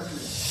गमोवंक जाय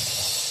आसलें.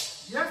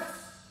 Yes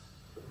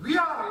we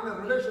are in a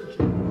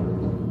relationship.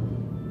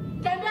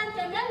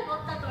 केम्यान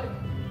बोलता तो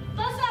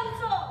तसो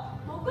आमचो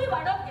मोगूय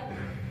वाडप गेलो.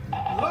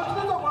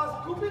 लग्नाचो वास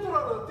गुपीत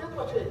रावलो तेच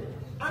भशेन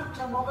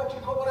आमच्या मोगाची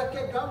खबर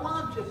आख्या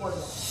गांवांत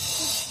पडला.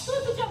 तू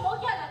तुझ्या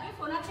मोग्या लागीं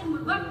फोनाचेर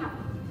मुरगळटा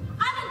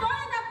आनी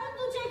दोळे दाखोवन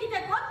तुजें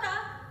कितें करता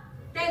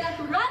तेन्ना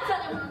तूं रात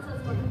जालें म्हणून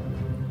सोचता.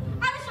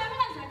 आनी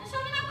शमिनाक जाय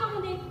शमिनाक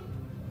करून दी.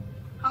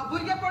 हा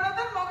भुरगेपणांत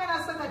मोगान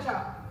आसता ताच्या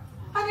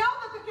आनी हांव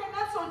ताका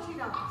केन्नाच सोडची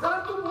ना.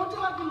 जाल्यार तूं मोठ्या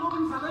लागीं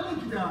लग्न जालेलें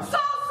कित्याक?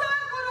 संवसार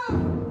करून.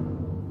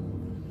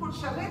 पूण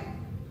शमे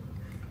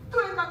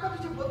तुवें म्हाका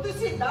तुजी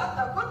बद्दुसी दात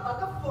दाखोवन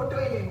म्हाका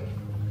फटयलें.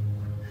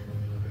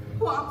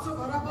 हो आमचो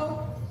घराबो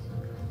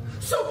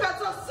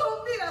सुखाचो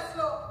सोंबीर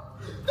आसलो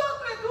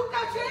दोगळे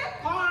दुखाचे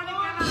कोण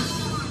केला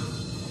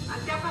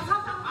आनी त्या कसा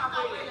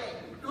आपयले.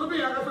 तूं बी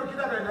हांगासर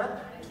कित्याक आयला?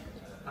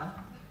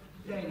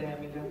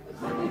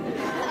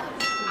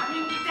 आमी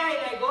कितें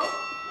आयलाय गो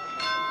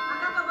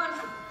म्हाका खबर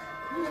ना.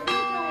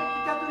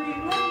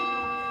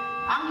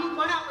 आमची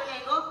कोण आपयले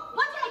गो?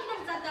 मजा कितें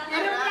जाता.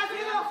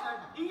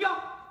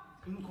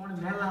 कोण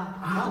मेला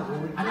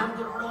आनी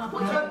आमचो रोडो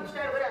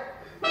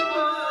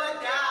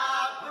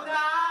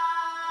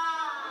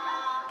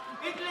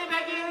इतले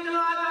बेगीन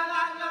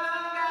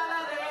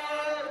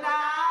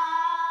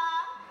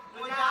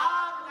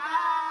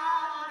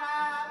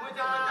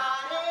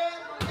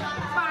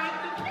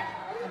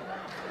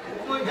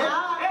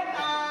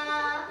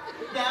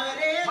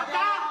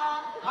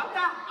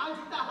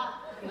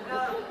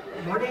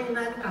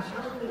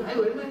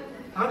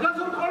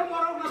हांगासर कोण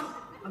मरोंक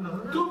ना.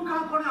 तुमकां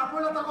कोणी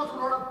आपयला ताका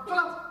रोडा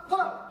चला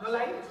चला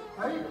चलाई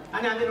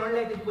आनी आमी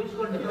रोडले ते पयशे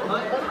कोण दितो.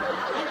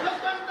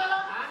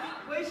 आमी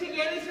पयशे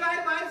गेले शिवाय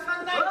भायर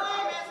सरनाय.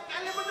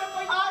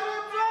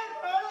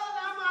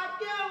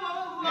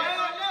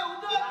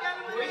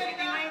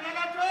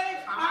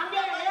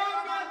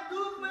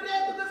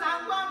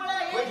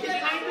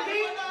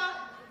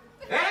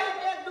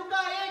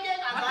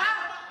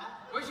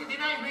 पयशे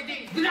दिनाय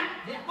मीटिंग दिना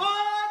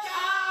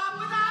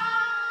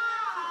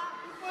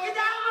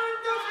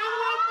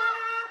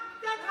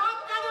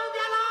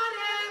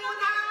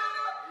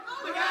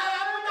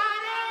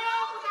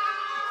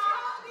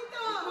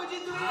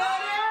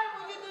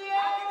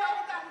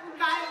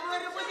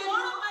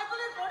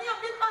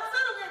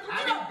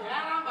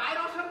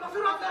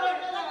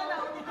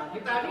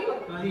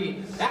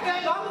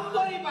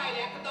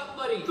एकदम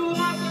बरी तू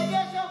माझे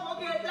देश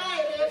घेतलाय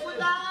रे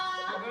पुता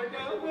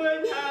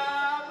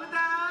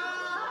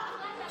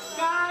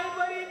काय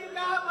बरी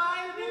तुका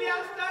बाय दिली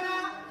असताना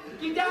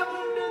कित्या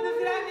म्हणून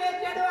दुसऱ्याचे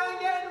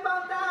चेडवांगेर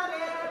बावता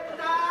रे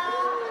पुता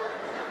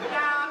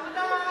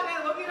रे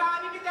होगी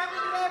राणी कित्या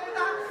रे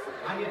पुता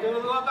आनी तू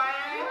गो बाय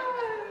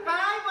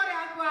काय बरे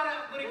आंकवार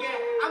भुरगे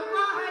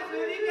आमकां हाय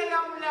चोरी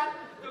केल्या म्हणल्यार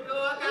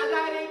तुका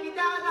काजारी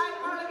कित्या जाय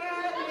पडगे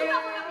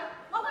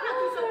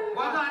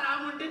वगरा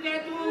म्हणटा ते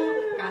तू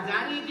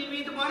काजारी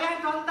जिवीत बरें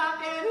चलता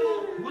ते तू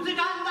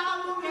उजगान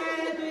जावूं गे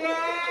तुये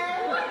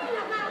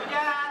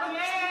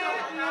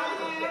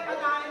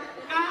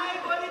काय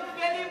बरी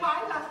तुगेली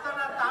बायल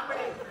आसतना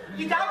तांबडे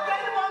कित्याक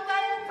केली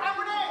बोलताय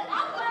तांबडे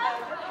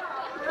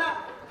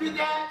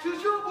कित्या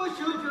शुशू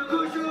बुशू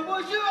खुशू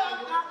बुशू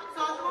आमकां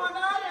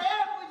सजमोना रे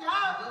पुजा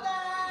पुजा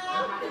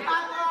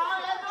आगो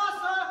येतो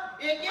सो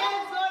एक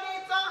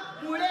जोडीचो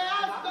मुळे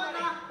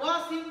आसतना हो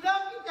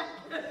सिंगम कित्याक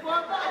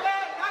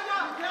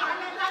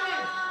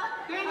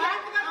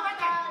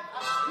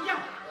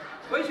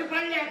पयशे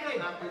पडले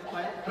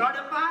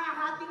रडपा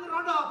हातींग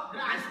रडप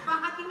नाचपा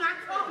हातींग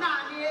नाचप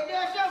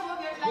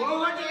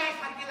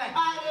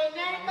अरे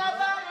नाही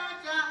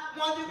काजाराच्या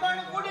मधुकण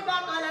कुडी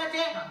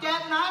काकलाचे त्या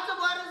नाच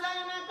बर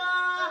जायना का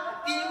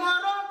ती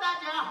मरोन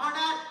ताच्या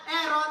होडार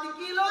ए रोद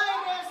किलो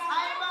रे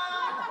सायबा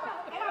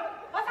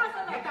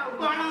कोणाचे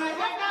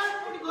काम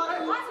कुडी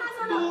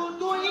करू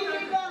तू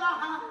इली गेला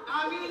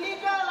आम्ही इली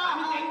गेला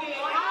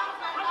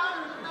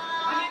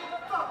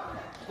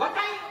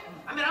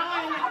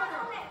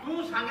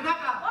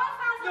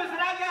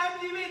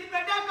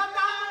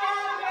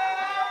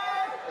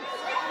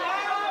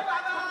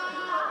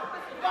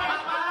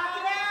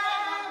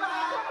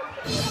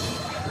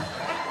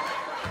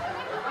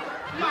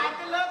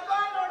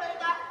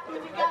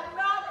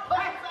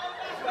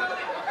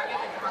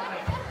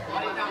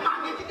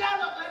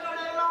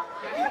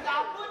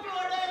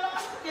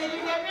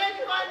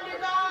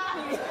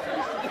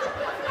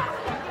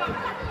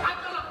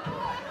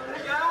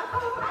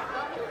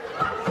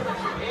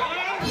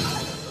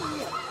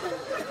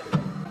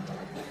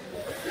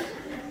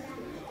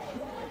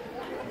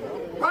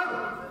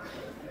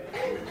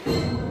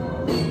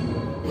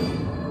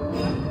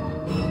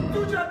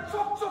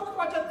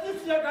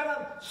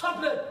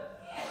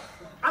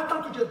आता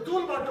तुझे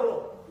दूल वाटलो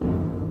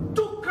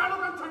तू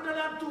काळोखान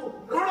सांगल्यार तू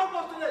रडो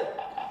बसले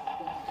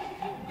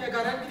त्या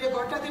घरात कितें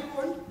घडटा तें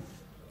पळोवन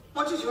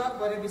म्हज्या जिवाक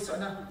बरें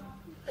दिसना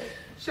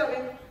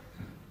शवे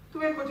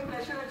तुवें म्हज्या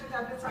प्रेशराची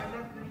टॅबलेट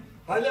सांगल्यात न्ही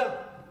हाल्या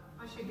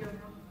अशें घेवन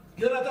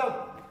घेवन आता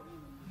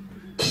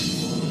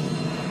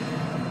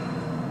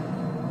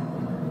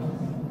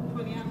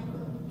पुण्या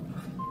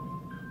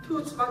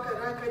तूच म्हाका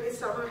राखली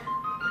सांबाळ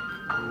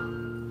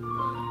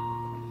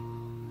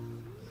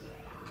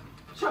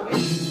शवे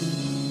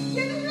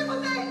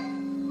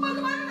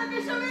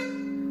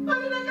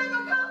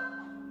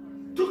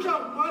तुका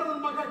मारून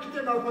म्हाका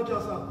कितें मेळपाचें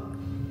आसा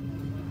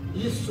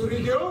ही सुरी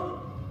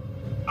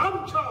घेवन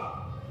आमच्या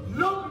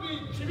लग्नी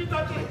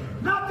जिविताचे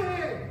नाते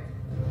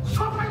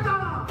सोंपयता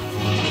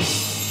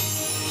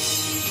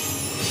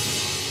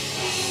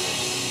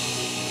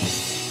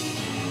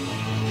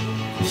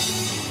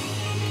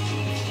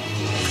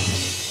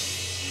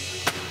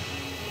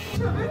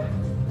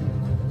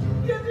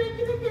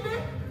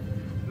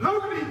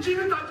लग्नी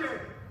जिविताचे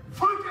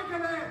फाटे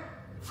केले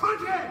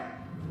फाटे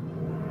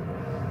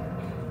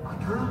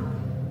आता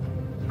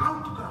हांव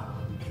तुका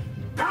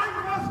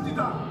डायव्हर्स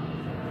दिता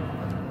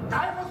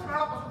डायव्हर्स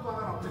मेळपासून तूं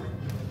हांगा रावतलें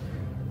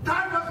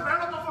डायव्हर्स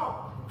मेळ्ळो तसो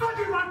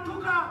तुजी वाट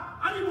तुका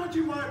आनी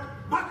म्हजी वाट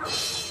म्हाका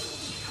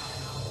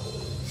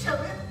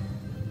शवे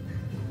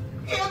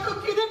हे तूं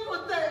कितें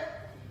कोत्ताय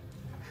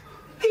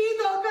ती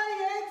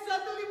दोगांय एक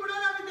जातली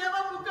म्हणून आमी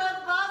देवा मुखार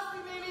वास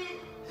दिलेली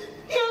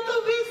हे तूं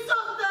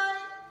विसरताय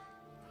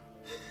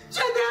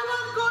जे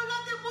देवान कोणा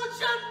ते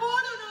मुशान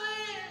मोडू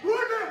नये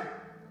मोडले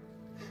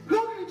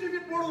लग्नी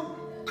जिवीत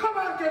मोडून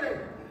खबर केले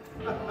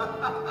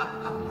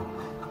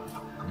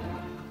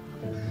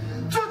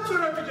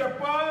चुचुरे तुझे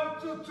पण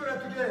चुचुरे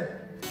तुझे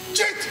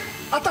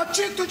चित आता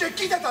चित तुझे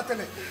कितें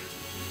जातले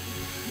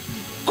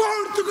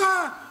कोण तुका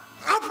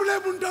आपले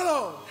म्हणटलो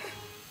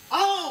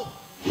हांव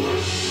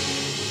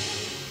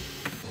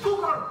तूं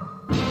कोण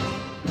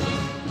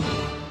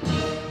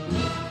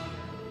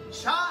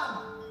शांत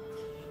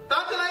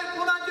तातलाय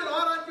कोणाची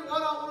वरांची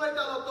वरां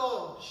उलयतालो तो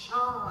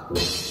शांत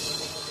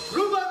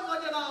रुबन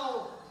म्हजें नांव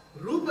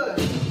रुबन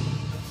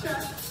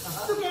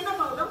तूं केन्ना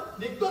पावलो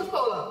निघतोच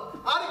पावला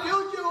आनी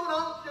घेवची येवन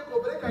हांव तुजे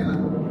खोबरेक आयला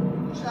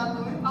हुशार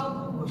न्हय हांव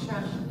खूब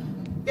हुशार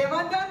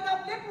देवान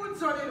आपले पूत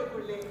जोडेर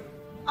उकडले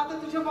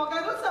आता तुज्या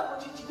मोगारूच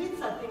म्हजी जिवीत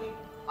जातली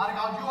आनी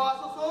हांव जिवा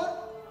आसो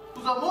सोड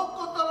तुजो मोग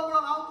कोत्तलो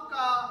म्हणून हांव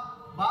तुका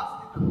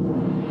भास दिता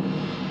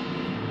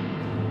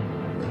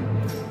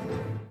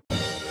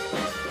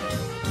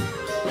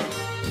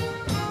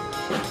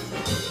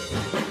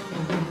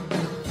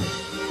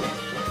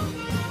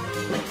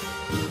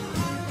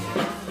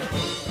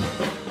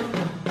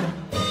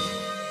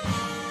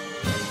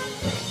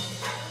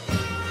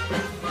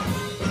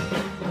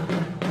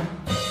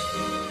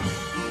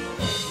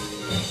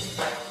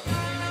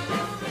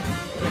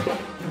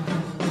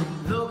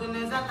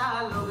लग्न जाता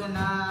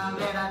लग्ना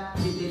वेळात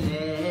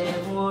चितले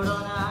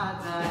मोडून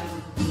जाय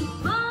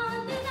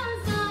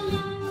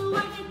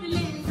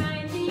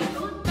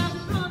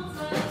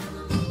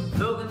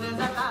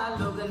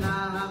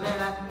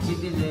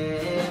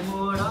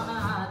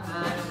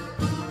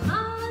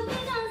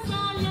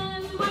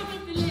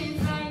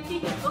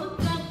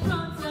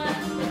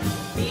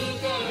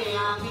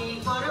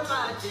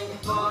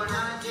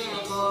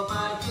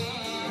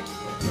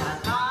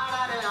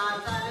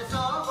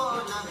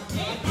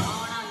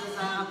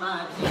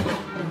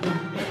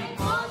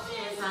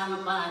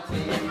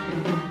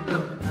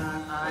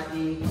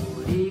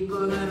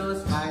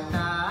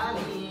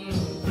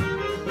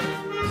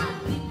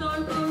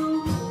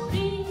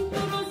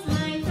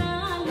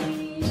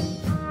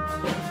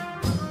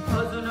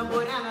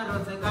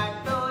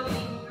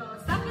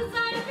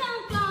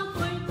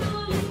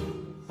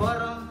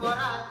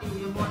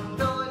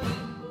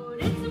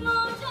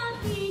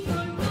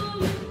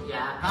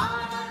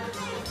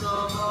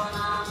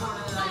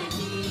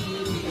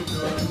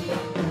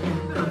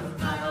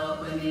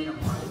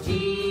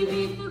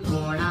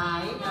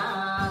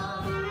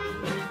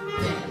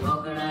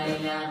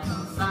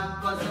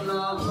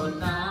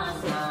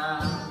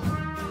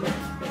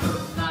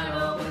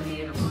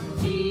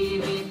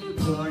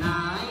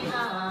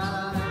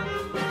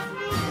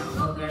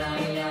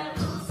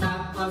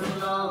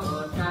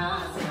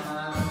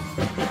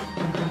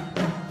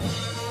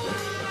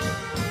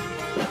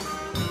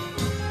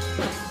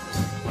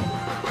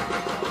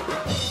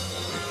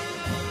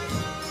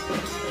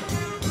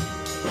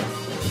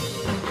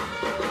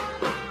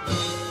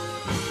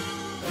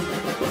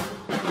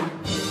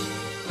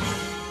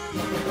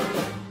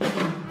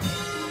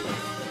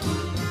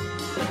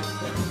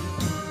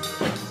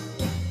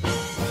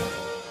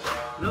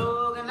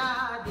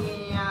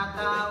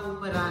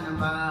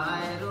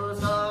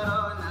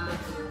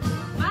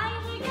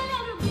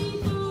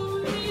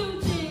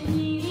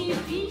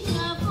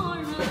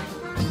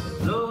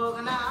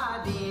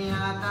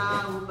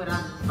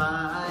उपरांत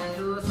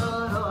बायरू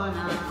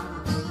सोरोना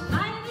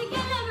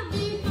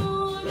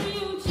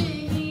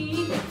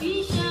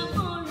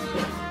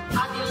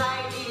आधी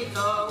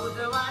लायटीचो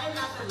उजवाय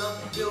नाचलो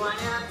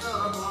जिवाण्याचो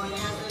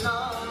भोंयातलो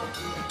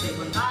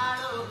देखून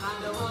काळो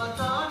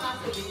खांदवोचो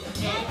नाचली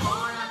हे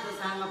कोणाक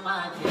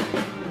सांगपाचें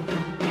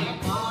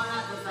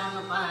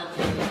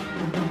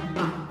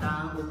आतां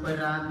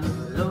उपरांत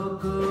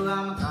लोक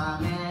आमकां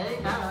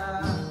मेळटा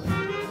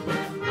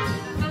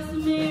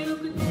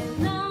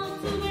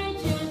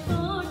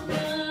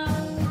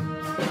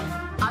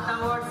आतां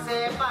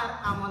वॉट्सॅपार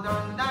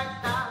आमोदन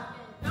धाडटा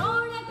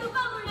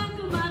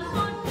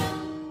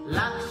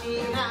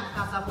लागशिराक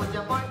कासा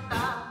पुजा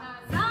पडटा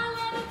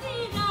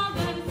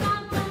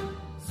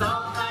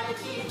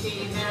सकाळची ती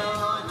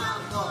मेळोना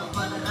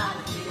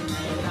रातची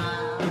मेळटा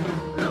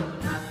लोक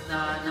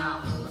नाचतना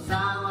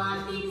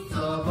सावाती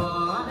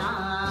सोबना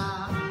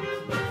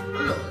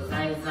लोक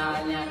जाय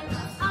जाल्यार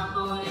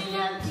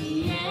आपोयल्यार ती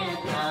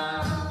येता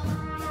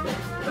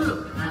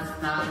लोक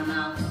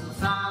नाचतना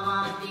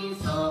सावाती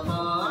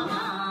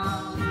सोबना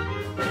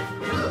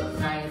लोक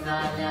जाय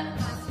जाल्यार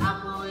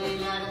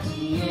आपोयल्यार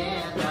ती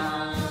येता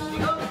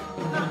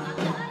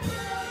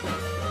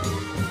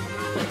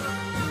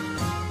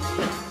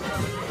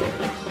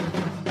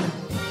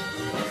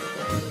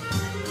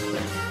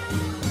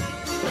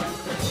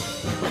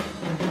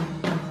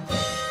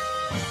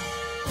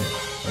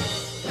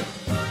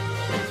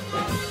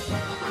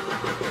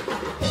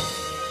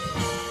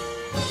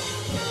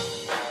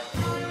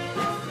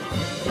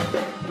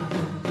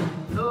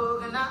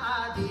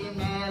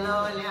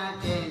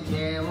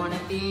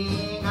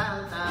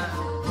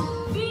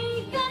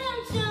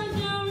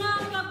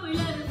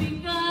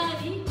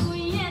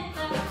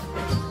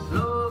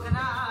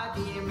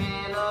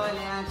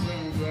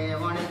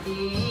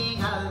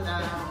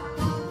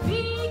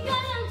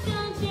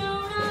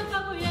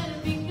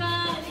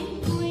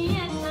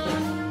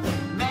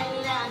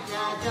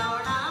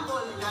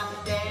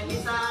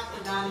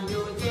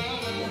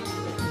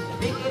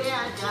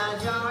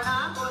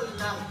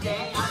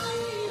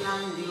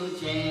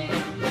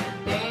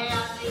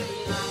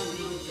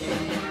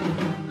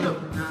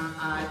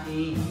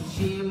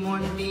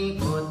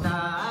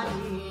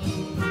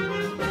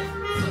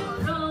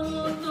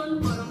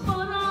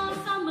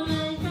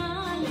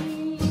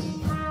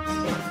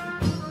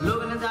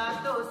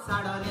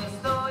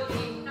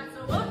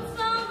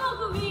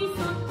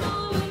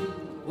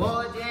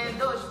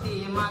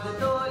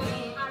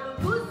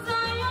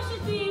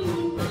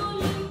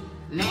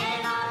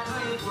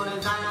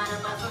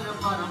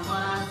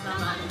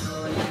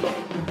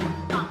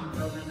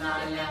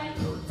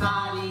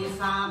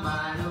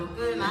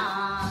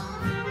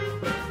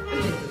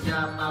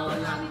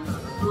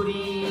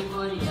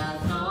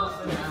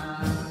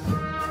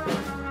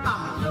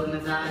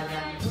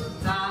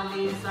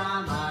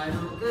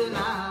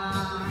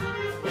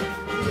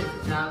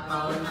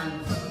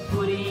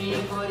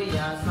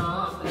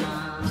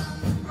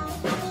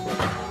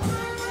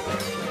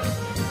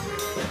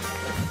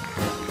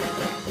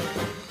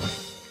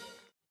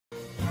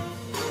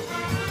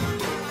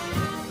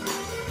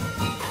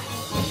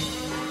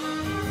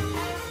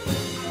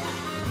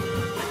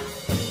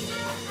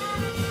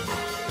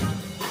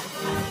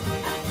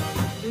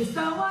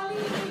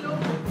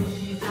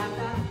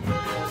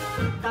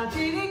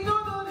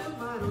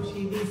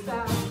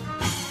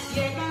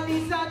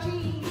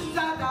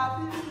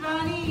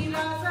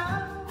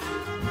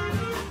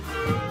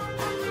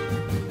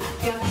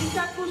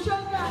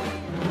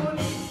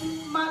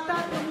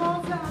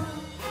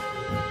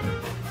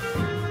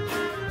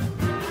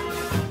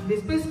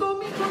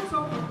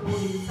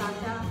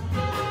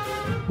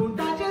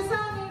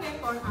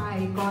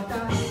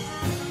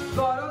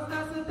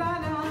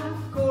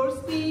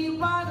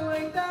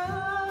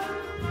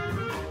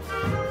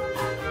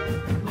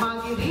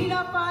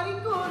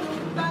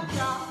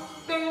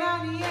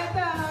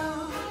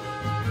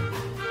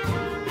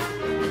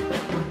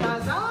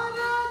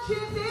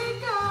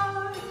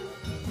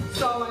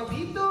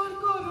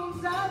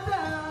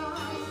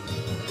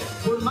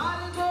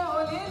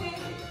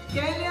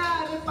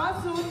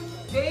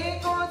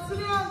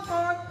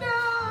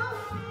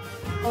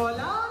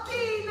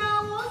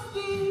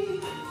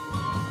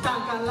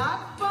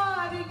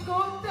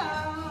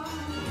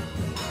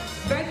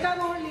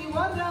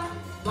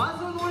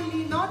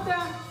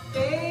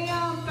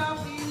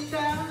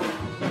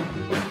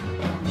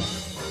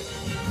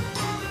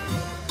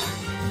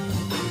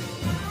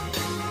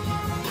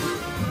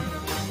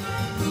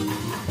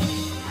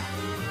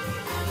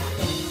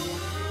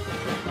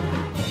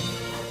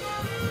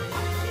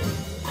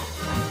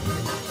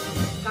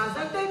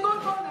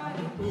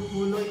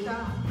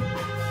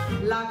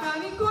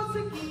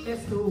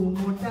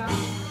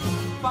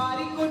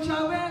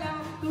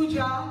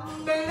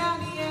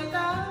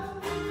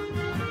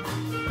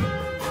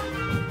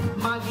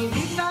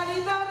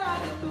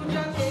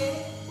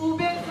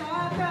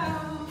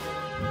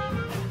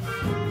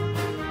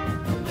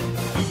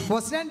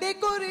What's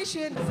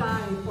decoration?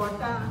 Sai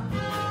porta.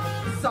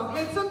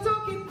 Soglet son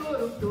sokin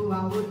kuru tu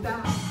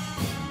auta.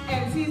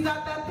 And बेंसी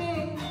जाता ते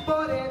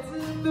बरेच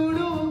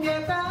तुडू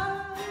घेता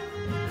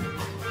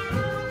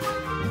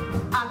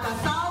आता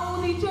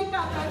सावनीचे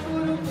काका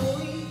करून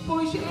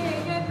पयशे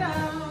घेता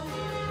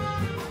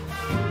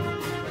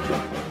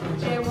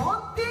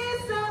जेवण ते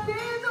सादे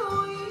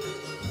न्हय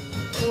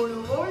पूण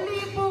व्हडली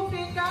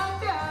बुफे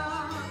काडटा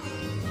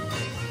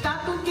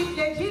तातूंत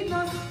कितले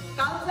जिनस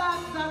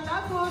काळजाक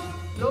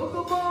जाताकच लोक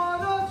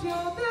बरो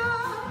जेवता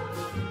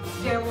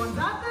जेवण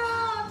जाता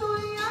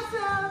तुय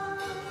आसा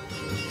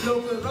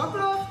लोक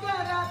रोकडोच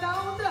घरा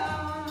धांवता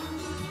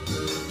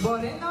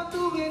बरें ना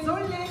तुवें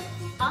जोडलें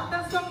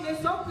आतां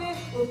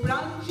सोंपलें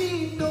उपरांतची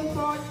तूं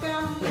पडटा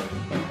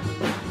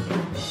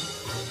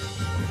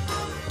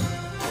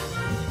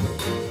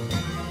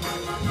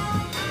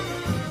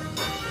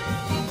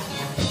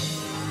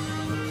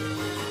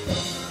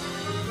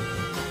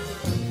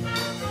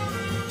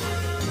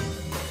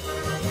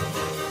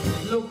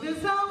लोक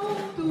जावं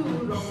तूं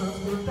रोकडोच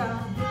करता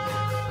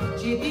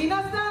चिती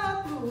नासतना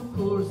तूं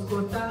खोस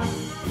करता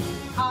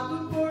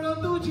हातून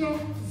पडून तुजें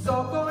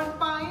जोकोण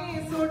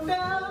पांये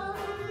सोडटा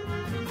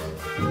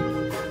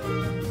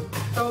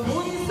तो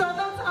मनीस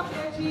सदांच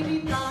आपल्या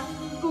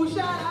जिवितांत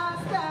खुशाल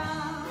आसता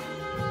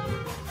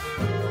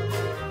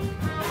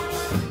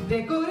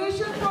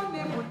डेकोरेशन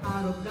कोन्ने म्हूण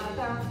आरोप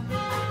घालता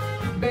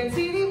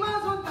बेन्सिरी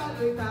वाजोवन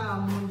घालयता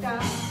म्हणटा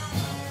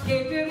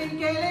केटरिंग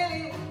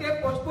केलेले ते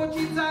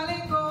पोचपोचीत जाले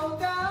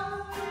कोवता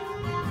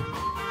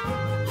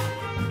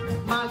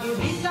मागीर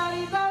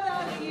भिकारी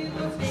दादारी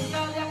दुसरे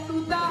गाल्याक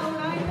तूं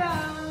धांवडायता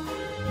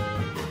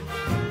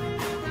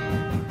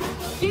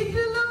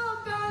कितलो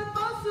काळ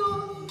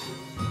पासून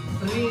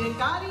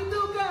रीणकारी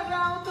तुका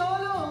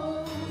रावतलो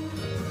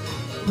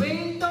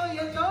वेळ तो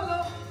येतलो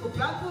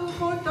उपरांत तूं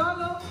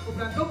पडटलो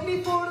उपरांत तकली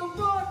पडून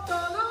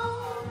पडटलो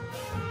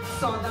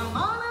सोदा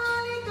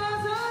मानाली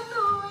काजार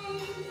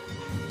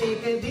न्हय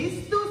एक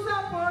दीस तूं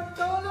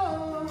सांपडटलो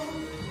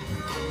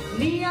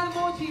नियाल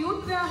मोजी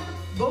उतरां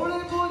बोळे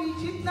बोरी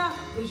चिंतना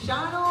तूं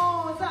शाणो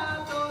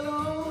जातलो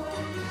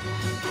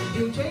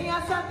दिवचें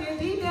आसा तें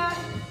दिल्यार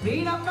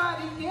रिणां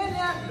फारीक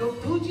केल्यार लोक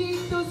तुजी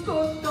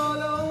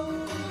तुस्कोतलो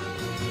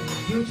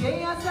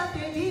दिवचें आसा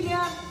तें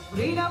दिल्यार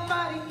रिणां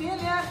फारीक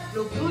केल्यार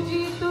लोक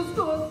तुजी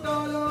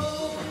तुस्कोतलो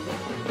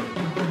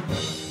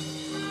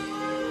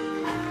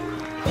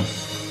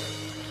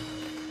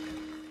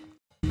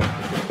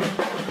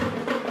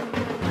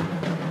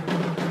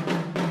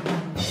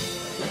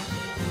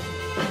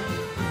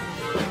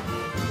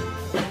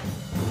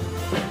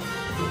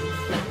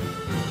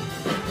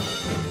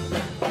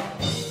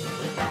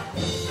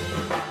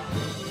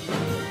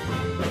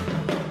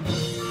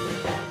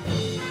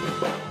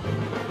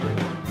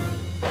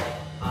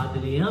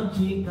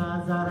आमची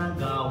काजारां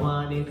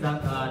गांवांनी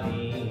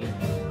जाताली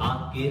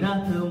आख्खी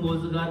रात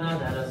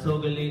मुजगानादार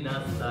सोगली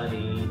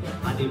नाचताली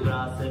आनी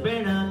ब्रास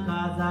बेणां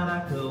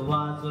काजाराक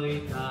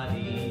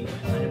वाजयताली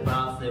आनी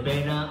ब्रास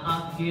बेणां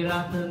आख्खी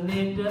रात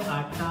नेट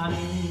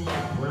हाडटाली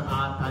पूण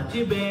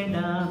आतांची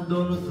बेणां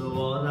दोनूच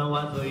वरां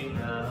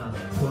वाजयता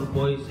पूण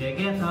पयशे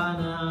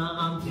घेताना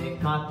आमचे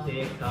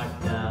खाते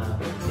काडटा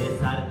ते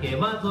सारके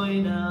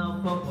वाजयना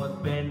फकत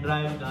पेन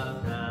ड्रायव्ह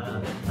घालता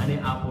आनी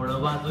आपूण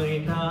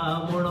वाजयता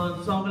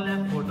म्हणून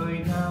सगळ्यांक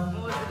फटयता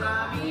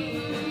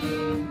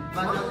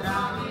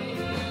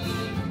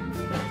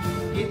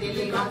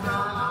कितली गाजा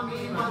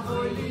आमी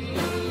वाजयली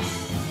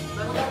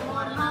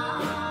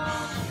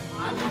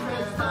आनी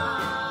फेस्ता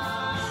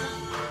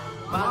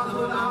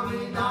वाजोवन आमी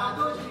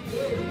दादोशी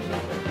गेली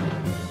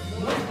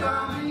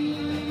मुस्कामी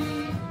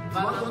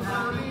वाजोवन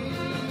आमी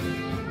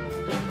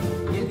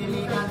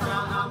कितली गाजा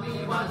आमी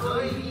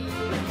वाजयली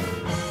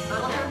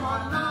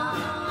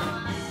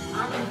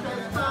आनी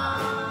फेस्ता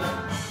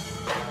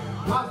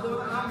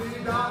वाजोवन आमी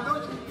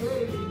दादोशी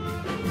गेली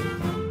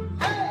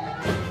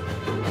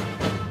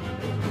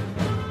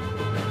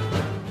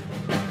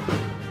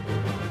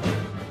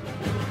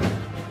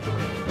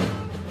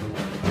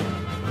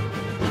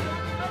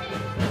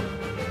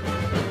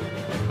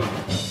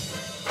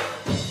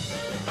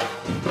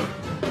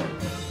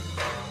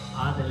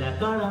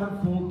काळार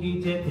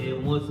फुंकीचे ते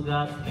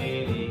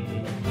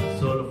मुजगासलेले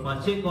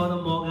सोल्फाचे कोण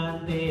मोगान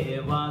ते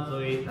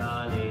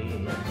वाजयताले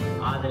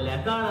आदल्या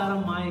काळार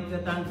मायक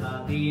तांकां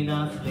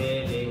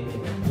दिनासलेले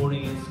पूण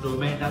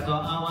इन्स्ट्रुमेंटाचो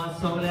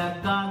आवाज सगळ्याक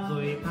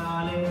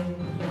गाजयताले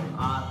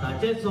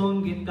आतांचे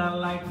संगीतकार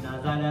लायट ना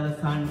जाल्यार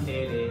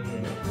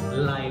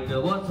सांडटेले लायट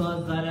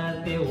वचत जाल्यार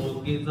ते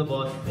ओगीच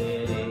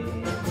बसतेले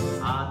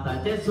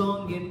आतांचे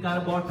संगीतकार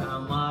बोटां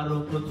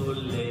मारूंक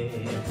चुरले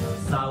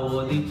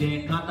सावोलीचे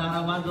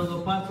कातार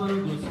वाजोवपाक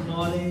पासून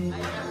घुस्मोले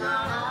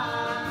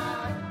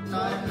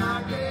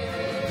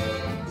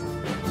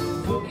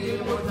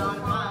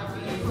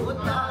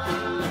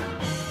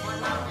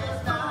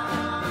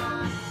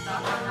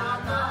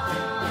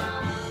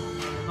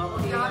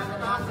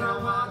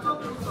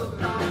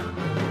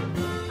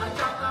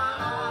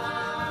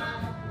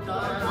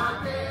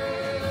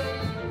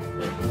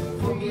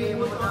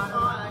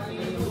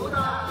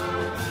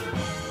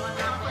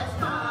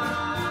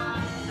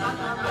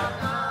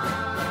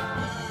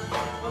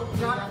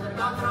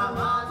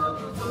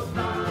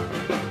Gracias.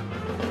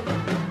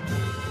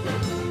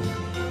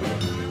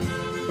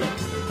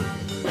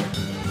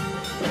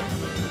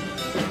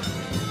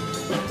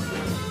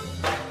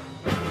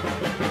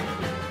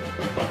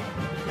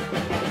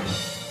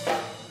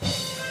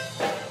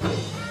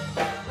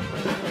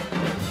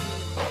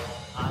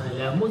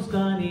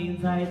 मुस्कानी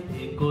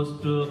जायते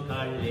कष्ट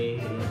काढले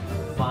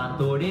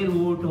फातोडेर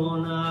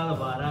उठोन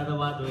आलवारात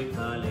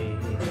वाजयताले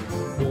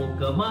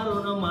भूक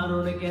मारून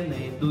मारून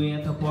केन्नाय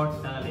दुयेंत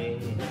पडटाले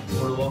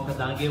पूण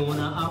वखदां घेवन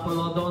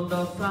आपलो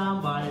धंदो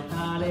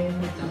सांबाळटाले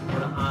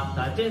पूण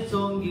आतांचे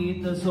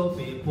संगीत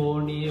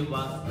सोंपेपणी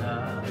वाजता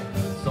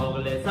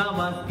सगळे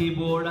सावाज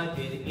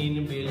कीबोर्डाचेर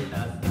इनबिल्ट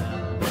आसता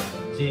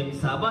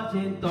जेम्साबाचे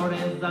थोडे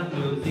जाण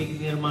म्युझिक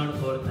निर्माण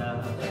करता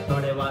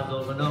थोडे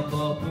वाजोवंक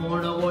नको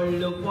पूण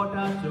व्हडल्यो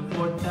पोटाच्यो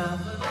फोडटा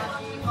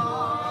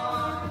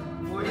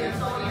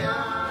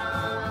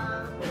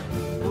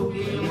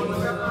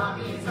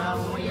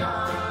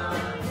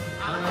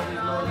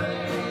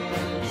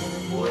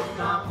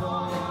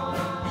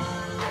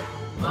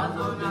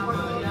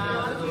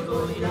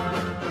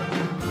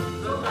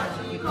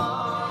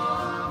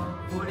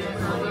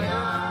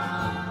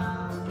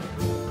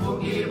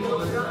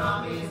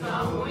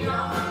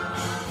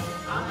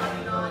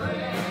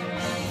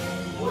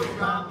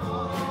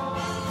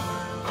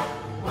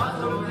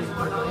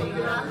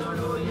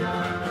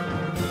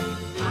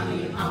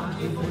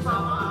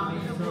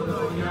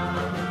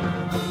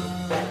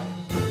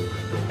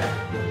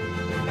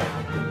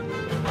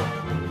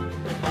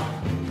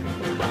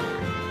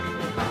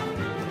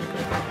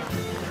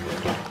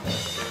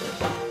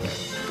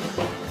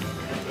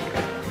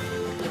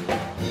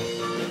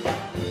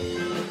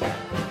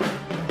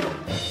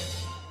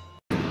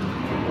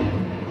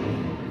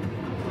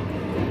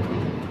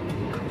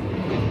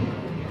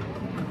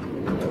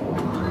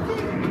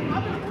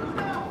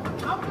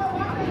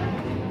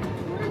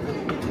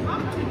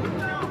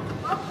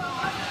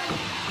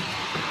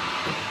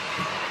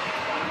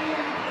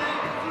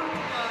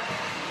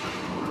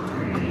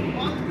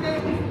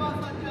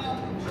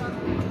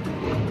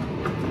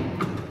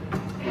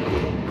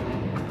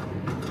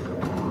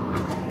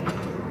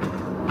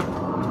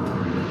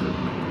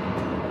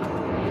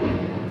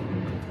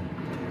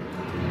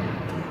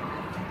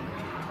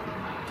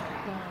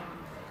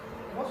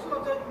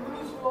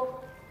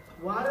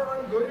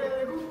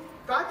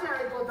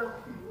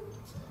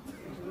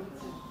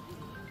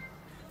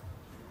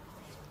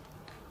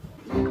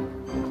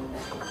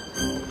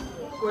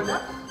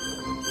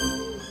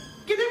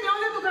किती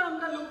मेवले तुका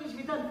आमकां लोकनी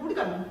जिवितांत फूट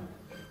घालून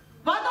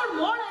वादळ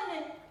मोड आयले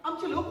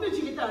आमच्या लोकनी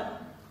जिवितांत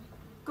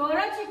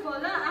कोराची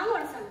खोला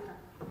आंगवड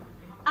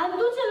सांगता आनी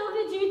तुझ्या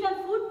लोकनी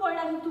जिवितांत फूट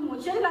पडल्यार तू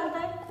मुचेर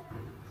घालताय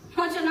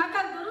म्हज्या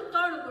नाकाक धरून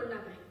तोंड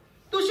करनाकाय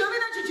तू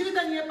शोभिनाच्या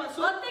जिवितांत ये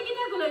पासून ते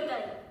कित्याक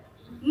उलयताय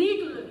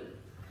नीट उलय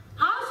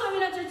हांव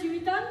शोभिनाच्या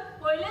जिवितांत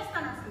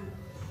पयलेस्तान आसलें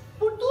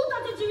पूण तूं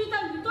ताच्या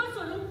जिवितांत भितर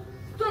सरून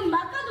तुवें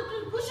म्हाका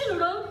दुखून कुशीन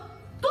उडोवन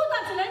तूं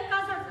ताचेल्यान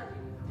कासार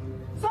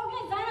जालें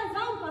सगळें जाणा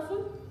जावन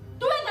पासून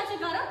तुवें ताच्या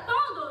घरांत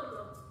पांव दवरलो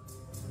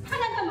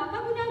आनी आतां म्हाका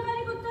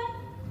गुन्यांवकारी करताय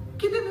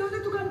कितें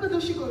मेवले तुका आमकां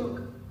दोशी करूंक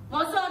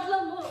म्हजो आदलो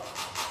मोग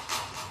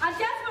आनी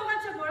त्याच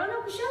मोगाच्या बळान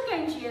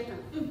कुशलकायेंची येता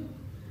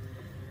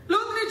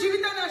लोकनी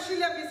जिवितांत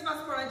आशिल्ल्या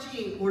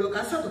विस्वासपणाची ओळख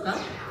आसा तुका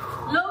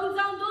लोक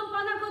जावन दोन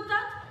पानां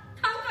करतात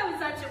तांकां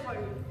विचारचें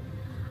पडलें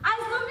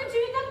आयज लोकनी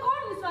जिवितांत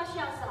कोण विस्वाशी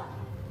आसा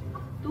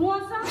तूं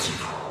आसा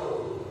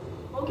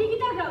ओके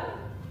कित्याक रावलें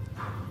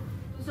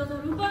तुजो तो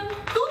रुपन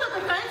तूं ताका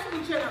कांयच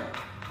विचारना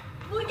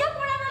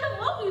भुरगेपणावेलो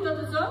मोग न्ही तो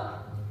तुजो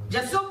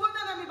ज्या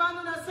संबंधान आमी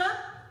बांदून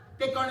आसात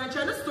ते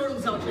कोणाच्यानच तोडूंक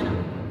जावचें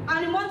ना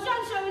आनी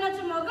मनशान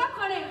शविनाच्या मोगाक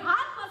कोणें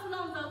हात पासून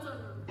लावूंक जावचो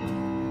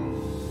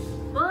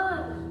ना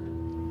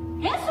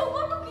बर हे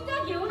सोबत तूं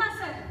कित्याक घेवन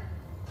आसा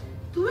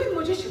तुवें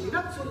म्हज्या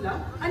शविनाक चुरला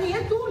आनी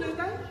हें तूं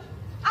उलयताय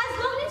आयज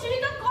लोकनी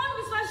जिवितांत कोण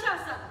विस्वाशी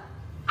आसा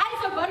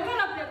आयज गोरकार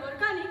आपल्या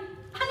गोरकांनी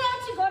आनी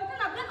आयची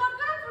गोरकान आपल्या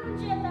गोरकाराक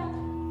फोडूंची येता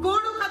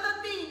कोण खातात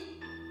ती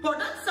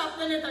पोटात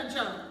सापलेले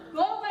तांच्या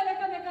लोक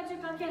एकामेकाचे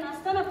काके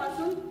नासतना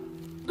पासून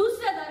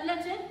दुसऱ्या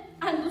दादल्याचे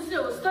आनी दुसरे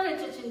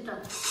वस्तोऱ्याचे चिंता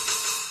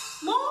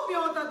मोग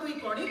मेवता तुवें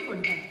कोणीक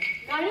म्हणटा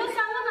गाडयो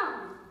सांगना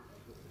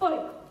पळय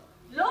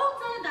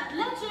लोक जर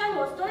दादल्याचे आनी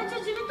वस्तोऱ्याचे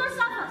जिवीत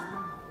साफ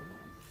आसता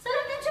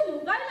जाल्यार तेंच्या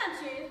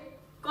मोबायलाचेर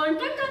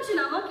कॉन्टॅक्टांची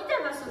नांवां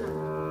कित्याक आसना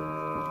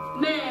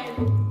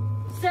मॅन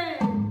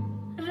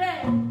सेन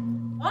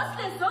रेड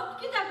असले सब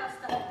कित्याक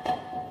आसता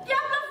ती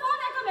आपलो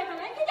फोन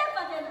एकामेकांक कित्याक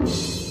पातयना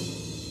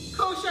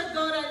कौशाक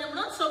दर आयले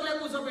म्हणून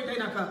सगळ्याक उजो पेटय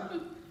नाका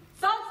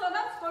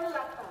सदांच पडू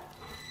लागता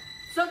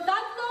सो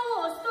दादलो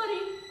वस्तोरी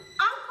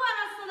आंकवार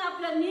आसतना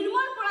आपल्या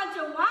निर्मळपणाचे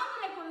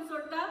वांगडे करून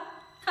सोडटा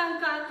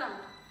तांकां आतां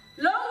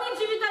लोकनी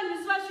जिवितांत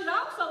विस्वाशी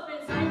रावंक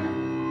सोंपें जायना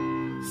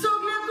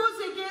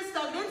सगळ्याकूच एकेच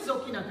तागेत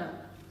जोखी नाका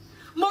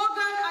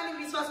मोगान आनी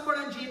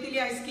विस्वासपणान जियेतली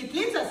आयज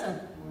कितलींच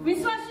आसात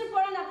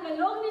विस्वाशीपणान आपल्या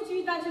लोकनी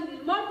जिविताचें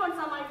निर्मळपण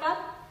सांबाळटात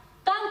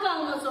तांकां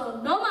हांव म्हजो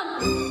न मानता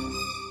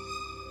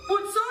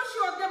पूण चडशी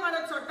वखदां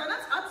मारत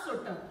सोडटानाच हात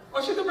सोडटात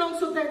अशें तूं म्हणूंक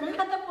सोदताय न्हय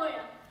आतां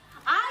पळया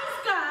आयज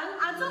काल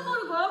आजो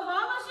भुरगो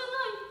भाव भाशेन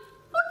न्हय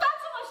पूण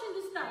ताचे भाशेन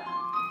दिसता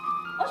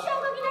अशें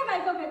आमकां कित्याक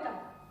आयकप येता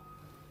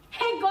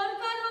हे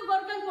गोरकार वा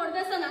गोरकान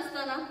पडदेसान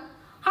आसतना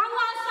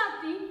हांगा आसात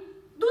ती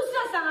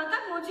दुसऱ्या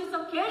सांगाताक मोचीचो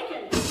खेळ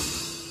खेळटा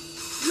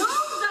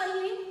लोक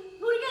जाल्ली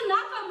भुरगे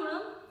नाका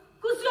म्हणून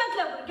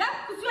कुसव्यातल्या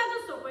भुरग्याक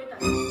कुसव्यातूच सोंपयतात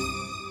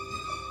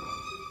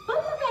पण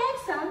म्हाका एक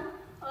सांग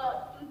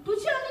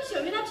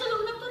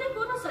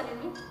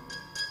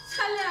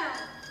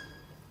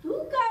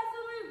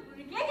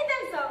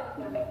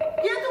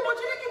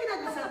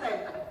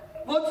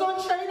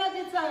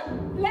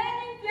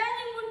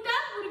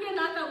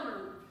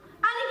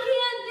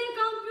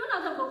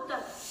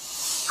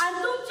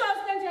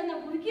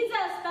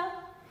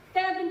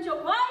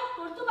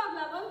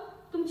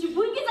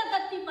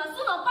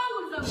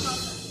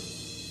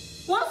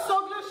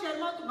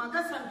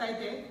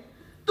ते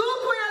तू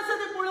खंय आसा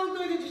ते पळोवन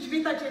तुवें तुज्या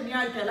जिविताचे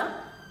नियाळ केला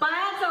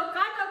पायाचो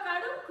काटो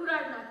काढून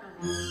कुराड नाका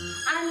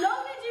आणि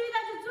लोक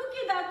जिविताची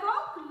चुकी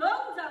दाखोवक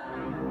लोक जाऊ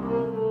नाका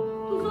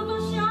तुझो तो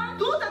शान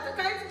तू ताका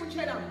कांयच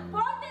पुछेना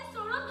पण ते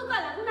सोडून तुका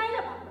लागून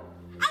आयला बाबा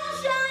आणि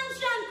शान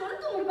शान करून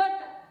तू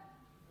मुरगडटा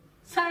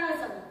साणा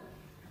सांग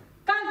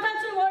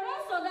कांताचे वडे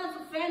सोदाचो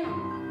फेन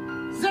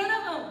जाणा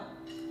हांव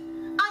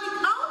आनी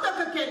हांव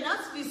ताका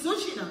केन्नाच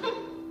विसोशिना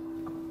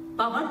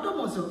पावाडटो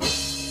म्हजो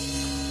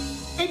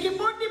एके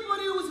पोटी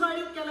पोरी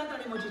उजवाडीत केला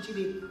ताणें म्हजी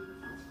जिवीत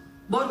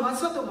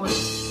बोरवाचो तो मोड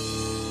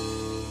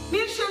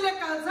निर्शेल्या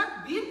काळजाक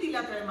भीर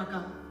दिल्या ताणें म्हाका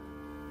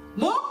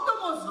मोग तो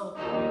म्हजो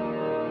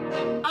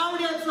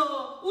आवड्याचो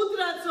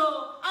उतराचो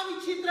आनी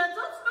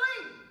चित्राचोच न्हय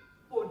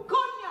पूण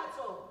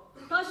कोण्याचो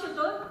तशें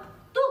तर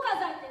तुका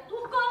जाय तें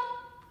तूं कर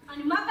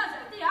आणि म्हाका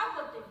जाय तें हांव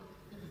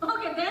करतलें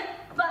ओके देन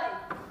बाय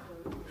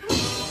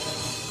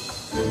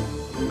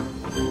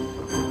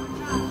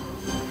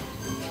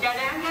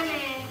चेड्यांक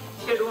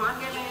गेलें चेडवांक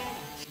गेलें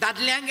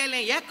दादल्यांक गेलें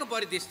एक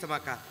बरें दिसता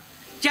म्हाका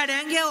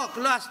चेड्यांगे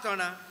व्हंकलो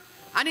आसतना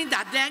आनी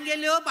दादल्यांक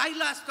गेल्यो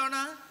बायलो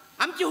आसतना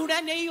आमच्या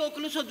फुड्यान हेय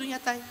व्हंकलो सोदूं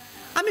येताय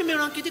आमी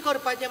मेळोन कितें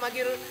करपाचें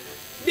मागीर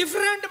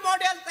डिफरंट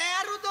मॉडेल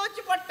तयारूच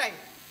दवरचे पडटाय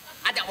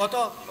आतां हो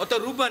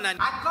रुबन आनी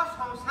आख्खो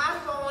संवसार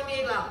पळोवन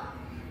येयला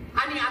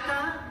आनी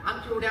आतां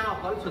आमच्या फुड्यान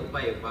व्हंकलो सोदपा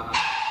येवपा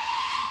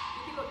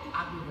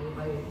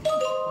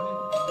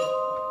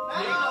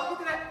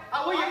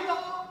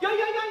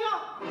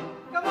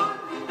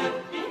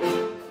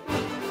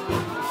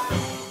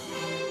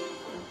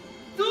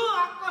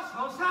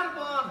संसार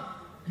पण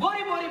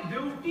बरी बरी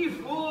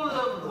ब्युटिफूल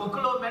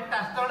व्हंकलो मेळटा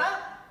आसतना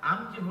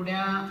आमच्या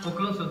फुड्या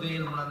व्हंकलो सोदूं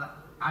येयला म्हणून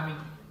आमी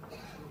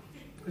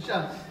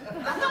कुशाल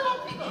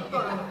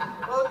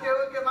ओके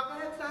ओके म्हाका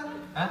हें सांग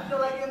तुज्या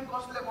लागीं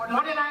कसले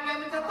मॉडेल आगे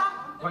आमी जाता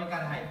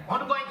गोंयकार आहाय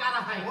कोण गोंयकार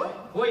आहाय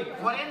होय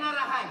फॉरेनर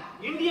आहाय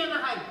इंडियन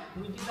आहाय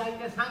तुजी जाय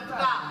तें सांग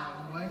तुका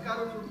गोंयकार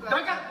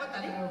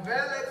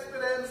वेल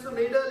एक्सपिरियन्स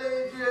मिडल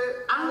एज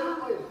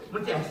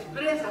म्हणजे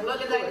एक्सपिरियन्स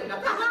सांगलोले जाय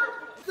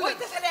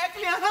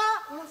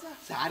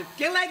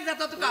सारखे लायक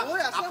जाता तुका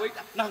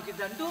नांव कितें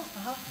जाण तूं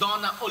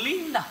डॉना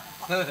ओलिंडा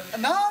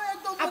नांव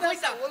एकदम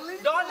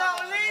डॉना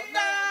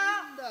ओलिंडा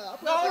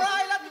नवरो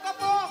आयला तुका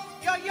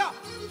पळोवंक यो यो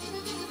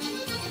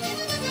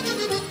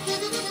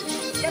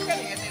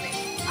येतले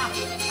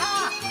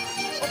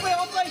ओपय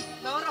ओपय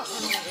नवरो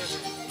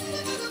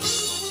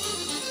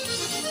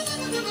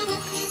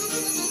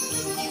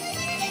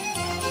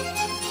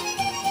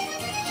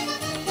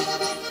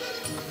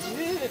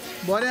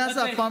बरें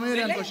आसा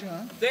पामेऱ्यान कशें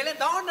तेले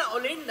डॉना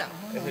ओलिंडा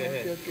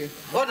ओके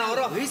हो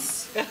नवरो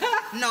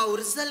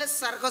नवरो जाल्यार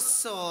सारको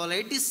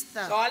सॉलिड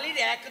दिसता सॉलिड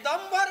एकदम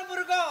बरो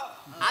भुरगो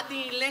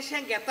आदी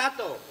इल्लेशें घेता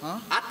तो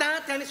आतां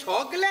ताणें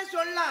सगळें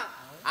सोडलां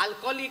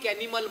अल्कोहोलीक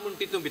एनिमल म्हूण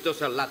तितून भितर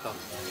सरला तो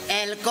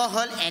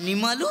एल्कोहॉल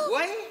एनिमल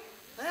वय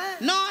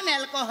नॉन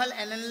एल्कोहॉल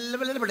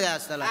एनिमल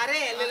आसतलो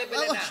अरे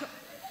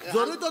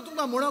जरूर तो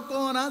तुमकां म्हणो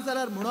कळना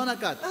जाल्यार म्हणो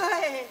नाकात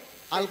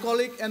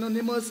अल्कोहोलिक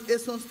एनोनिमस हे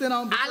संस्थेन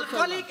हांव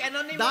अल्कोहोलिक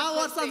एनोनिमस 10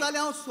 वर्सां जाली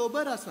हांव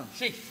सोबर आसा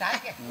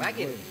सारकें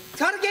मागीर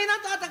थर घेयना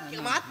तो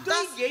आतां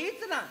मात्तूय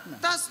घेयच ना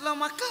तसलो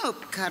म्हाका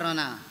उपकार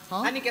ना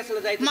आनी कसलो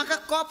जाय म्हाका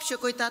कॉप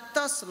शिकयता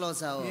तसलो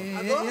जावो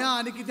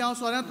आनी कितें हांव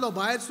सोऱ्यांतलो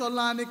भायर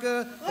सरला आनीक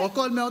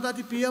वॉकॉल मेवता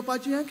ती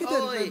पियेवपाची हें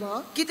कितें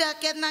कित्याक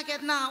केन्ना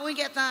केन्ना हांवूय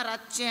घेता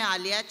रातचें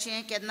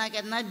आलियाचें केन्ना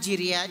केन्ना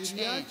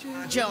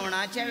जिऱ्याचें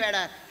जेवणाच्या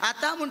वेळार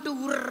आतां म्हण तूं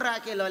उर्रा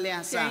केलोलें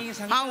आसा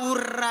हांव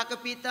उर्राक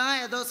पिता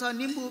येदोसो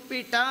निंबू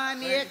पिता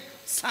आनी एक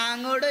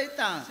सांग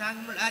उडयता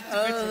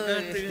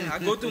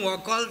आगो तूं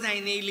वॉकॉल जाय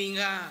न्ही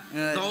लिंगा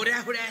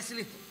न्हवऱ्या फुडें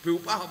आसली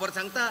पिवपा खबर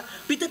सांगता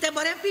पिता तें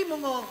बरें पी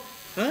मगो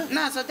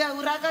ना सद्या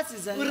उराका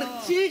सीजन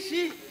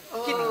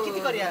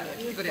कितें करया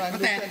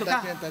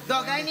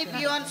दोगांयनी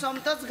पिवन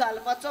सोमतोच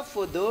घालपाचो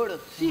फोदोड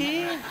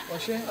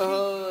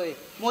हय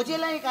म्हजे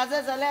लायक आजा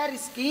जाल्यार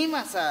स्कीम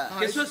आसा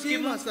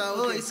स्कीम आसा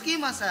हय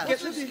स्कीम आसा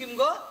स्कीम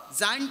गो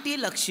जाणटी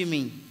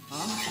लक्ष्मी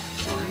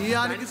ही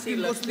आनी स्कीम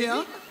कसली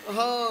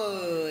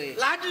हय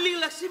लाडली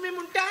लक्ष्मी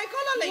म्हणटा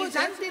आयकला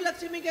जाणटी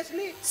लक्ष्मी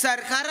कसली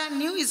सरकारान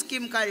न्यू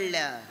स्कीम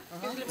काडल्या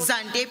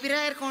जाणटे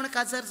पिरायेर कोण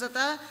काजार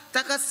जाता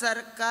ताका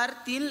सरकार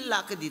 3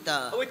 लाख दिता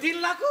 3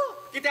 लाख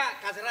कित्याक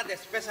काजरा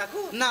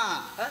देसपेसाकू ना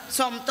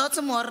सोमतोच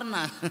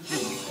मरना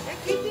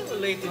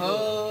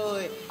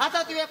हय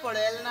आतां तुवें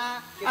पळयलें ना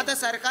आतां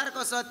सरकार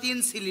कसो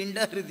 3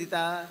 सिलिंडर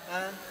दिता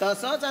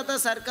तसोच आतां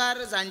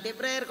सरकार जाणटे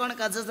पिरायेर कोण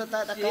काजार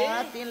जाता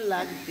ताका 3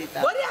 लाख दिता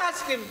बरी हा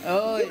स्कीम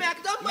हय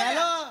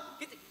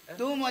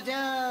तूं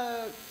म्हज्या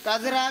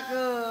काजराक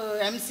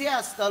MC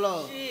आसतलो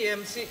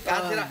MC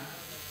काजरा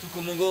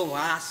तुका मुगो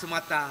वास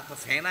माता तो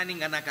फॅनान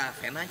हिंगा नाका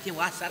फॅनाची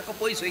वास सारको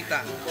पयस वयता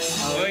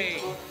हय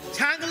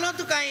सांगलो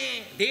तुका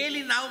हें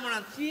डेली नांव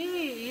म्हणून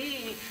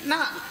ना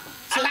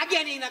लागीं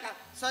आनी नाका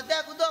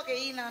सद्याक उदक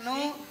येयना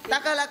न्हू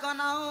ताका लागून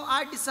हांव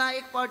 8 दिसां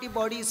एक पावटी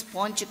बॉडी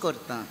स्पॉंज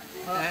करता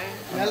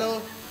हॅलो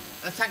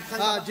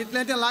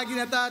जितले ते लागीं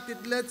येता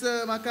तितलेच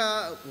म्हाका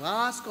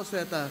वास कसो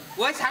येता.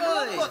 वय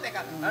सांगू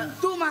तेका.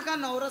 तू म्हाका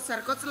नवरो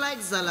सारकोच लायक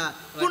जाला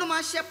पूण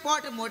मातशें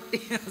पोट मोट्टी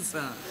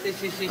आसा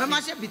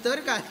मातशें भितर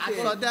काय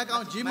सद्याक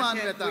हांव जिमान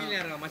येता.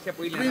 मातशें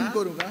पयलें ड्रिंक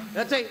करूं का?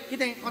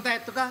 कितें कोता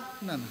येत तुका?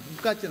 ना ना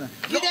उदकाचें ना.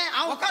 कितें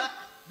हांव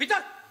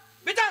भितर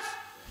भितर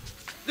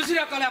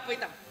दुसऱ्या कोल्या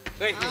पळयता.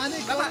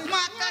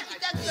 म्हाका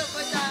कित्याक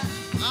चपयता?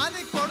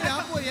 आनी कोण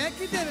पळय हें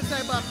कितें रे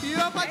सायबा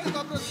पिवपाचें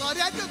कपडो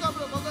सोऱ्याचें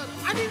कपडो बगर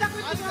आनी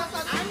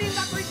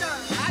दाखयता.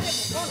 अरे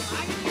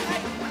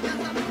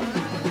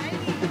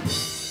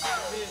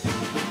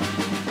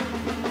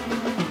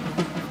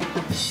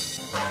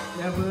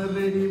एवर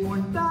रेडी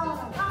म्हणटा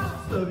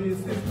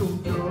सर्विसीस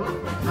तुमच्यो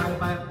बाय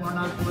बाय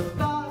कोणाक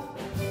वता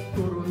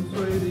करून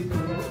सोयरीक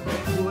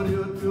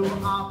बऱ्यो त्यो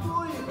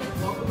आपूय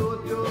वखदो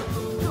त्यो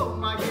तुमच्यो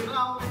मागीर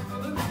हांव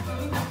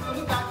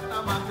काडटा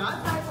म्हाका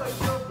जाय पळय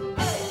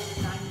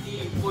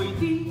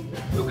पयती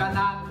तुका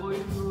नाक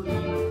पळय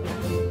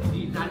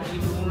ती ताची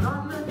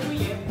म्हणून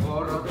तुवें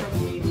परत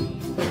केली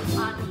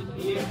आनी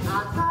एक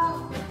आसा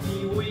ती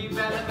वय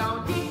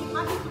बेलगांवची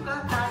आनी तुका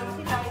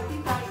जायती जायती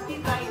जायती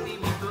जायती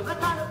भितर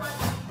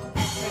काडपाची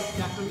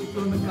एकट्याक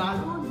भितून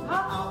काडून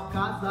हांव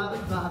काजार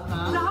जाता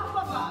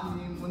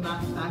आनी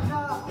मुनाक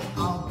ताका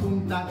हांव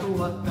कुमटाक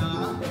वता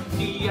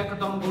ती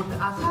एकदम गोट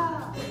आसा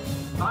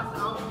बस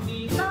हांव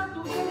दिता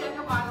तुका एक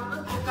मारून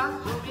तुका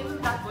सोबीन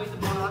दाखयत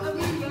बरोच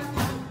गेली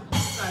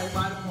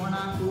सायबार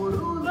कोणाक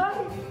करून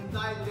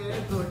जाय ते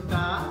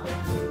जोडटा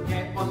हे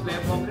कसले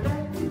बोकडे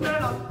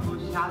मेळत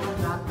खुशाल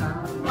जाता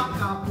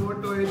म्हाका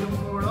फोटोयत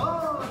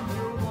म्हणून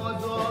जीव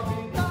म्हजो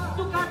भिता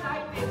तुका जाय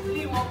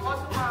तेसली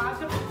वखद मात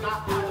तुका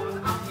हाडून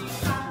आमी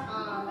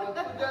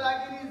तुज्या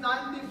लागीं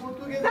जाणटी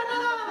पुर्तुगेज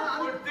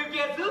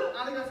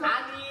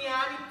आनी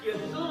आनी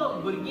केसो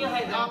भुरगीं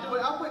आहाय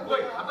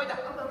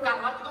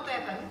कारवाची कोता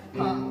येता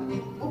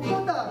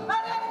उपकोता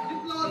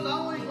जितलो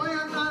जावंय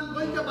गोंयांतल्यान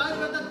गोंयच्या भायर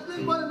वता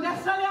तितलें बरें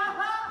नेसल्या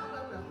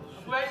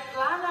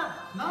स्वेटलाना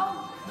नांव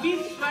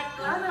मिस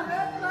स्वेटलाना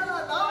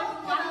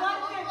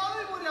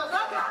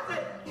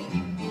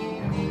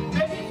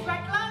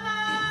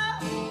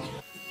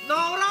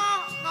नवरा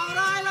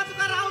आयला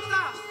तुका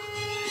रावता.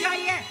 ये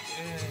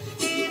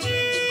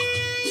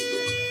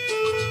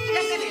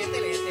येतले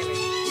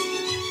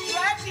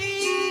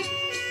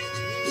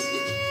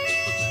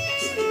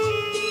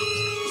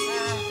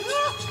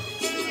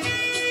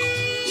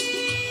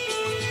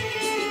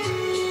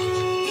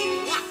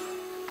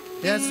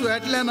हें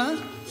स्वेटलें ना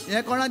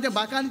हें कोणाचे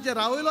बाकांचे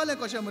रावयलोलें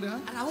कशें मरे?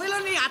 रावयलो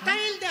न्ही आतां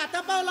येयल ते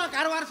आतां पावला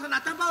कारवारसून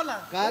आतां पावला.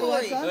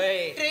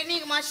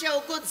 ट्रेनीक मातशें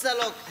अवकूच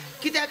जालो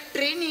कित्याक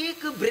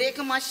ट्रेनीक ब्रेक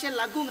मातशें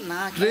लागूंक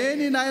ना.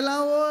 ट्रेनीन आयला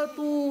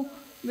तूं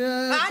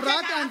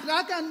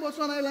ट्राकान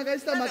बसून आयला काय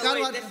दिसता म्हाका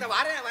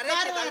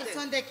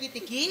कारवारसून ते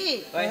कितें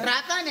की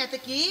ट्राकान येता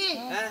की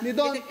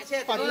न्हिदोन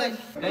फाटल्यान.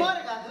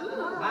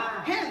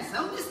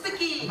 हँडसम दिसता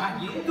की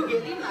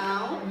तुगेली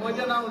नांव?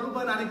 म्हजें नांव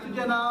रुबन आनी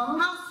तुजें नांव?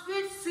 हांव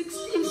स्वीट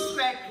 16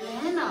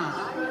 स्वेटलेना.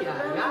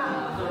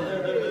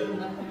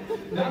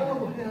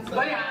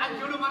 बरें आज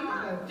चेडू मारना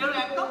चेडू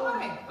एकदम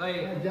बरें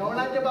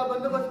जेवणाचे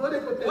बंदोबस्त बरे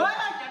करते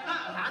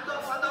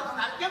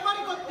सारके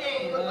बरें करते.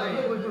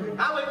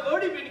 आवय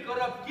कोडी बीन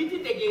करप किती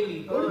ते गेली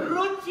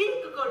रोचीक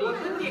कोडी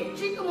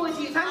चीक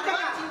म्हजी सांगता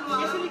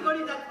केसली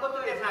कोडी जात करतो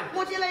ते सांग.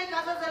 म्हजे लायक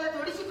आसा जाल्यार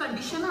थोडीशी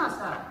कंडिशनां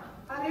आसा.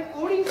 अरे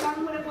कोडी सांग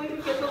मरे पयली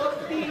केसो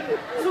ती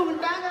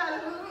सुंगटां घाल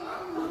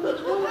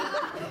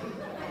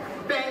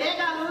पेडे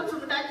घालून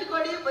सुंगटाची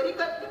कडी बरी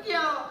करता की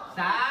हांव.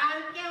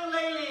 सारकें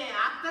उलयलें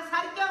आतां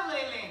सारकें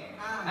उलयलें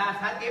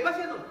सारकें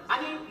भशेन.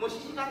 आनी म्हशी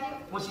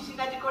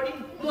शिंगाची कोडी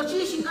म्हशी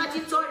शिंगाची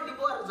चड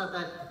लिबर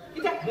जातात.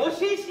 कित्याक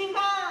म्हशी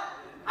शिंगा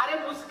अरे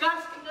मुस्कास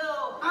शिंग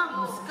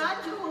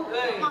मुस्काच्यो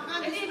म्हाका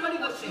कशी कोडी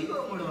कशी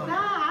म्हणून ना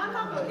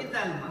हांव कितें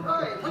जालें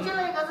म्हजे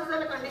लायक आसा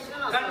जाल्यार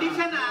कंडिशन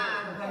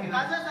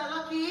आसा जालो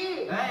की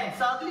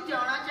सगळी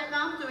जेवणाचें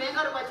काम तुवें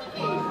करपाचें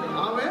की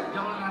हांवें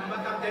जेवण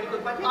रांदपाक काम तेणी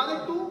करपाचें. आनी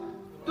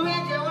तुवें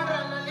जेवण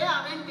रांदलेलें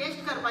हांवें टेस्ट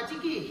करपाची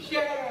की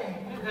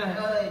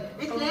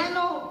इतलें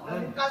न्हू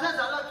काजा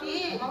जालो की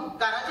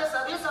घराचे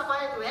सगळे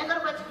सफाई तुवें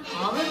करपाची की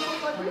हांवें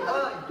करपाची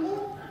तूं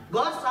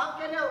घर साफ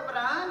केल्या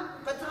उपरांत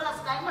कचरो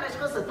आसा काय म्हण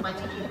अशें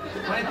सतपाची की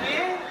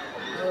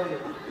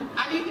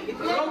आनी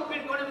रोप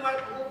बीन कोणी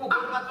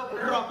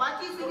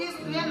रोपाची सिरीज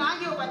तुवें ना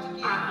घेवपाची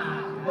की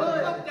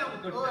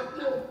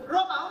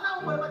रोप हांव ना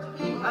उगडपाची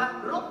की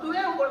रोप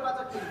तुवें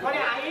उगडपाचो की कोणी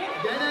आहे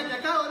फेर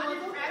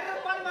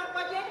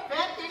मारपाचें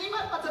फेर तेणी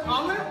मारपाचो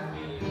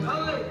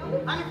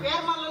आनी फेर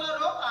मारलेलो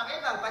रोप हांवें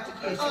घालपाची की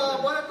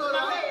बरें तर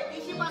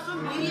दिशी पासून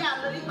मिरी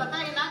हाडलेली पता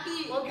येना की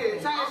ओके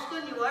सायश्क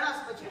निवड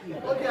आसपाची की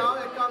ओके हांव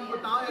एक काम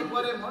करता हांव एक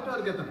बरें मोटर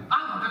घेता.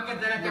 मोटर घेत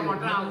जाल्यार त्या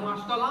मोटरान हांव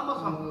आसतो लांब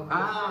आसा.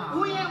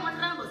 तूं हे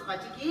मोटरान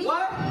बसपाची की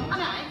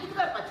आनी हांवें कितें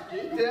करपाची की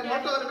ते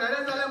मोटर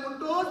मेळ्ळें जाल्यार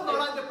म्हणटूच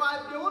तोळाचे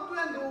पायप घेवन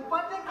तुवें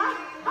धुवपाचें की.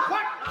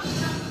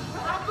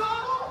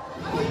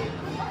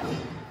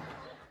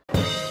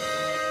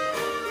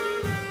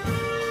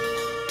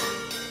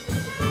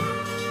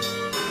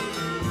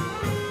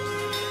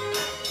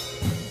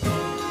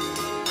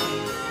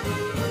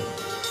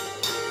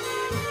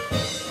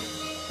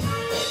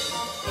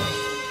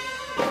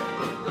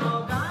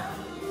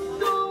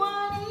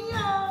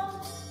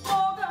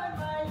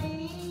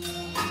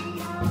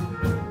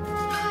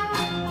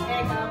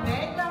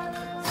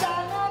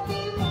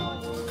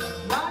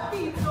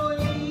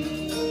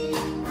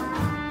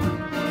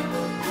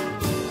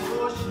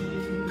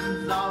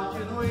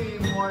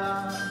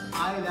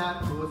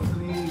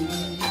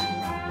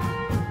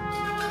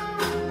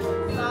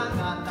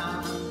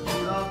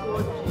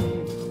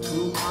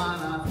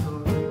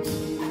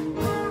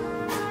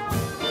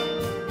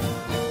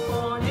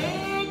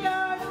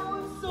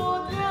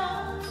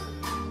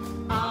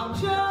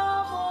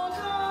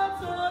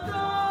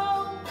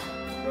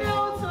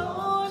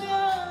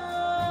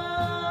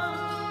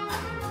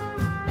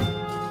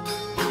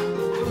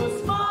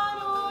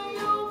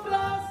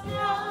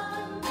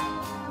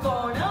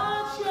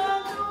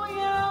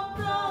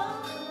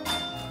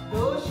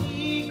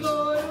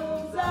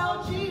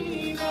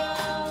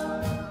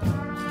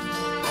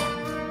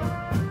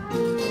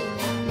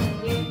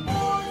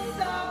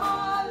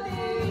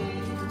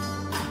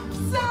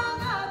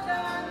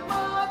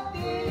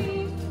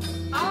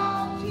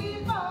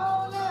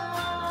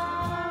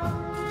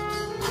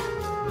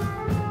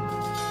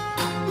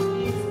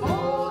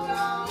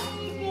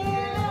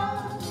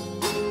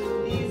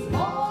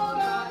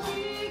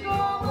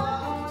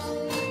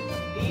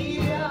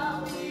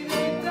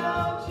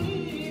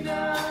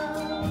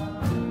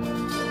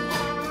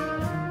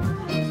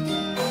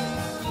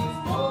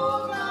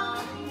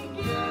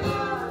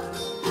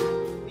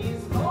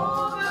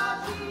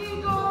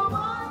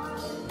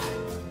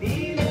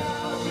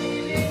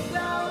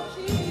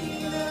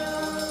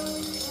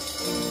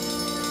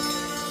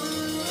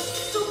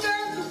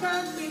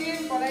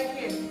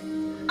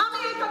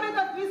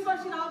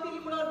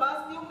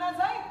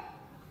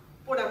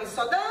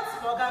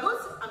 सदांच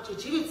मोगानूच आमचे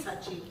जिवीत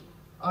साची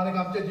आणि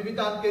आमच्या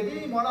जिवितांत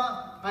केदी म्हणा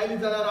आयली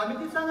जाल्यार आमी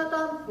ती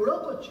सांगता फुडो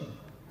करची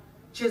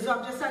जेजू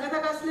आमच्या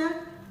सांगताक आसल्यार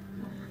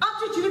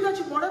आमच्या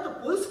जिविताची मोडा तो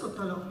पयस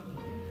करतलो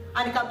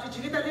आणि आमच्या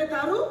जिवितातले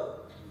दारू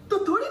तो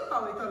थोडीच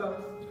पावयतलो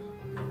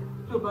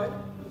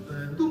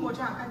रोबर्ट तू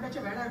म्हज्या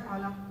आकांताच्या वेळार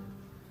पावला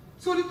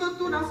चोरी तर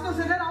तू नासलो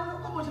जाल्यार हांव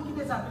नको म्हजें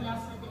कितें जातलें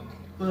आसलें तें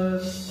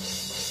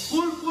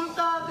फूल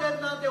फुलता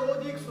तेन्ना ते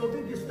ओदीक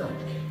सोबीत दिसता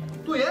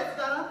तू हेच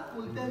घरांत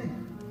फुलतेलें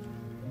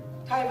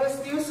हाय बस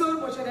दिवसोर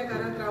म्हज्या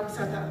घरांत रावंक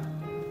जाता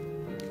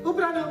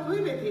उपरांत हांव खंय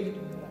वेतली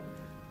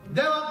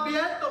देवाक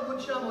भियेत तो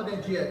मनशा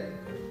मोदें जियेत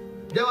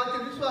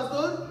देवाचेर विश्वास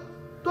दवर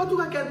तो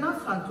तुका केन्नाच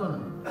सांगचो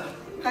ना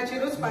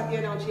हाचेरूच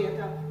पातयेर रावची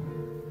येता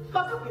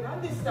म्हाका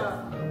भिरांत दिसता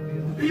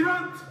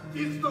भिरांत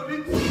तीच तो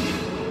रीत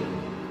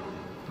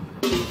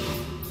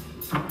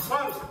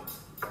बस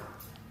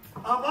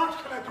आवाज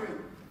केला तुवें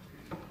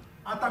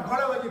आता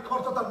घोड्यावयली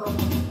खर्च तर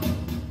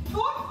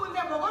कोण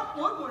फुलल्या बोगात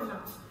कोण बोलना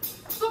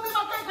तुम्ही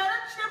म्हाका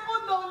घरात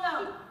शेपून दवरला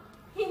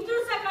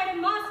हिंदूर सकाळी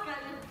मास्क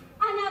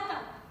घालत आणि आता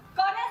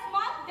करस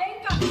मात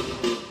देंका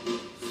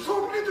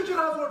सोडली तुझी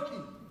राजवटकी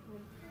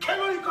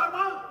खेळोळी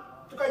कर्मा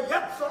तुका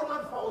येत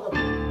सन्मान फावो जाता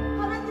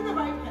हांवें कितें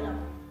वायट केला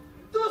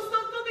तूच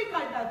तर तुम्ही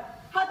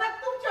काढतात हाताक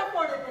तुमच्या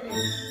पोड येतले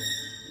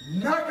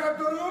नाका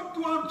करून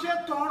तू आमचे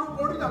तोंड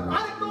उगडी दाखव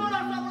अरे तोंड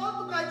आसा म्हणून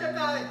तू कायचे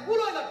काय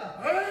उलोय नाका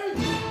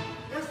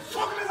हे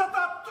सगळे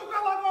जातात तुका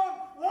लागून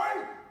वय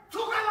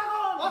तुका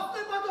लागून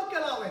असले पाजो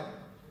केला हांवें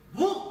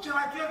भूक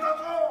चिराके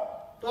जाचो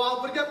तो हांव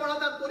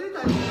भुरगेपणांत करीत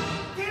आयलो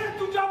ते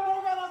तुझ्या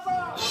मोगान आसा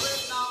हांवें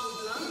नांव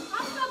उजलां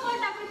आमकां पोट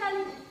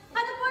दाखयताली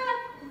आतां पळया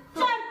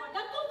 4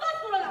 पोटां तुमकांच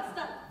पुरो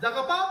आसता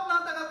जाका पाप ना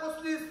ताका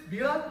कसलीच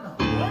भिरांत ना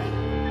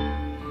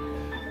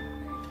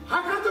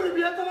हाका तरी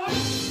भियेतलो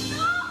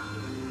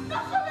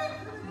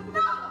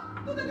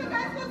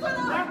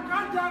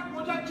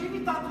म्हज्या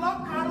जिवितांतलो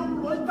काडून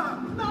वयता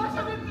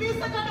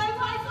प्लीज ताका काय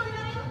वायट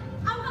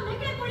होईना आमकां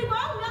मेकळे कोणी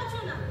भाव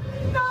मेळचो ना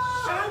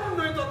शान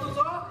न्हय तो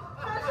तुजो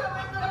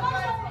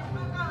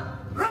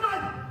Raman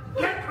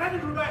get ready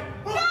to dye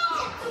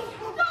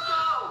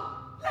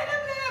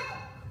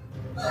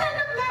Let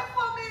him live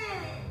for me.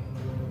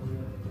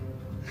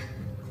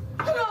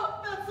 No,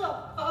 that's a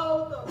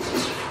powder.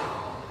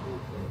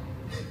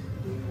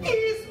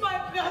 He's my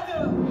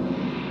brother.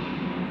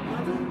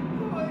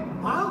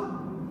 भाव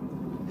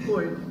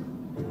होय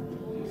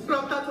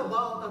रक्ताचो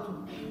भाव ताचो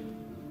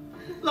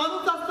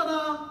ल्हानूच आसतना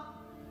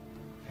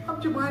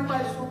आमची माय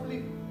पाय सोंपली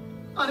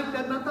आनी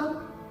तेन्ना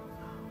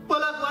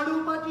पलाक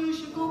वाडोवपाची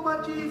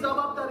शिकोवपाची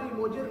जबाबदारी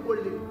म्हजेर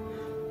पडली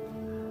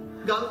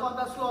गालफांत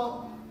आसलो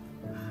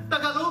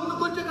ताका लग्न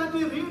करचे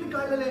खातीर रीण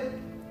काडलेले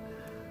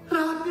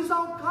रात दीस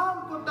हांव काम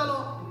करतालो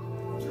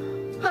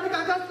आनी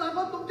काकाच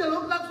लागून तुमच्या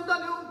लग्नाक सुद्दां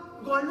येवन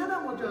घडलें ना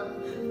म्हज्या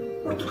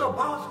पण तुका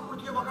भास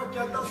पुरती म्हाका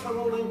केन्ना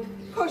सांगूंक ना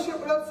कशें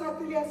म्हणून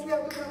सातली आसल्या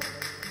तुका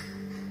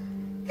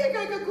एका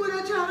एका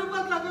कुऱ्याच्या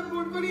आरोपाक लागून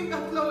बुडबुडीन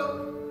घातलेलो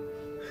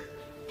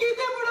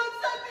कितें म्हणून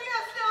सातली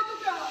आसल्या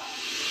तुका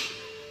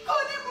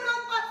कोणी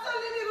म्हणून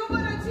पाचलेली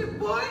रोमनाची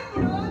भयण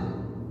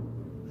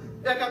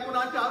म्हणून एका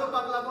कुणाच्या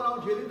आरोपाक लागून हांव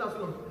झेलीत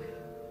आसलो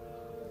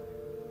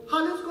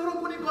हालींच करो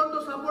कोणी कोण तो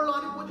सांपडलो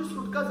आनी म्हजी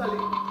सुटका जाली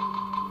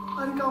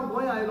आनी हांव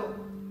गोंय आयलो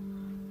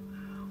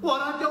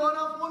वरांच्या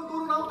वरां फोन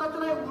करून हांव ताचे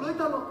लागीं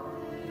उलयतालो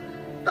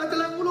ताचे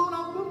लागीं उलोवन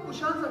हांव खूब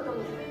खुशाल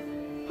जातालो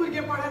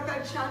भुरगेपणांत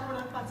ताणें शान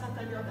म्हणून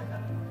पाचाताली ताका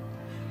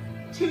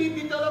जिवी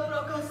भितरलो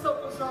प्रकाशचो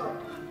कसो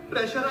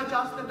प्रेशराचें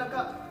आसलें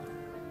ताका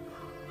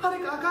आनी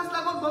काकाच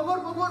लागून बगोर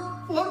बगोर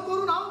फोन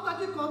करून हांव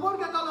ताची खबर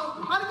घेतालो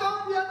आनी हांव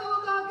भियेतालो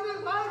ताका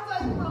कितें वायट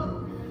जायत म्हणून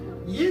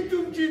ही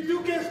तुमची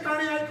दुखेस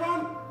काणी आयकून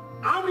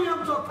आमी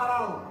आमचो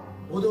थाराव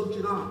बदलची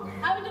ना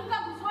आमी तुमकां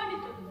घुसवण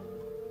दितली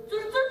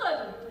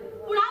चुरचुरतली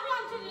पूण आमी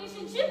आमचें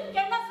रिलेशनशीप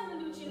केन्ना सोडून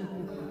दिवची ना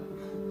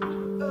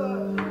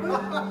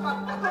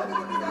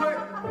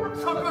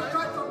सगळं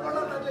काय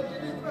संपला ताचे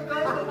जिवीत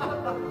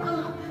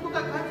तुका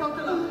काय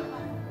सांगतलो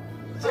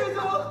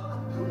जेजू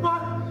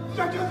मार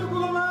जेजू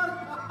गुलामार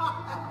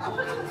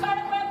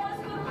साडे पळय बस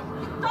करून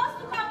तोच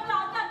तुका आपलो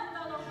आदार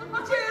दितालो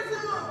जेजू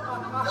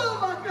तूं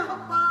म्हाका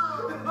पाव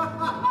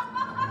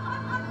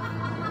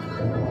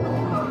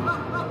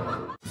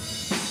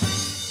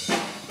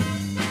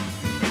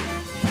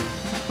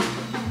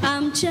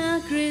आमच्या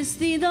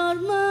क्रिस्ती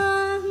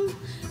धर्मान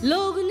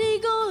लोगनी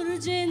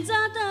गरजेन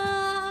जाता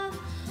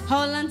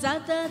हॉलान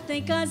जाता ते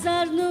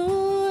काजार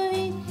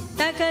न्हय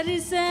ताका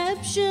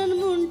रिसेप्शन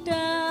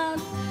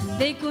म्हणटात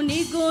देखून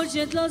ही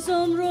गरजेंतलो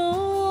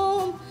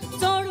सोमरोम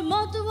चड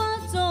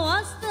म्हत्वाचो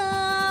आसता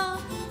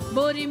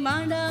बरी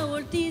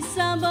मांडावळती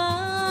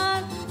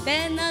सांबार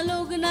तेन्ना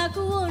लग्नाक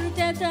व्हरत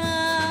येता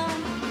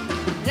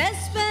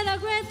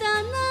रेस्पेराक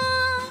वेताना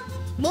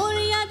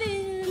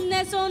मोर्यादीन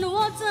नेसोन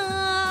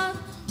वचात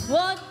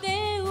वते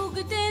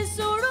उगते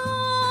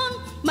सोडून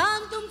मान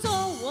तुमचो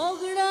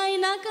वगडाय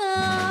नाका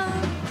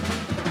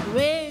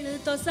वेळ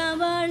तो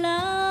सांबाळा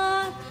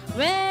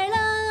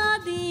वेळा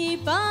आदी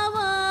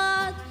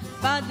पावात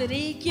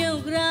पाद्रीक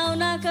येवंक राव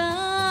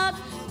नाकात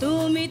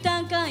तुमी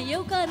तांकां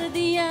येवकार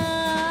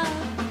दियात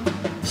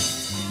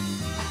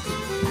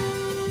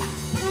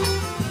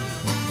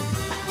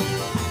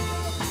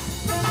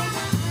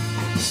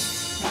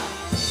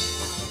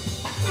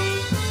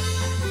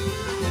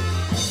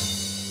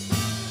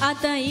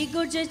आता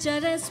इगोर्जेच्या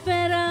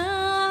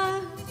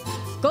रेस्पेराक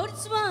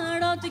खर्च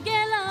वाडत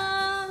गेला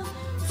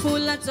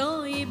फुलांचो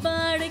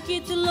इबाड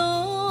कितलो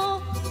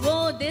वो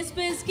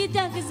देस्पेस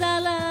कित्याक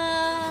जाला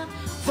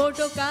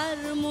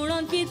फोटोकार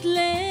म्हणून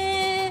कितले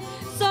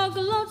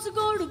सगलोच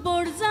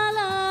गोडबोड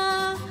जाला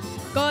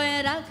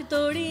कोयराक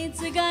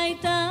थोडीच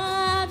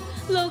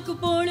गायतात लोक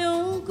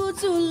पळोवंक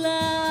चुल्ला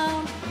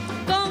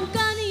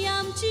कोंकणी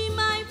आमची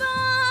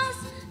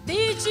मायभास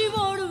तिची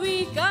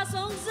वडवी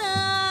कासोंक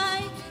जाय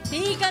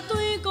तिका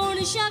तुय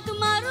कोणशाक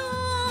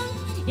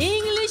मारून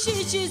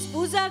इंग्लिशीचीच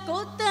पुजा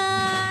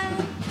कोत्ताय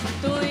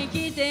तुय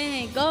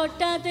कितें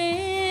घडटा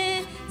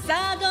तें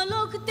सादो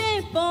लोक ते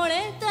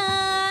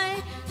पळयताय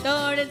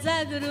थोडे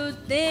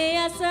जागृत ते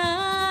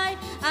आसाय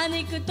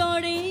आनीक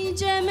थोडी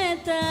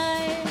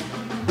जेमेताय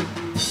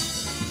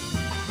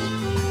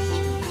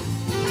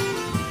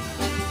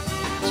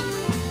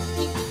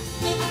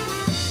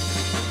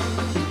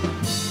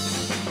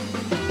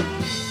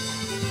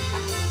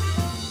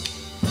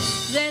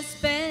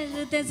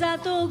रेस्पेर ते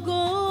जातो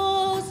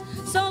गोस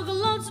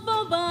सगलोच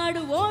बोबाड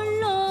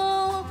व्हडलो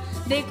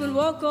देखून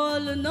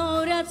वोकोल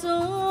न्हवऱ्याचो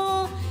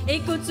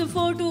एकूच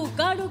फोटो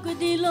काडूंक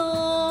दिलो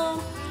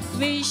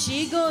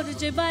विशी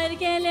गोरचे भायर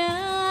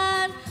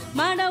गेल्यार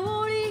माडा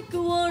वळीक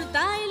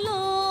व्हरतायलो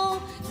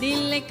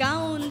दिल्ले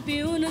खावन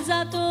पिवन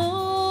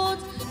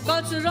जातोच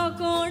कचरो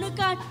कोण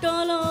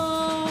काडटलो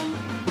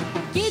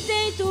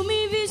कितेंय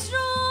तुमी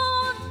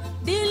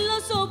विसरून दिल्लो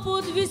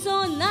सोपूत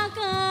विसोन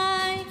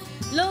नाकाय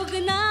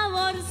लग्ना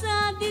वर्सा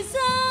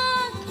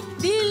दिसाक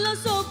दिल्लो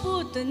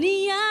सोपूत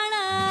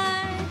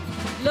नियाळाय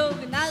लोक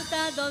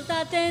नालता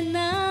दोलता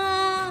तेन्ना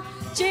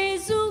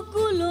जेजू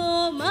कुलो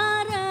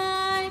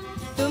माराय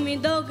तुमी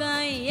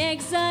दोगांय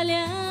एक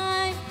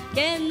जाल्याय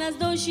केन्नाच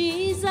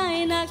दोशी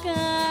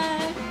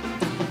जायनाकाय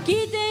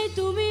कितेंय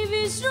तुमी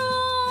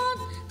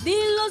विसरून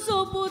दिल्लो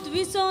सोपूत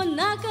विसोन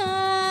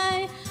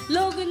नाकाय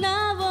लग्ना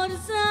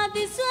वर्सा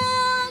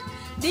दिसाक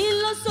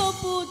दिल्लो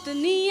सोपूत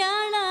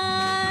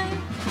नियाळाय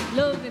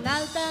लोक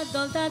नालता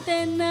दोलता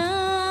तेन्ना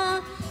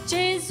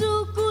जेजू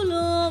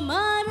कुलो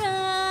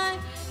माराय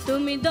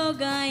तुमी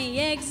दोगांय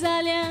एक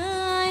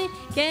जाल्याय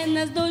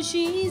केन्नाच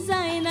दोशी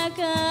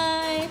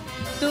जायनाकाय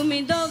तुमी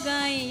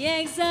दोगांय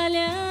एक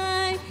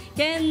जाल्याय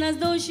केन्नाच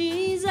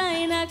दोशी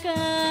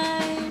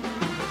जायनाकाय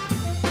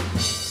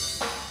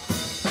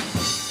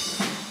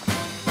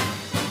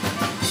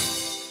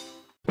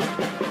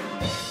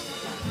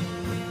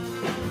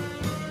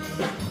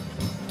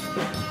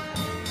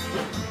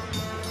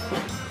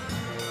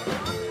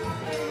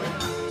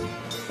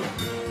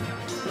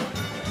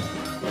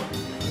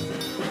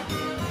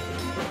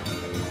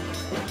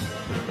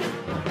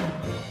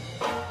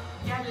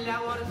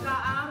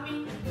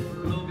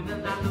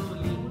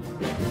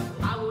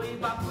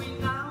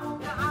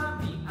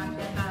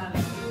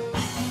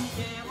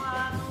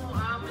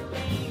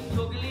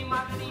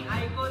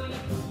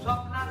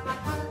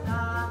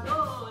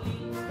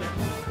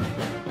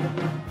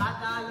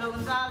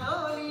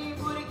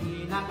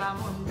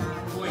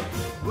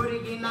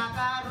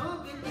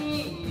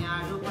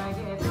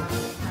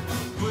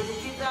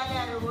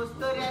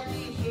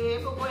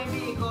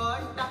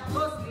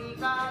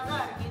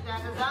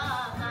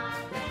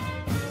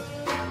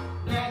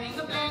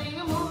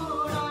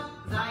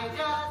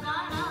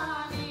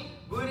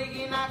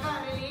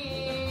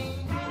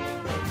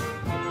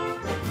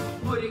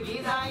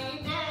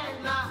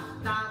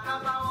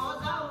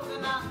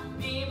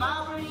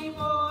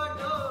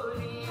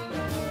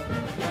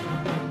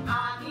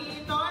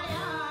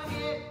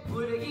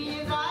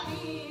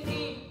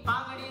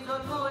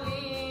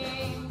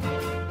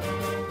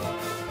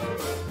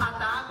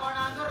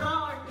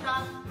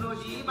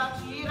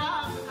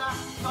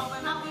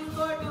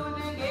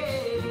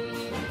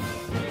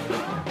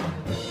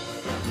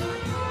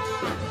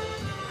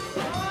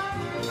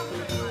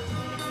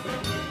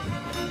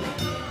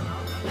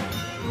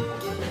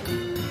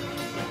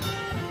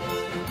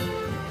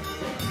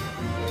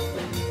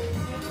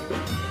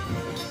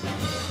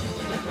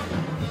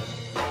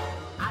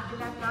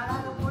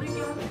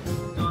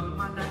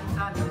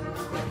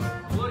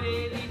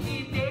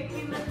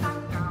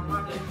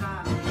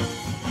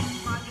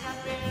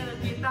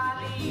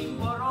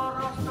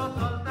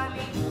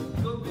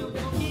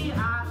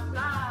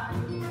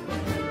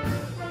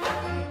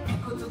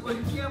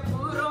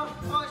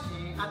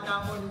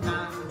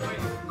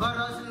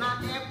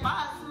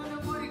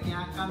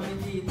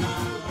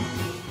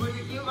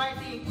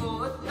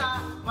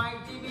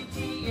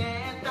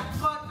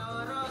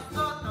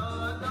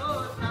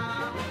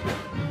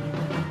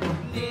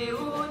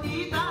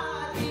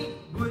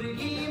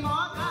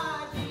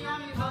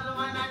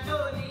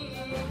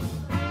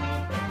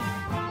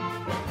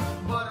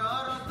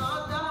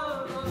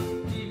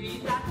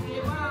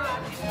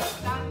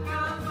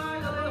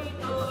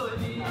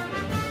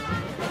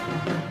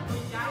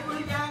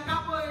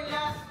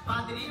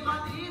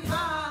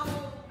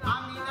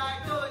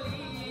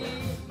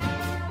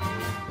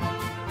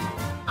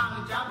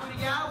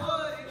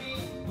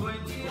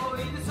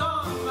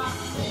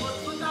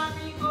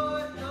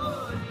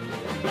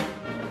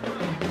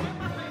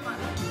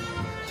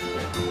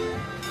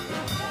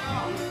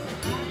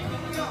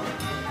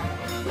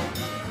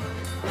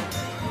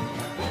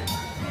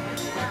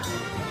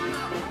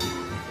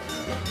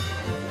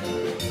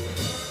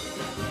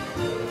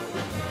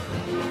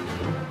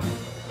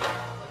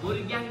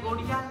भुरग्यांक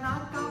गोडया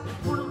नाका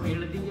पूण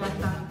वेळ दिया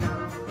तांकां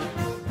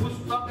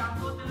पुस्तकां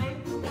कोतले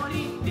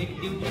बरी देख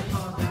दिवची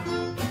सोदां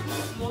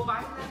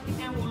मोबायलार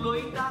कितें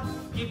उलोयता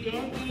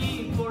कितें ती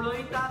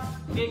पळयता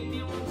देख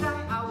दिवंक जाय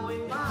आवय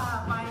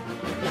बापाय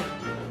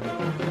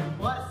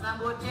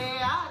वर्सांगोचे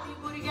आदी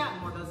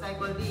भुरग्यांक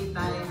मोटरसायकल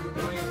दिताय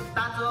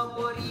ताचो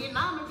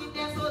परिणाम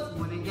कितें सोच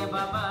भुरगे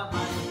बाबा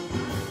बाय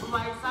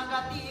वायट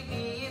सांगाती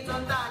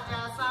बीचून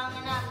ताच्या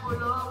सांगण्याक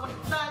उलोवन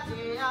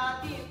ताचे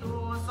आदी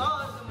तूं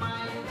सोच माय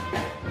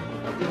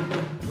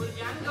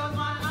भुरग्यांक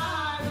जल्माक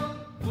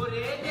हाडूंक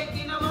बरे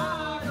देखीन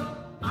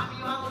वाडूंक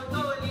आमी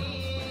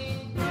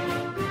वागुरतलीं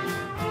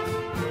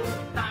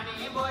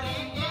ताणें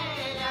बरें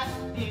केल्यार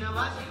तीन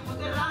वाशी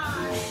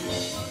उतरांनी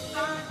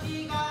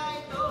ताची गाय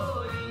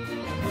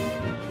तोरी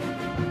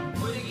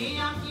भुरगीं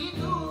आमची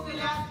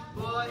दुखल्यार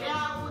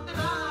बऱ्या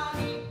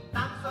उतरांनी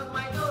तांक सोच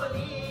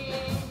मायतली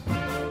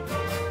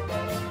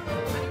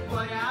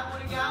बऱ्या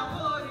भुरग्या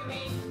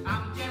वरवीं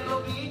आमचे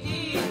लोकी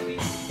जिवी आमी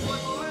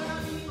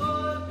करतली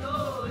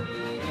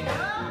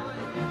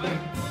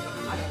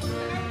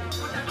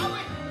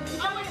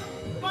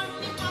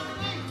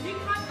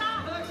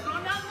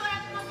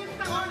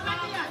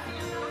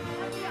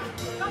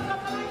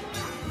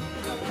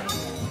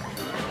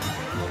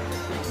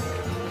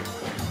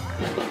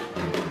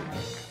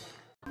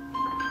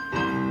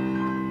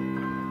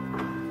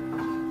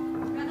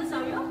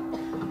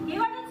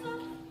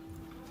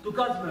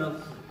तुकाच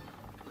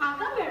मेळप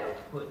हाका मेळ्ळो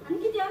होय. आनी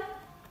कित्याक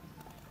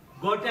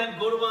गोट्याक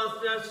गोरवां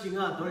असल्यार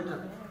शिंगां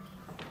आतोळटात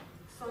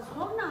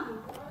सोजमोग ना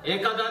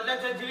एका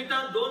दादल्याच्या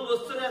जिवितांत दोन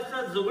वस्तुरे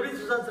असल्यार झगडी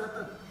सुद्दां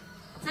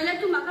जातात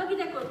जाल्यार तूं म्हाका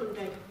कित्याक कर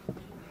म्हणटाय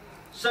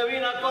सवी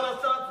नाकवार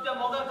आसतना तुज्या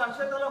मोगाक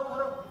आशेतालो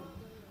खरो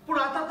पूण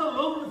आतां तो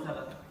लग्न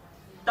जाला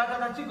ताका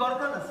ताची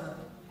गोरकान आसा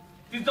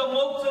तिचो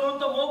मोग चोरून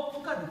तो मोग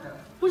तुका दिता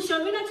पूण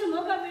शमिनाच्या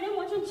मोगा वेळेर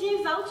म्हजें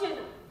जीव जावचें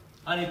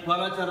ना आनी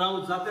फळाच्या राव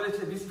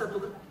जातलेशें दिसता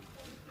तुका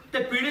ते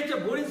पिडेचे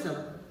बोळी जाला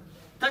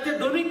ताचे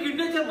दोन्ही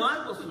किडनीचे मार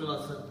बसलेलो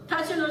आसा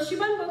ताच्या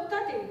नशिबान भोगता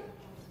ते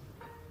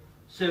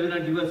सेविना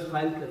डिवोर्स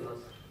फायल केलो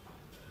आसा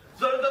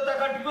जर तर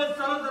ताका डिवोर्स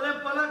जालो जाल्यार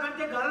पलाक आनी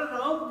ते घरान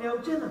रावंक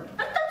मेवचें ना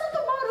ताचो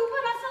तो भाव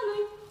रुपर आसा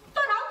न्हय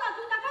तो रावता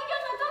तूं ताका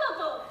घेवन वतलो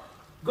तो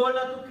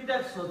गोडला तूं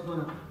कित्याक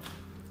सोदना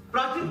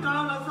प्राचीन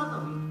काळान आसात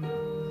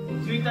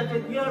आमी जिविताचे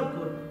नियाळ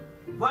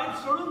कर वायट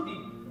सोडून दी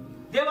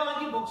देवा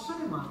लागीं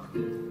भोगसणे माग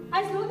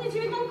आयज लोक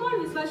जिवितांत कोण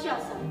विश्वासी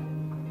आसा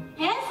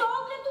हे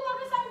सगळें तूं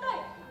म्हाका सांगताय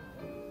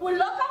पूण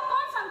लोकांक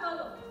कोण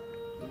सांगतलो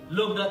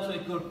लग्नाचो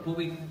एक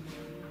पवित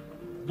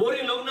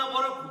बरी लग्नां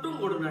बरो कुटुंब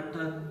घडोवन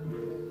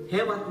हाडटात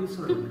हे मात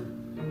विसर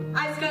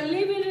आजकाल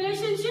लिव्ह इन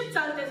रिलेशनशिप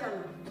चालते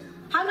जालें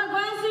हांगा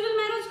गोंयांत सिव्हिल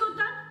मॅरेज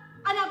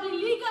करतात आनी आपली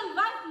लिगल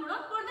वायफ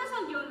म्हणून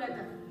परदेशांत घेवन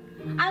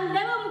येतात आनी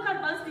देवा मुखार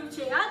बस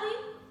दिवचे आदी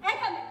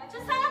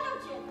एकामेकाच्या सया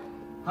घेवचे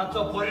येतात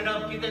हाचो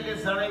परिणाम कितें तें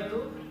जाणाय तूं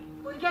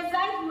भुरगे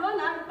जायत म्हणून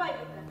हार उपाय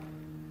घेतात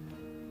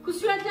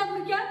कुसव्यांतल्या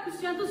भुरग्याक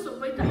कुसव्यांतूच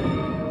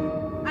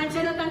सोंपयतात आनी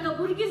जेन्ना तांकां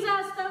भुरगीं जाय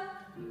आसता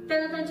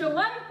तेन्ना तांच्या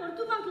वायट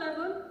कर्तुबांक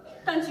लागून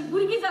तांची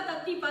भुरगीं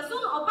जातात ती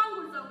पासून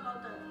अपांगूड जावंक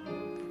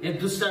पावतात हे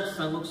दुसऱ्याक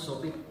सांगूंक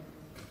सोंपें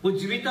पूण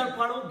जिवितान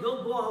पाळून घेवंक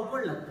भोव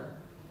अवघड लागता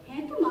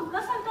हे तूं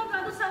म्हाका सांगता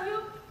कादो सावयो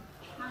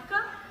म्हाका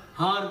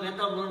हार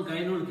वेता म्हणून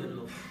गायनूड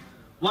गेल्लो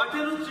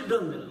वाटेरूच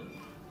चिड्डून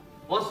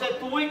गेल्लो अशें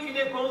तुंवूय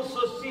कितें करून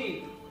सोदशी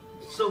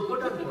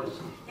संकटांत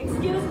पडशी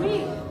एक्सक्यूज मी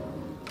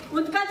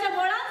उदकाच्या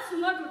बोळान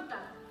सुंगट उडटा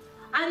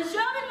आनी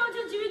शेवट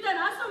म्हज्या जिवितान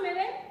आसो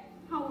मेरेन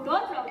हांव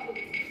उडत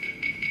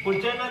रावतलें पूण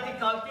जेन्ना ती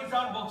कालती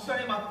जावन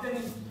भोगसणे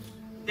मागतली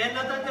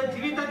तेन्ना ताच्या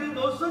जिविताची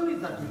दोसोनी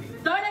जातली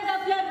दोळे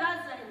दाबल्यार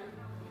रात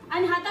जायना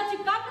आनी हाताची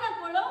कांकणां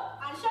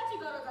पळोवंक आरशाची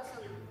गरज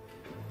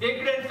आसना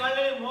तेकडेन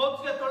काडलेले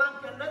मोजके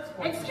तोंडाक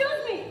केन्नाच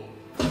एक्सक्यूज मी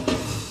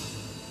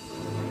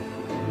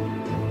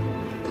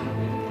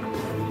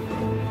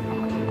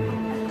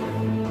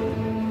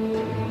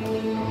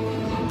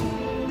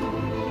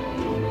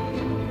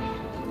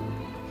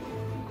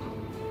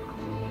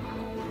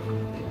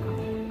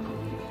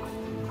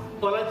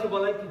पोलाची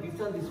भलायकी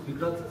दिसान दीस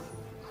बिगडत आसा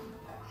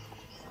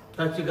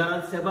ताची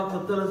घरांत सेवा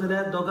करतलो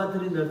जाल्यार दोगां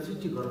तरी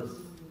नर्सीची गरज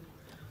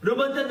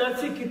रुबन त्या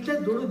नर्सीक कितले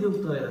दुडू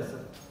दिवंक तयार आसा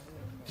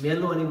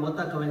मेलो आनी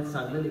मोताक हांवें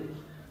सांगलेले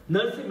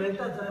नर्सी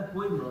मेळटा जाल्यार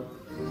पळय म्हणून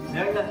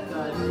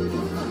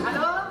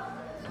हॅलो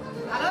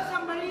हॅलो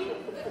सांबाळी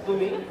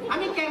तुमी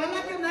आमी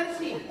केरलाचे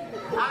नर्सी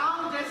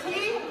हांव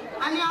जशी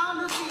आनी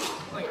हांव लुसी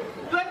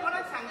तुवें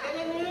कोणाक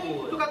सांगलेलें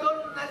न्ही तुका दोन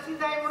नर्सी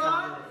जाय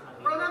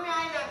म्हणून आमी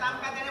आयल्यात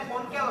आमकां तेणें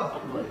फोन केलो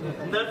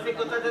नर्सी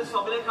करता तें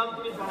सगळें काम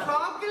तुमी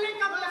सगळें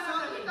काम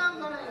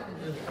जाणां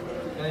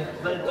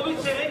तुमी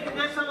सिरेक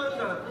कितें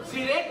सांगून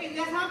सिरे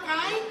कितें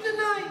कांयच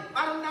न्हय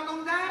काडून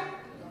दाखोवंक जाय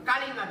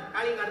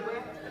काळी काड पळय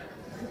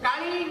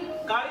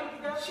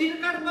काळी शीर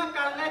काडपाक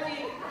काळगाची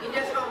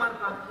इंजेक्शन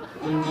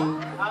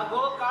मारपाक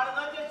आगो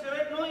काळगाचे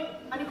सिरेक न्हय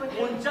आनी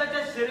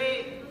मनशाचे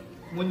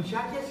सिरेक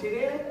मनशाचे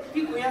शिरे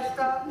ती खंय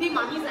आसता ती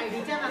मामी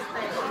सायडीच्यान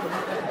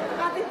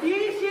आसता ती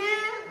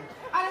शीर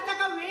अरे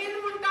ताका वेन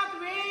म्हणटात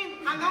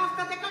वेन हांगा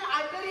आसता तेका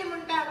आल्टरी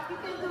म्हणटात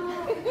कितें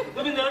तूं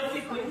तुम्ही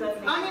नर्सिंग खंय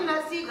जाली आमी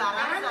नर्सिंग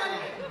घरांत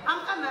जाले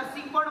आमकां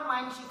नर्सिंग कोण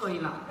मायन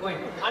शिकयना होय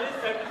आनी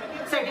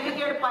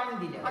सर्टिफिकेट पायन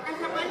दिले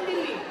कशा पण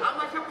दिली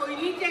आमच्या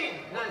पहिलीचे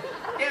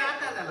ते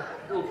आता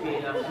झालं ओके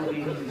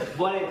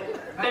बरें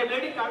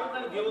टॅबलेटी काढून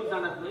आनी घेवन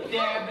जाणात न्हय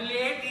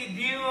टॅबलेटी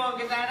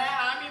दिवंक जाणा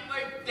आम्ही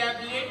पण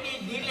टॅबलेटी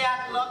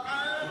दिल्यात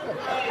लोकांक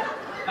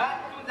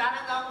तू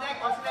जाणा जावंक जाय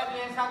कसल्या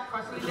दुयेंसाक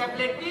कसली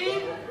टॅबलेटी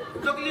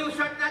तकली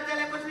उसळटा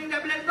जाल्यार कसली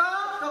टॅबलेट गो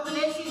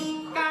तकलेशी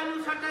कान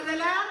उसळटा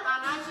जाल्यार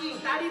कानाशी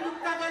दाढी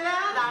दुखता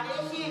जाल्यार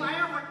दाढेशी पांय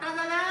फडटा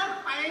जाल्यार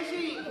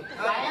पांयशी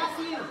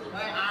पायाशी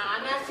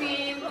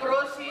आनासीन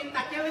क्रोसीन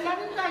ताचे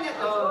वयल्यानूच जाय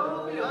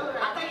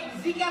आता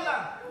इझी केला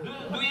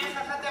दुयेंस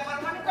आसा त्या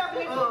प्रमाणे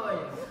टॅबलेट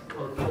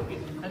ओके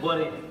ओके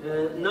बरें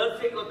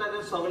नर्सिंग करता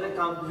तें सगळें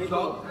काम तुमी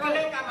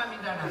सगळे काम आमी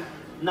जाणा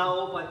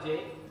न्हावोवपाचे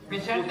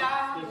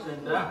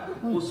पेशंटाक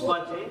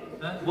पुसपाचे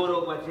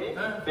बरोवपाचे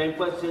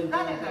पॅम्पर्स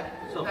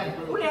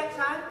पूण एक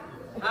सांग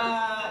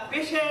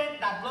पेशंट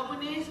दादलो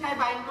मनीस काय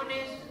बायल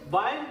मनीस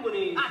बायल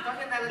मनीस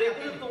तशें जाल्यार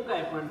देखून तुमकां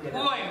एपॉयंट केला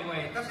होय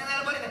होय तशें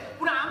जाल्यार बरें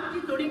पूण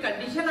आमची थोडी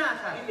कंडिशनां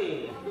आसा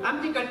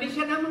आमची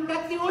कंडिशनां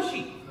म्हणटात ती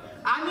अशी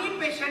आमी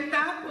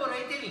पेशंटाक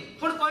बरयतली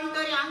पूण कोण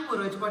तरी आंग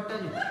बरोवची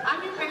पडटली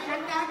आमी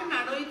पेशंटाक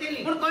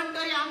नाडयतली पूण कोण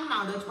तरी आंग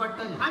नाडोवची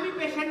पडटली आमी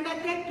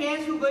पेशंटाचे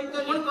केस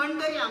उगयतली पूण कोण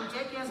तरी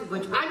आमचे केस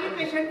उगोवचे आमी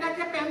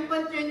पेशंटाचे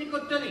पॅम्पर चेंज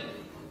करतली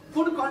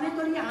पूण कोणे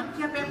तरी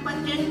आमचे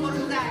पॅम्पर चेंज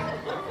करूंक जाय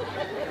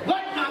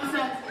व्हॉट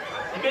नॉनसेन्स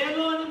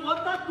मेलो आनी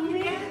मरता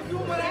तुमी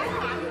तूं मरे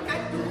आमी काय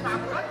तूं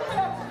सांगता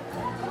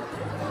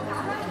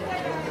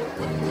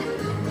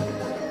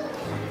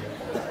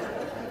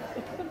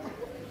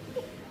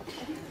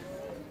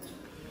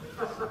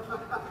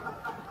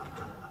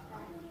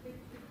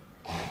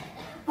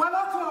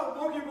पलाचो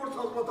मोगी मूड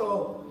सोंपतो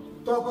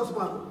तो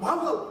अकस्मात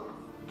भावलो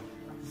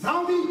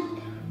जाऊ दी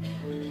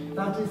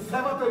ताची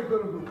सेवा तरी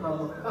करूंक उठलो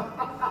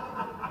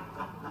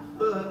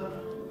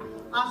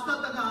आसतात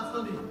ताका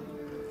आसतली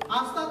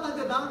आसतात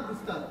ताचे दांत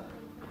दिसतात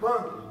पण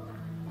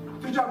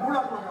तुझ्या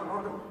मुळाक म्हाका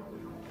नोटो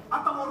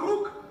आतां हो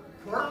रूख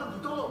फळां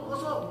दितलो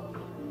कसो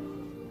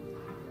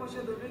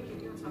अशें दोनूय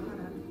कितें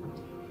सांगना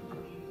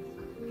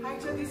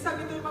आयच्या दिसा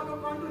भितर म्हाका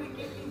कोण तरी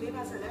केली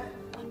दिना जाल्यार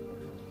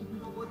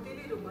हांव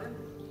वतेली रुमान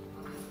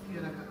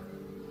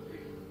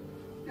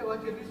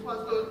देवाचेर विस्वास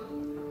कर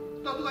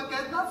तो तुका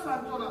केन्नाच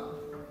सांगचो ना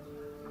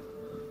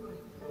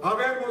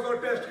हांवें म्हजो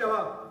टेस्ट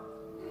केला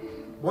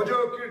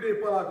म्हज्यो किडनी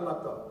पळाक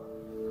लागता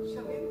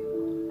शमीर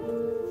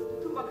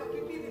तूं म्हाका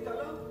किडनी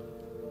दितलो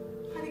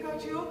आनी हांव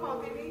जिवोवक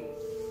पावतली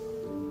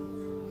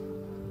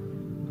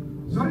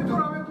जरी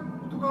तर हांवें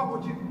तुका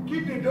म्हजी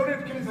किडनी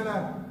डोनेट केली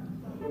जाल्यार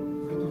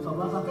तूं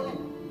सगळा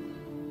जातलें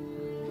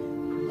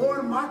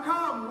पूण म्हाका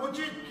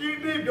म्हजी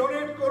किडनी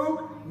डोनेट करूंक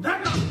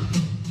नाका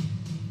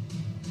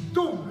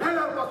तूं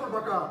मेल्यार पासून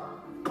म्हाका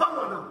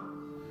फावो ना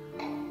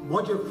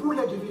म्हजें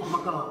फुडलें जिवीत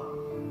म्हाका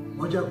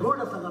म्हज्या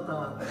गोड सांगाता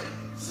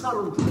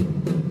सारून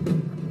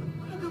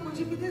आतां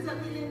म्हजें कितें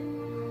जातलें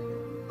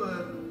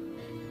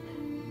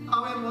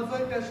हांवें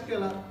म्हजोय टेस्ट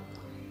केला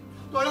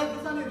थोड्या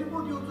दिसांनी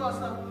रिपोर्ट येवचो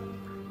आसा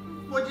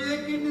म्हजी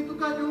एक किडनी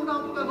तुका दिवन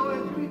हांव तुका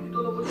नवें जिवीत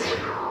दितलो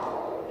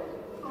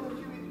नवें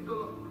जिवीत दितलो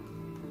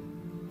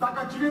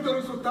ताका जिवीत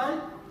धरूं सोदताय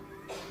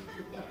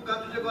तुका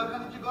तुज्या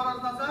गोरखांची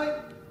गरज नासाय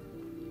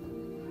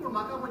पूण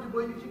म्हाका म्हजी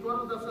भयणीची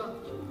गरज आसा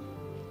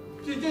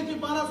चिंचेची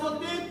पानां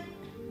सोदली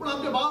पूण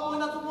आमच्या भाव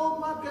भयणाचो मोग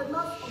मात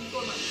केन्नाच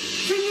संपतो ना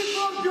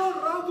जिवीत घेवन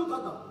राव तूं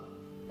ताका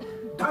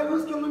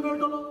डायव्हर्स केन्ना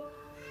मेळटलो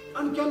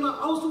आनी केन्ना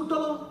हांव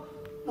सुट्टलो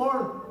पूण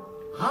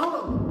हांव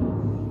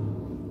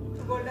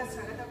तूं गोल्डाक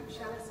सांगता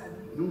खुशाल आसा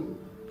न्ही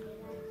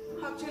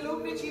आमचें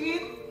लोग्न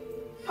जिवीत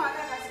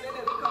पानाक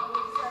आसलेलें रुखां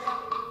जाल्या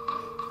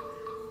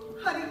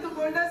आनी तूं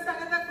गोल्डाक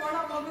सांगता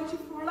कोणा मोगाची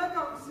फळां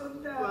खावंक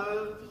सोदता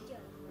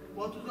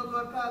हो तुजो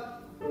गोरकार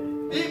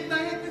एक ना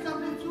एक दीस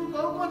आपली चूक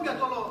ओळखून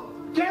घेतलो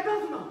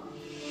केन्नाच ना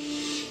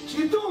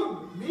चिंतून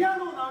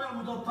मियानो हांवें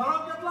म्हजो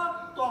तराव घेतला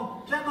तो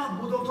केन्नाच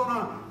बुदोवचो ना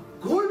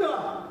गोल्डा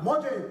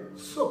म्हजें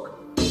सूख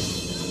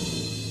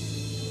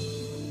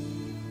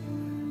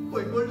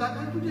पळय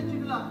गोल्डाकाय तुजें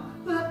चिंतला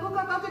जाल्यार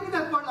तुका ताचें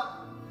कित्याक पडला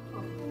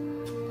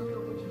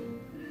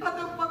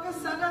आतां म्हाका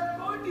सांगात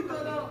कोण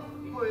दितलो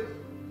पळय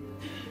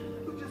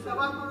तुजी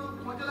सेवा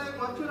करून म्हजे लागीं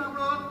व्हरचें ना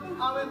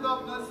म्हणून हांवें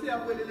दोग नर्सी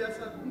आपयलेली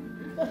आसा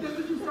ते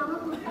तुजी सेवा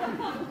करून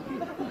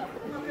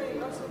म्हाका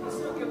इलोसो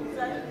दुसरो घेवंक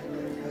जाय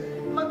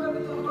म्हाका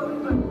भितर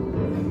करून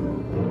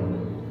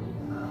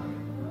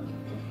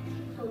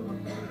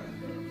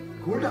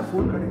गोल्डा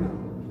फोन काडिना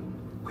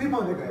खंय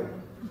पावले काय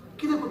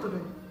कितें करतले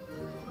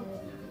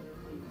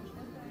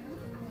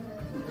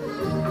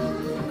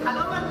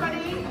हॅलो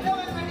मनपाडी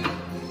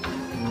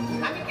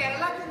आमी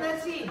केरळाचे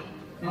नर्सी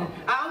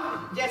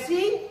हांव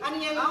जेसी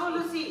आनी हांव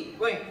लुसी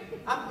होय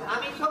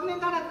आमी सगळे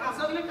जाणात का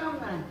सगळे काम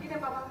जाणात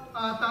कितें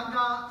बाबा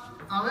तांकां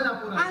हांवें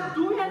आपोवन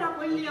तूं येना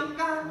पयलीं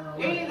आमकां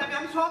येयली ना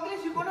आमी सगळे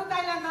शिकोवनूच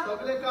आयल्या ना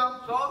सगळे काम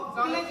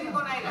सगळे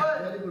शिकोवन आयल्या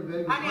व्हेरी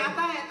गुड आनी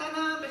आतां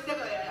येताना बेश्टे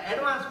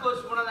एडवान्स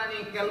कोर्स म्हणून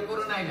आनी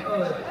करून आयल्या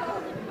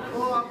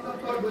हो आमकां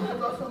चड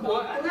बजेट आसूं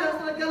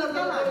केलं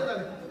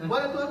जालें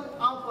बरें तर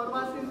हांव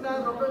फार्मासींत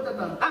रोखडो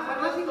जाता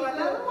फार्मासींत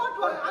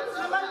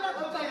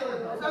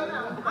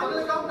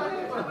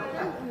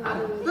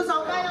तूं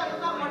सवकाय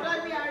तुका मोटर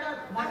बी हाडत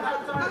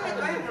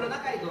काय म्हणू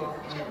नाका गो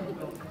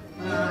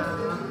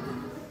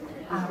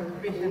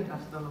पेशंट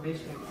आसतलो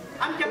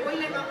पेशंट आमचे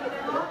पयले काम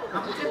कितें गो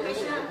आमचे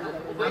पेशंट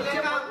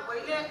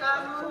पयले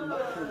काम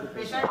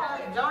पेशंटाक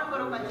जेवण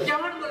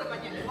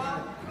करपाचें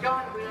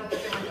जेवण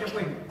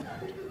पयलें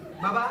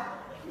बाबा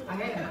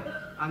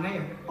हांगा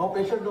हो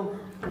पेशंट न्हू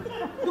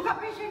तुका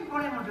पेशंट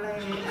कोणें म्हटलें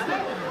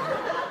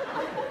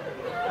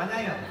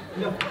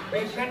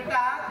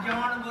पेशंटाक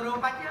जेवण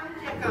बरोवपाचें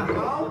आमचें काम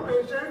हांव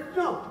पेशंट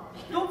न्हू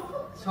तूं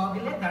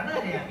सगळे जाणा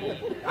रे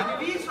आमी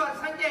 20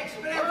 वर्सांचे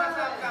एक्सपिरियन्स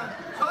आसा आमकां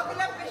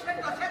सगळे पेशंट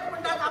तशेंच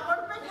म्हणटात आपण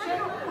पेशंट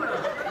म्हणून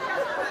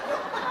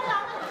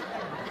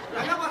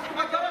हांगा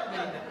वचपाचें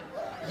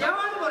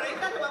जेवण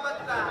बरयतात बाबा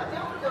तुका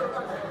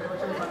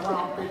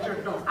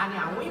पेशंट आनी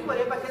हांवूय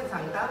बरे भाशेन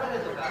सांगतालो रे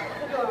तुका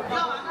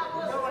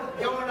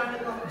जेवण आनी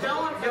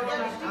जेवण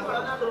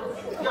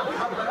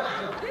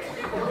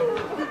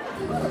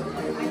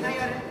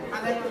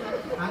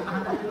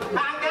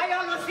हांगा यो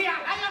लुसी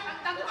हांगा यो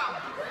सांगता तुका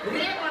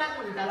रे कोणाक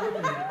म्हणटालो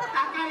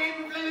काका रे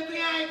म्हटलें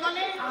तुवें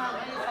आयकलें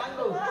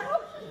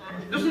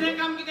दुसरें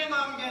काम कितें गो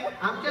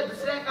आमचें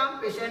दुसरें काम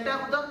पेशंटाक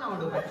उदक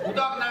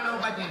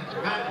न्हाणोवपाचें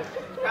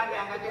काडलें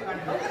हांगाचें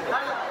काडलें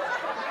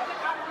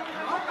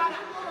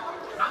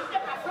आमचे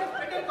पासवर्ड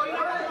पेटेल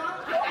पयलो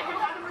ताचे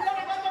काड म्हणलें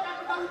रे ताचे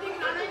उदीक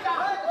न्हाणयता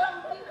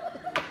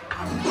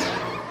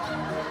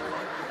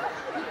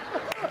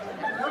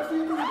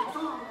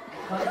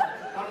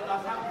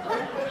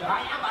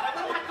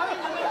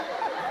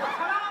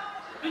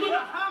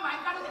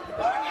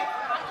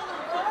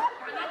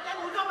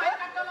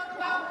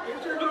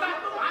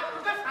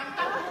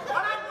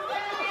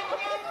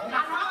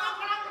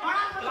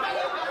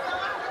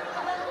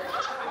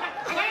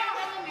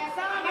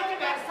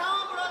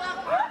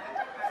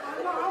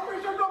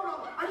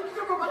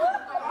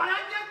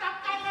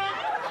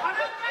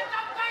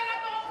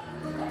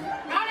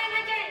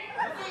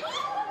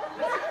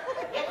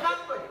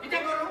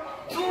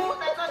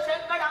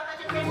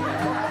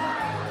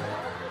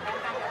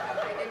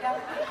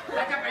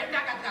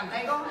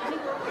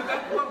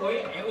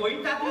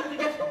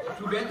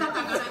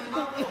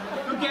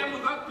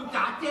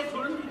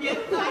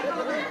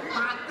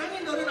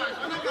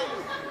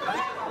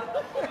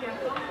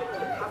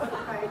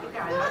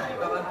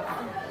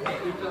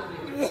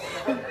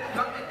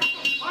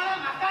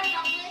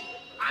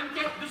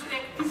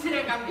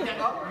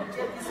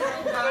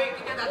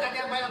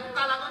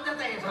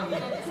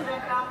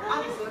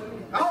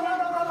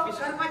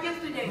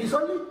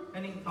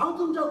हांव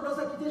तुमच्या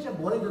उगडासा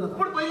कितेंशें बरें करता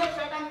पूण पयले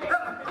शर्टान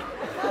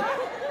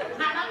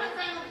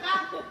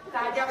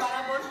ताज्या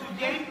बराबर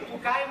तुजे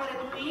तुकाय मरे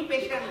तुमी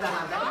पेशंट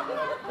जाणा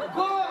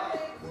गो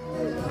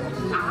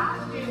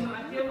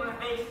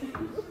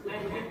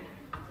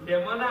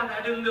डेमोना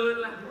हाडून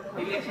दवरला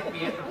इलेक्शन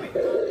पियेता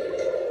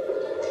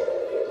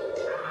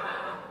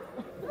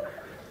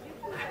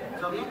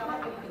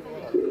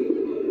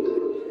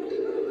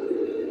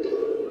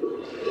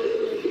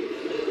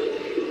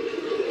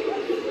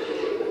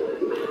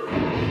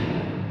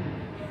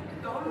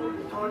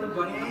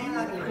बरें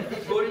लागलें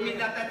गोडमी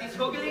जाता ती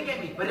सगळी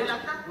गेली बरें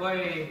लागता हय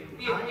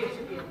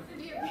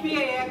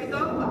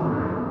एकदम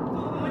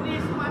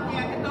मनीस मात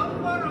एकदम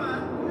बरो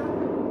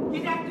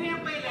कित्याक तुवें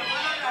पयलें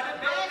मला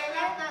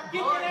झाडां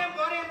कितलें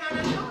बरें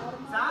जालें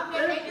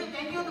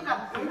थँक्यू तुका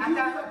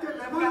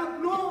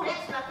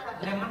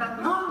लेमनात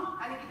न्हू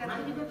आनी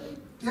कितें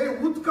ते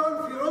उदकान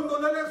फिरोवन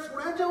दवरलेले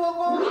सुण्याचे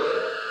बाबा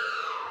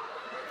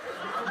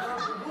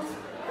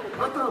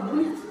आतां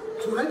मनीस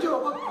सुण्याचे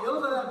बाबा पियो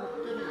जाल्यार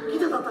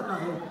कितें जाता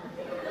काय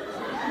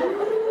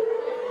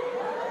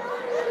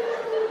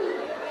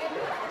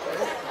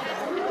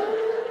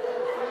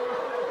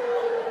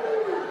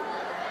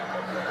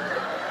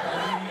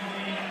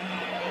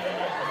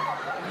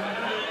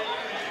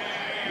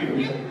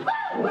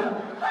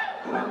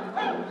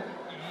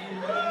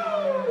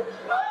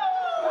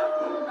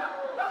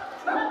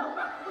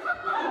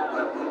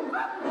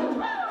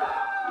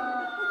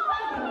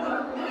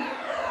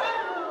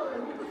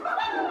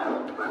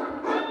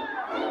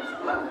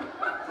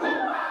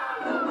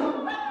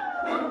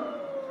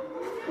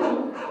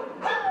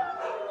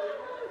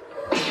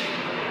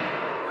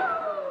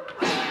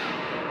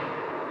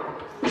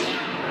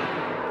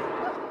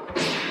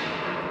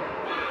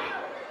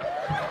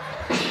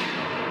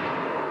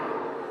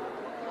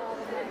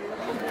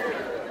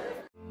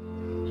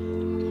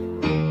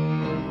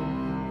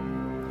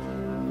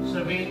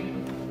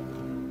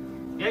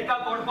एका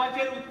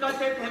कोडपाचेर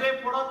उदकाचे थेरे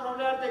पडत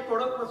रावल्यार ते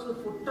कडक पासून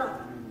फुटता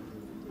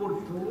पूण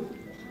तूं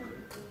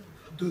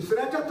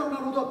दुसऱ्याच्या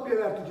तोंडान उदक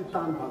पिल्यार तुजी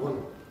ताण भागोन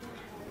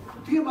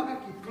तुवें म्हाका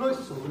कितलोय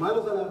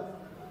सोमायलो जाल्यार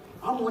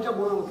हांव म्हज्या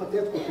मनान आसा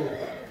तेंच करतलो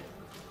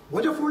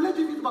म्हजें फुडलें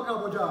जिवीत म्हाका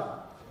म्हज्या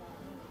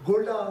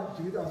गोल्डा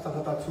जिविता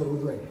सगाताक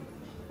सोडूंक जाय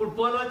पूण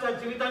पॉलाच्या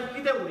जिवितांत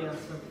कितें उणें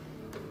आसा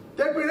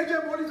ते पिळेचें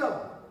बोली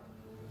जाला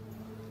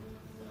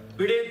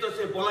पिडेन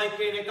तसे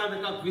बोलायकेन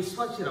एकामेकाक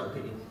विश्वासी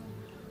रावतली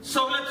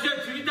सगळ्या तुझ्या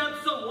जिवितांत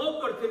तुझो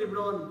मोग करतली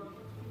म्हणून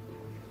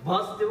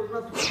भास देऊक ना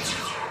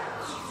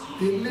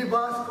दिल्ली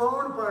भास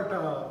कोण पळटा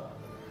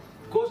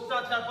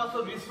कोस्टाच्या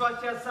पासून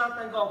विश्वासी आसा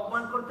तांकां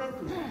अपमान करताय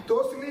तू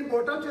तोसली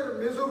बोटाचेर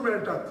मेजूंक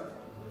मेळटात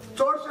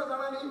चडशा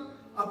जाणांनी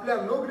आपल्या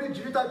लोगरी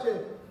जिविताचे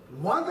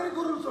वांदरे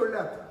करून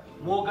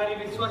सोडल्यात मोग आनी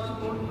विश्वासी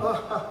कोण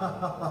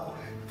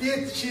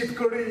तीच शीत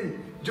कडी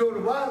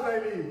जेवन वाज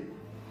आयली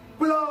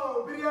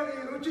पुलाव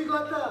बिर्याणी रुचीक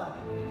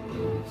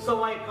लागता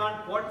सवाय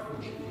कांट पोट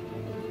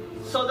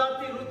सदां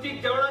ती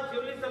रुचीक जेवणां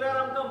जेवली जाल्यार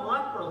आमकां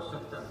मात पडोवंक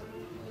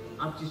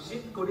शकता आमची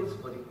शीत कडीच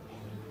बरी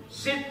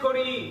शीत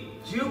कडी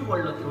जीव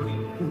पडलो थोडी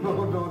no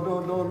no no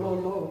no no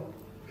no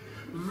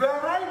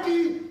variety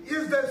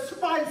is the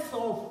spice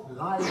of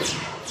life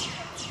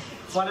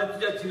फाल्यां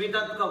तुज्या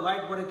जिवितांत तुका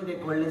वायट बरें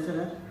कितें कळ्ळें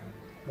जाल्यार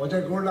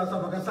म्हजे गोल्ड आसा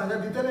म्हाका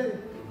सांगात दितले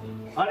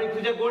आनी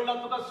तुजे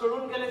गोल्डाक तुका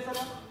सोडून गेले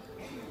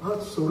जाल्यार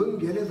सोडून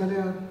गेले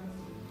जाल्यार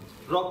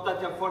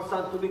रोगताच्या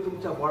फोर्सान तुमी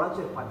तुमच्या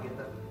बोळाचेर फाट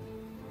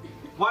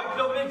घेतात वायट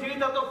लोगले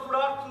जिविताचो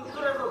फुडार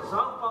चुरचुऱ्याचो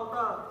जावंक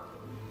पावता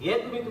हे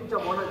तुमी तुमच्या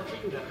मनात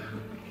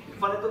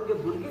चिंतिनात फाल्यां तुमगे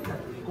भुरगीं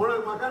जातलीं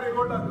कोणाक म्हाका रे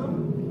गोल्डाक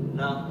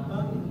ना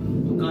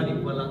तुका आनी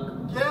पलाक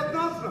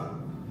केन्नाच ना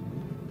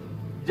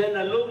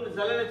जेन्ना लग्न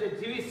जालेल्याचे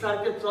जिवीत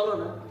सारकें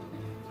चलना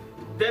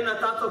तेन्ना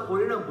ताचो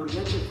परिणाम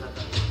भुरग्यांचेर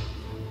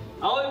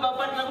जाता आवय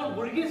बापायक लागून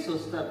भुरगीं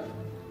सोंसतात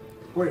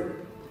पळय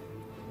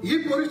ही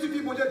परिस्थिती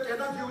म्हज्या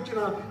केन्नाच येवची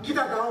ना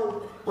कित्याक हांव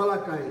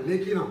पलाक काय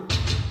लेखिना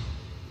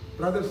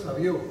ब्रदर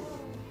सावियो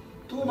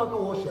तूं म्हाका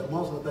हो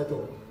शर्माव सांगताय तो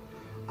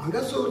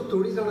हांगासर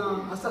थोडीं जाणां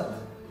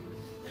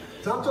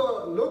आसात जांचो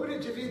लोगरी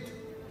जिवीत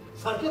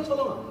सारकें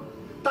चलना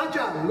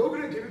ताच्या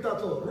लोगरी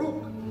जिविताचो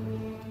रूख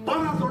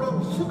पानां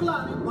चोडोवंक सुकला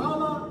आनी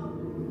पावला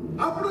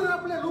आपुणूय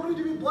आपलें लोगरी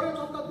जिवीत बरें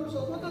चलतात म्हूण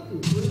सोंसतात तीं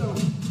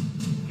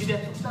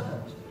कित्याक चुकता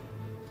तांचें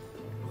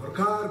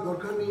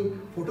गोरखांनी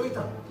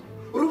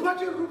फटयतात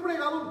रुपाचेर रुपणे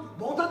घालून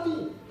भोंवतात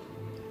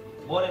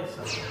तीं बरें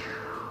सांग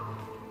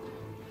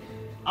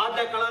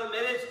आदल्या काळार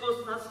मॅरेज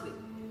कोर्स नासली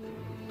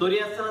तरी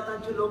आसतना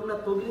तांची लग्नां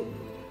तोगली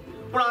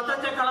पूण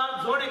आतांच्या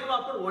काळार जोड एकलो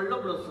आपूण व्हडलो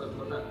ब्लॉसर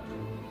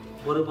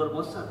करतात बरोबर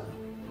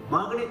बसात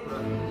मागणी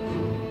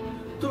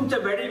करात तुमच्या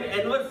वेडिंग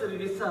एनिवर्सरी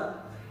दिसा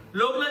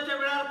लग्नाच्या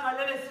वेळार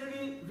काडलेले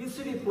सीडी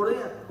विसीडी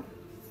पळयात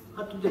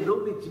हा तुमचे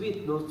लग्न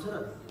जिवीत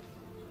नोसरात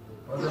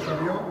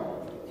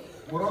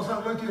बरो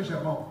सांगलो की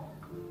शर्मा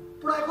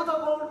पूण आयकता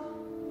कोण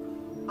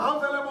हांव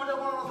जाल्यार म्हज्या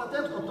मनान आसा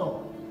तेंच करता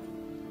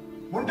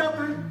म्हणटा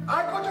तुवें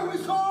आयकोचें बी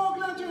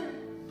सगल्यांचें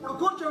पूण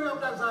करचें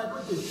आपल्याक जाय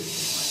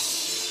करचें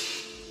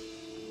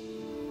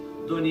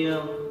दुनिया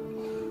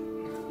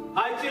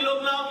आयची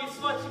लग्नां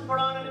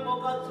विश्वासीपणान आनी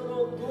मोगान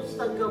चलोवंक तूंच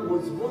तांकां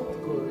मजबूत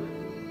कर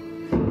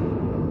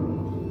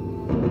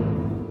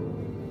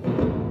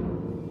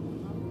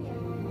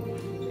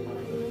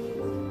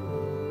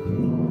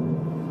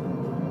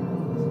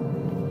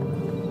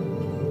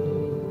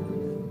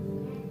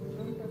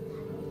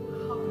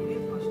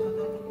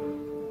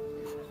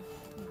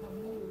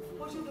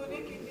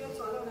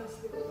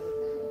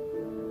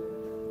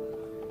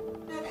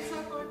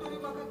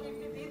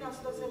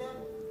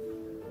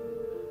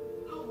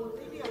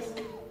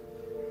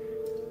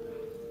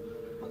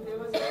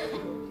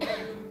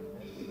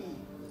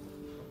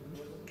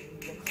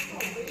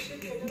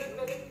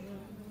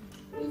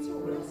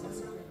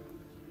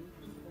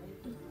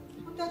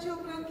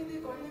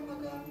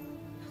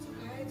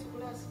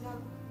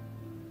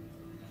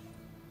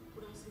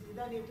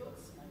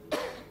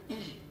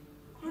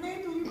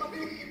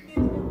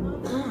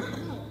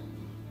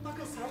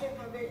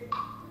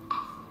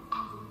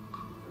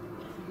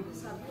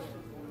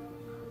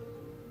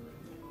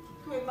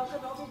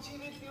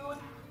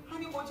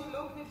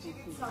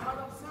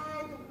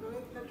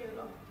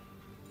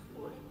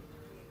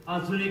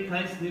अजून एक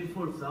कांयच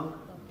निर्फोड जावं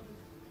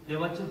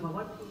देवाचे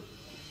भावात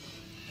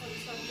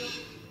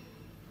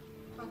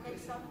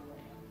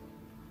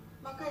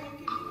म्हाका एक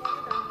किडनी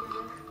कोणे दान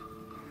केल्या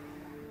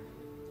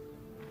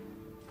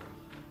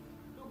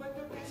रुबंत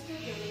टेस्ट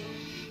केलेलो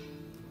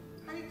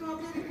आनी तूं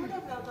आपल्या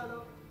रिपोर्टाक रावतालो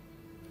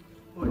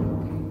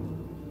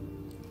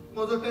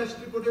म्हजो टेस्ट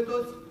रिपोर्ट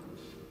येतोच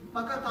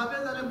म्हाका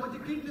ताबे जाल्यार म्हजी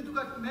किडनी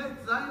तुका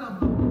मॅच जायना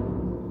म्हणून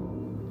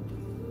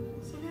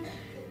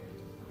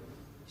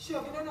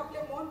शबिनान आपले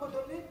मन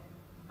बदलले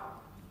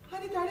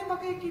आणि ताणे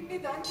म्हाका एक किडनी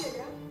दान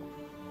केल्या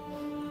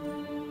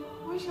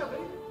होय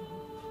शबीन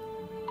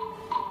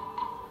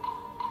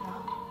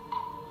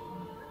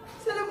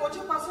जाल्यार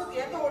म्हज्या पासत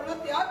येता व्हडलो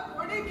त्याग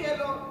कोणे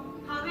केलो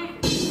हांवें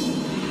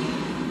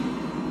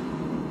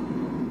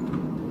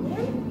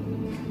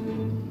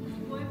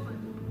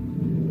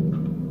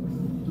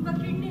तुका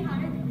किडनी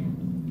हांवें दिल्या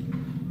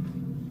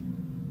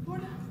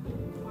पूण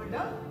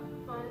व्हडा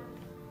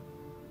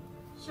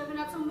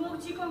शबिनाचो मोग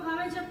जिखोवंक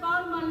हांवें जे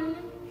पावल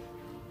मारलेले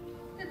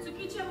ते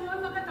चुकीचे म्हणून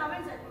म्हाका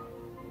तावें जालें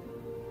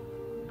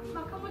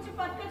म्हाका म्हजे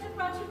पातकाचे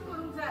प्राचीन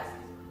करूंक जाय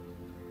आसलें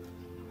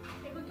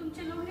देखून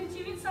तुमचे लग्न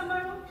जिवीत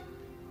सांबाळून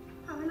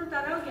हांवें नो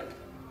ताराव घेतलो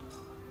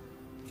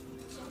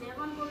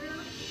देवान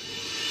बोललो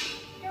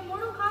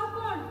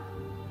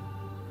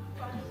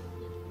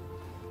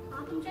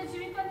तुमच्या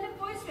जिवितातले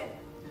पयस वेत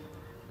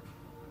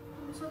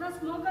तुम्ही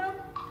सदांच मोगान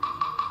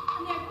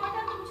आणि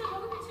एकवटान तुमचे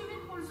लग्न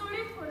जिवीत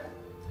पुरसोडीत पडत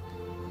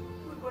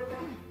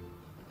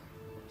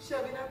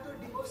शविना तो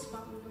डिवोर्स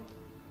मागलो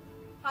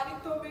आणि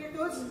तो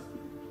वेळोच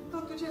तो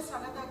तुझ्या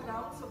सनाताक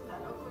रावूंक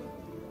सोदतालो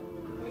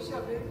पळय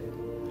शवेर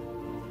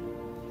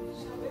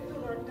तू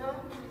रडटा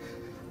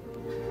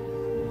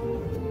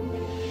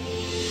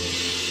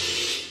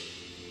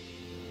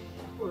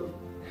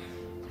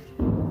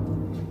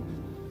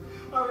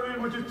हांवें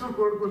म्हजी चूक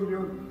वळखून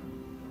घेवन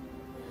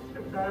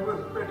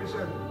डायव्हर्स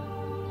पेटिशन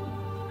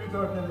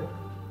विथड्रॉ केलें.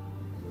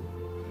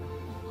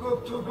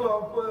 खूब चुकलो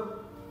हांव पण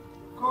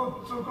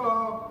खूब चुकलो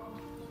हांव.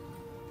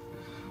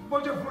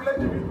 म्हज्या फुडल्या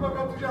जिवीत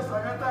म्हाका तुज्या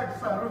सांगाताक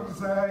सारूंक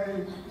जाय.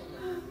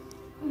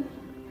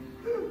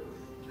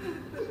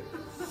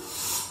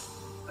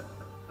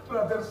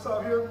 ब्रदर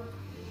सावियर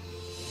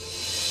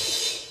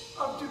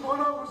आमची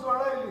मनां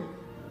उजवाडायली.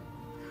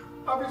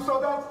 आमी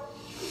सदांच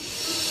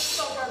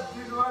ताका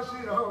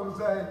दिलवाशी रावूंक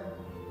जाय.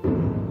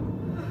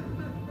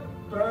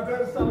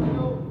 ब्रदर सावियर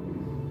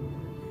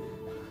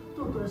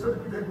तूं थंयसर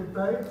कितें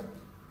करताय?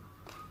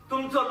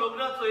 तुमचो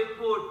लग्नाचो एक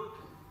पोट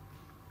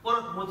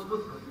परत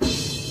मजबूत कर.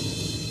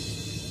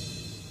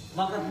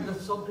 म्हाका तुका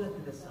सगळें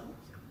कितें सांग.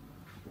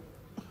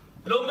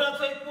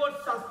 लग्नाचो एक पोट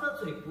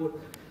शास्त्राचो एक पोट.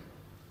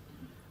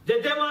 जे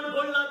देवान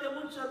घडला ते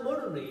मनशान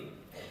मोडू नये.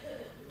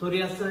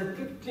 तरी आसतना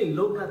कितली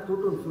लोकां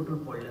तुटून फुटून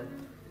पडल्यात.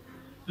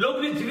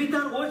 लोकनी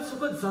जिवितान वयर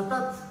सकयल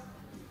जाताच.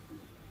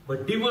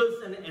 But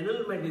divorce and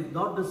annulment is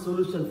not the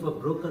solution for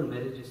broken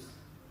marriages.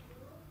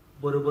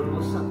 बरोबर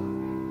बसात,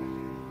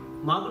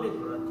 मागणी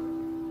करात,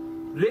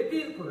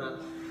 रेतीर करात,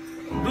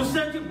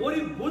 दुसऱ्याची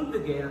बरी बुद्ध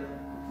घेयात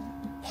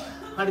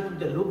आणि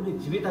तुमच्या लोकनी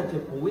जिविताचे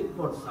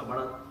पवित्रपण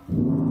सांबाळात.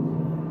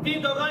 ती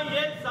दोगांय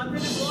एक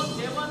जातेली म्हणून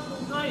देवान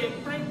तुमकां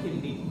एकठांय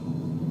केल्ली.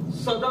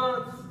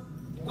 सदांच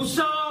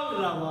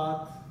कुशाल रावात.